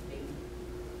scheduled to be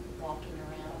walking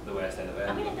around? the West End of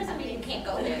I mean, it Edinburgh. doesn't mean you can't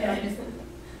go there.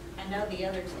 I know the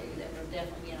other 2 that were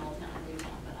definitely being all the time do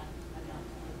now, but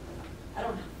I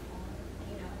don't know.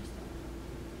 You know, I just don't know.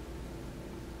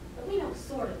 But we know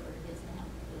sort of where it is now.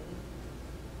 do we?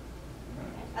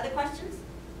 Okay. Other questions?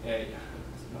 Yeah,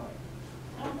 it's not.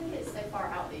 I don't think it's so far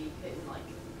that you couldn't like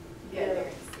go there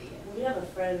and see it. We have a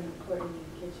friend, Courtney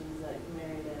Kitchens, that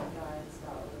married a guy in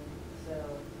Scotland, so I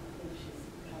think she's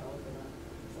kind of opened up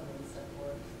some of the stuff for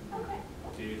us. Okay.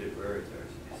 Do you do brewery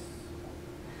tours?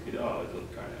 You don't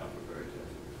turn it off for brewery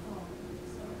tours. Oh,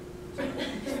 sorry.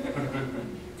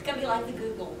 It's gonna be like the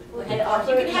Google. Well, You they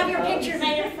offer can it have in your pubs. picture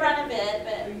made in front of it,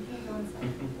 but.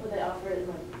 Will they offer it in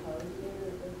like pubs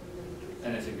here?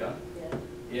 And it's a gun? Yeah.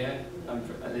 Yeah,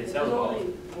 they There's sell bottles.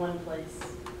 only one place,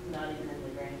 not even in the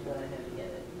Grange, that I had to get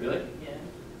it. Really? Yeah.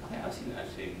 I think I've seen it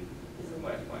actually in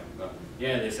West Point, but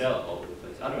yeah, they sell it all over the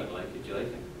place. I don't really like it. Do you like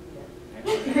it?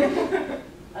 Yeah. Yeah.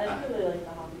 I just really like the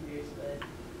hoppy beers, but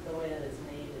the way that it's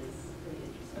made is pretty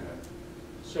interesting.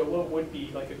 So what would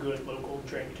be like a good local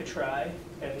drink to try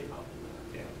at a pub?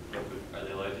 Yeah. Are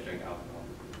they allowed to drink alcohol?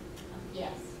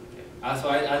 Yes. Okay. So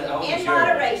I wasn't In sure.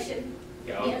 moderation.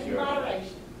 Yeah, I wasn't In sure about that.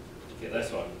 moderation. Okay,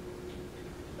 this one.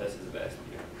 This is the best one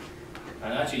here.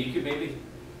 And actually, you could maybe,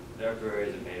 their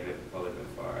breweries are maybe probably a bit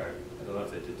far out. I don't know if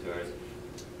they do tours.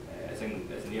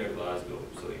 It's near Glasgow,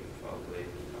 so you can probably,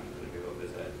 I'm going to go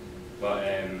visit. But,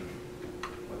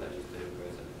 what did I just do? Where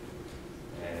is it?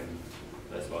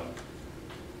 This one.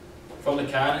 From the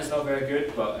can, it's not very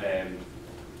good, but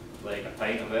like a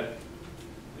pint of it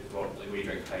is what, like we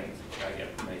drink pints. Try to get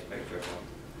a nice picture of one.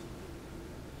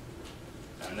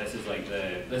 And this is like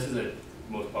the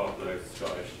most popular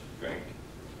Scottish drink.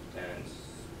 And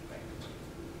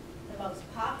The most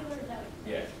popular, is that?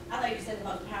 yeah. I thought you said the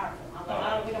most powerful. I'm like,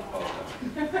 oh, we don't want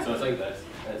that. So it's like this.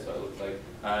 That's what it looks like.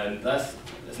 And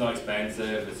it's not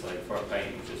expensive. It's like for a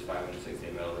pint, which is 560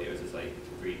 milliliters, it's like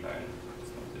 £3.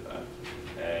 It's not too bad.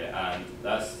 And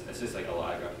it's just like a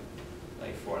lager,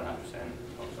 like 4.5%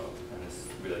 alcohol, and it's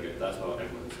really good. That's what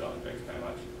everyone in Scotland drinks pretty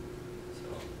much.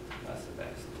 So that's the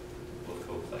best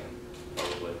local thing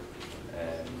probably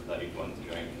that you'd want to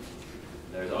drink.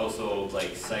 There's also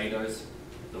like ciders.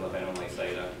 Don't know if anyone likes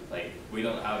cider. Like we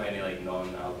don't have any like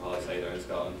non-alcoholic cider in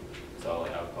Scotland. It's all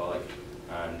like alcoholic,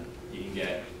 and you can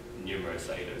get numerous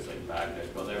ciders like Magners,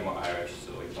 but they're more Irish,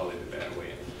 so you'd probably be better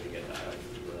waiting until you get that out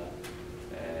for that.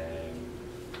 And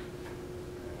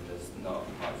there's not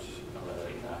much other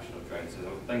like national drinks. There's a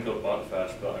thing called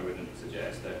Buntfast, but I wouldn't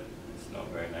suggest it. It's not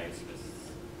very nice. It's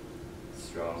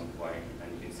strong wine,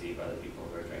 and you can see by the people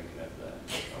who are drinking it that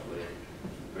they probably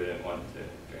wouldn't want to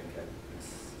drink it.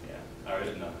 I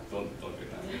would no, don't drink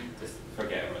that. Just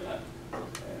forget about that.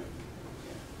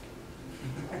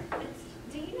 Yeah.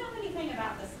 Do you know anything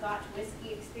about the Scotch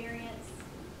whiskey experience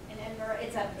in Edinburgh?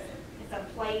 It's a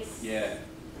place. Yeah,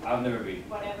 I've never been.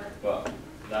 Whatever. But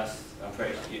I'm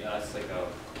pretty sure that's like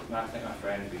I think my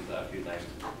friend's been to that a few times.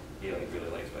 He like really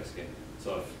likes whiskey. So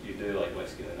if you do like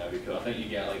whiskey, then that'd be cool. I think you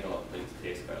get like a lot, like to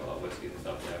taste quite a lot of whiskey and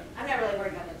stuff there. I'm not really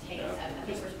worried about the taste. Yeah. I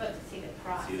think we're supposed to see the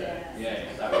process. See that?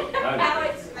 Yeah, that'd be How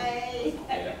good. it's made.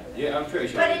 Yeah, I'm pretty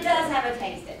sure. But it does have a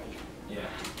taste in it. Yeah.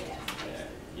 Yes.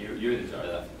 Yeah, you would enjoy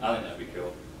that. I think that'd be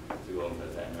cool to go on for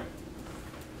the time, right?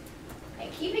 Okay,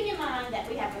 keeping in mind that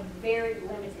we have a very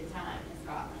limited time in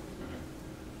Scotland,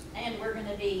 and we're going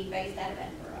to be based out of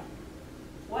Edinburgh,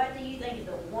 what do you think is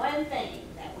the one thing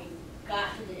that we've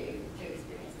got to do to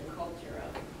experience the culture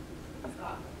of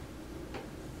Scotland?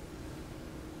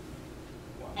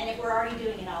 And if we're already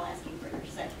doing it, I'll ask you for your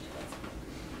second choice.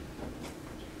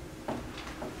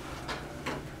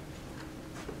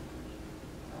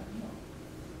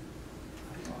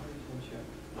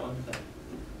 One thing.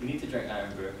 You need to drink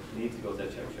iron brew. You need to go to a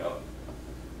chip shop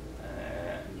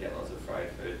and get lots of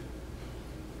fried food.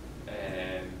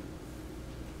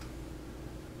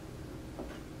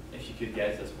 If you could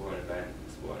get to a sporting event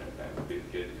would be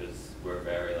good because we're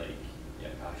very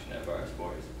passionate about our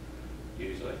sports.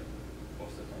 Usually,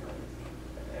 most of the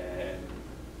time.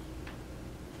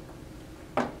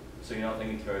 So you're not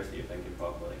thinking touristy, you're thinking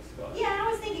proper like Scotland. Yeah,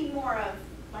 I was thinking more of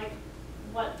like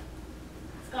what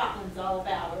Scotland's all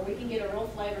about, where we can get a real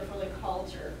flavor for the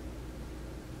culture.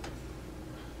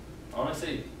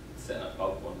 Honestly, sit in a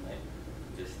pub one night,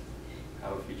 just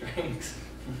have a few drinks.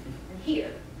 And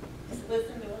here, just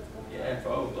listen to what's going on. Yeah,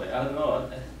 probably. I don't know.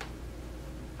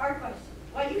 Hard question.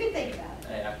 Well, you can think about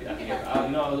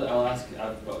it. I'll ask.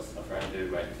 I've got a friend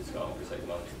who went to Scotland for 6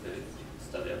 months to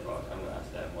study abroad. I'm going to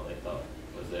ask them what they thought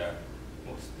was their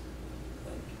most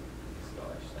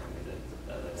Scottish thing they did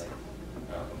that they like.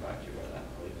 And I'll come back to you about that.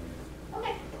 I'll leave them.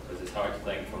 Okay. Because it's hard to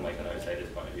think from an outsider's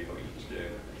point of view what you should do.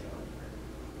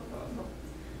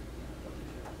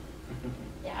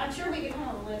 Yeah, I'm sure we could come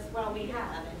up with a list. Well, we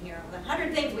have in here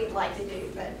 100 things we'd like to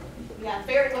do, but we have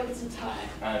very limited time.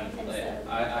 And so-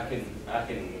 I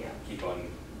can keep on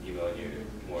emailing you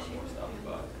more and more stuff,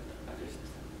 but I just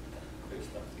put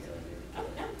stuff together here. Oh,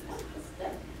 no, that's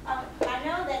good. I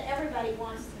know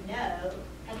wants to know,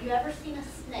 have you ever seen a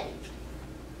snake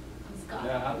in No,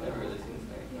 Scotland? I've never really seen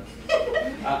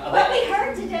snakes. Well, we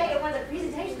heard today in one of the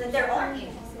presentations that there are any.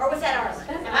 Or was that ours?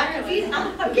 Am I confused?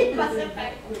 I'm getting myself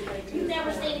back. You've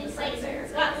never seen any snakes in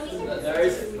Scotland either? There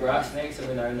is grass snakes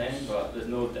every now and then, but there's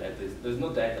no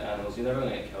dead animals. You're never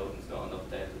going to get killed, and there's not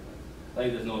enough dead.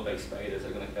 Like, there's no big spiders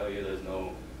that are going to kill you. There's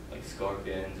no, like,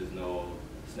 scorpions. There's no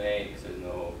snakes. There's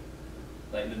no,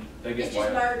 like, the biggest It's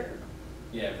just one. murder.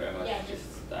 Yeah, pretty much. Yeah.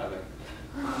 Just stabbing.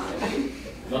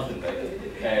 Nothing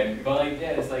big. But, like,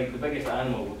 yeah, it's like the biggest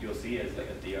animal you'll see is, like,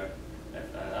 a deer. And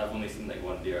I've only seen, like,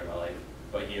 one deer in my life.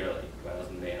 But here, like, when I was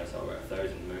in Maine, I saw about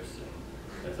 1,000 moose, and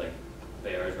there's, like,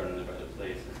 bears running about the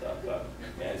place and stuff. But,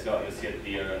 yeah, it's got to see a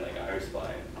deer and, like, a house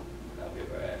flying. That'll be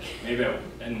about it. Maybe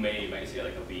in May you might see,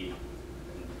 like, a bee.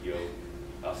 And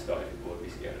us Scottish people would be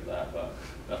scared of that, but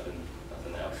nothing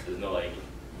else. There's no, like,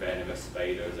 venomous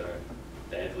spiders or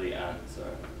deadly ants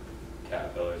or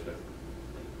caterpillars with,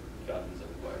 like, guns or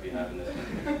whatever you have in this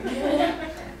country.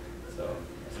 So,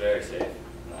 it's very safe.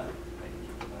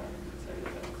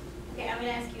 Okay, I'm going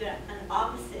to ask you an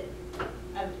opposite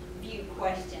of view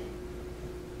question.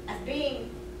 As being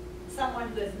someone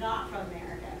who is not from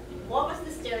America, what was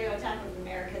the stereotype of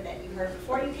America that you heard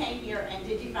before you came here, and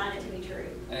did you find it to be true?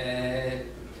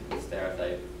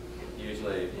 Stereotype.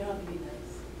 Usually, You don't have to be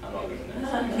nice. I'm not being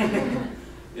nice.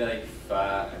 You're like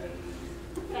fat and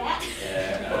Fat?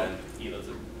 yeah, and eat lots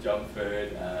of junk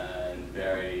food and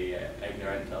very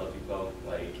ignorant to other people.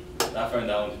 Like, I found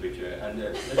that one to be true. And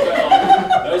there's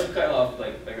quite a lot of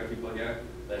like bigger people here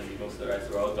than most of the rest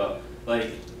of the world, but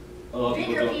like a lot of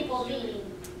people Bigger don't. people meaning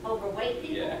overweight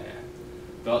people? Yeah.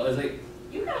 But there's like.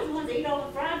 You guys are the ones that eat all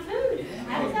the fried food. Yeah.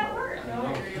 How does that work? No,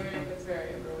 I agree with it's very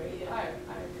overweight. I agree.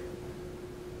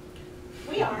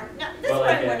 We are. No, this But, one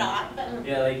like, we're not, but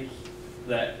Yeah, like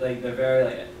that. Like they're very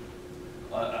like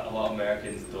a lot of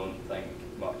Americans don't think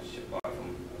much apart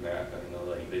from America. You know,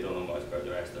 like they don't know much about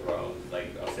the rest of the world. Like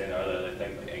I was saying earlier, they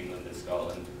think like England is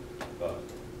Scotland, but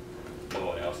no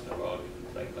one else in the world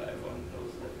think that everyone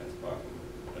knows the difference apart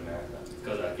from America.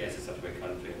 Because I guess it's such a big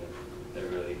country and they're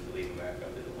really to leave America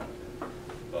if they don't want to.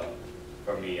 But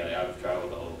for me, I've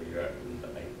travelled all over Europe and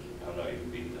like I've not even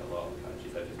been to a lot of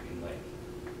countries. I've just been like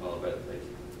all over the place.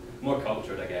 More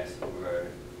cultured, I guess, over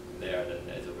there than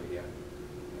it is over here.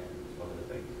 Yeah, it's one of the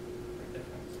big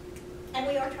difference. and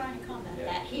we are trying to combat Yeah.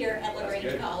 that here at That's LaGrange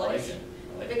good. I College. like it. I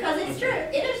like it. Because it's true,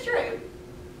 it is true.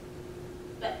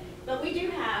 But we do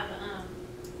have,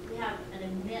 we have an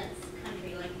immense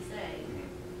country, like you say. Mhm.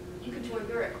 You can tour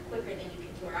Europe quicker than you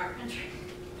can tour our country.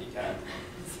 You can.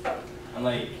 So, And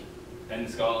like in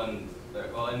Scotland,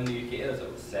 well in the UK there's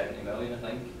like 70 million I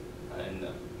think, and in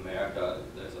America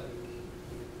there's like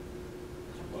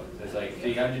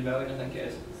 300 million I think it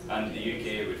is, and the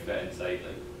UK would fit inside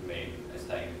like Maine this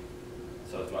time,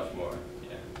 so it's much more,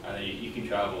 yeah. And then you can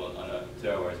travel on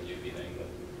 2 hours and you'd be in England,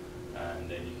 and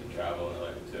then you can travel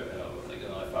another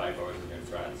another 5 hours and you're in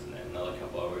France, and then another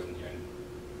couple hours and you're in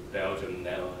Belgium,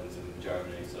 Netherlands, and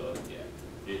Germany. So yeah,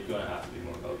 you're gonna have to be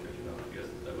more cultured, you know, because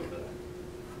they're over there.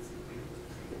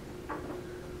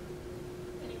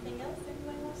 anything else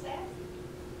anybody wants to ask?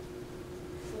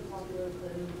 So popular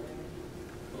clothing brand.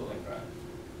 Clothing brand.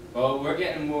 Well, we're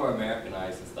getting more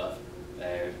Americanized and stuff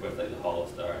with like the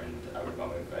Hollister and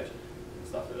Abercrombie and Fitch and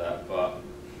stuff like that. But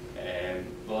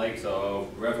like so,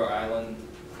 River Island,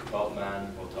 Topman,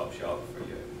 or Topshop for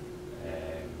you.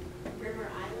 River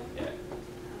Island? Yeah,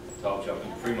 Topshop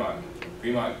and Primark.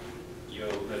 Primark,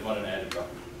 there's one in Edinburgh,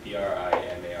 Primark,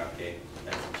 and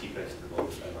it's the cheapest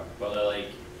clothes ever. But they're like,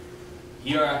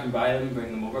 here I can buy them and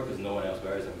bring them over because no one else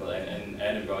wears them. But in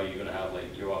Edinburgh, you're gonna have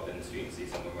like, you walk in the street and see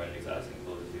someone wearing the exact same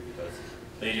clothes as you because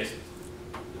they just,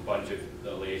 a bunch of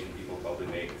little Asian people probably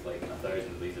make like 1,000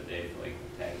 of these a day for like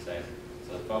 10 cents.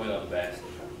 So it's probably not the best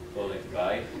clothing to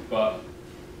buy, but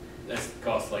this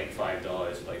costs like $5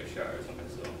 for like a shirt or something.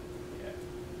 So yeah,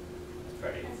 it's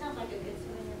pretty. That sounds like a good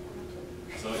souvenir for me too.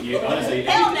 So you honestly,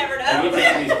 They'll never know.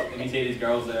 if you take these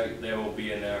girls there, they will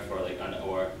be in there for like an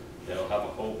hour. They'll have a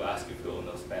whole basket full and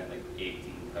they'll spend like £18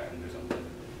 or something.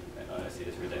 And honestly,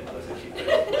 it's ridiculous.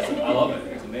 I love it.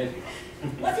 It's amazing.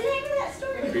 What's the name of that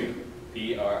store?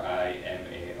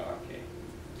 Primark.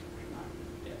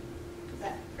 Yeah, Is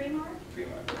that Primark?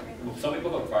 Primark. Well, some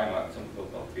people call it Primark, some people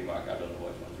call it Primark. I don't know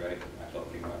which one's right. I call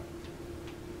it Primark.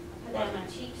 Put that on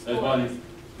cheap There's stores. one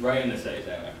right in the city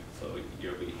centre, so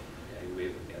you'll be able to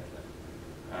get to it.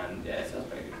 And yeah, it sounds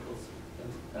very good clothes.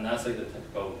 And that's like the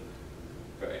typical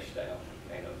British style,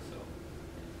 kind of. So.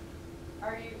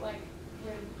 Are you like,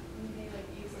 would you be like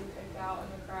easily picked out in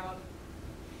the crowd?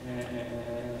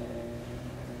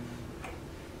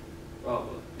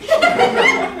 Probably.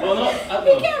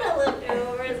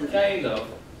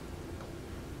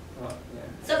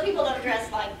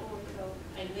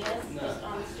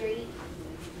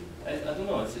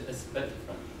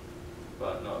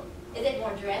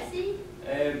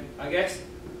 I guess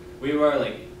we were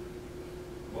like,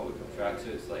 what we call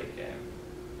tracksuits, like,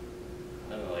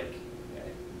 I don't know, like,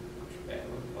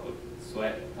 what we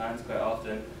call it, sweatpants quite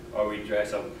often, or we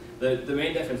dress up. The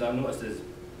main difference I've noticed is,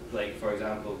 like, for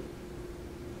example,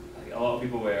 like, a lot of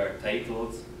people wear tight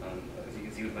clothes, and as you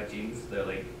can see with my jeans, they're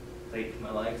like tight to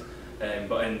my legs.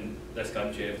 But in this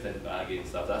country, everything's baggy and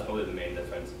stuff. That's probably the main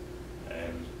difference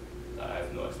that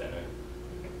I've noticed anyway.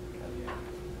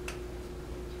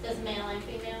 Does male and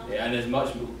female? Yeah, and there's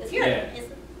much. Because you're, Yeah,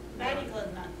 it's baggy clothes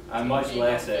not. and much female,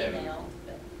 less. female,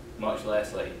 but- Much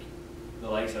less like the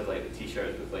likes of like the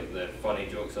t-shirts with like the funny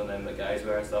jokes on them that guys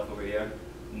wear and stuff over here.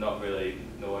 Not really.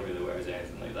 No one really wears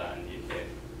anything like that in the UK.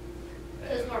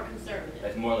 So it's more conservative.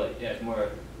 It's more like it's more.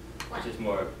 It's just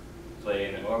more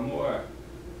plain or more.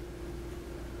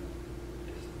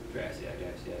 Just dressy, I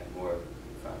guess. Yeah, more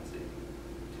fancy.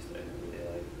 Just in everyday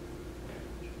life.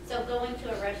 So going to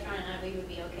a restaurant at night, we would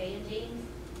be okay in jeans?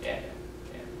 Yeah.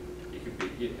 You could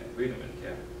be. Yeah, we don't really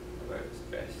care about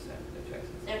dress.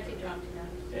 They're too drunk to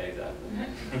notice. Yeah, exactly.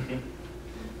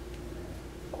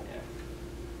 Yeah.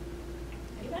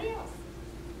 Anybody else?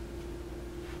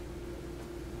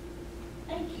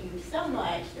 Thank you so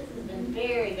much. This has been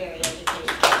very, very educational.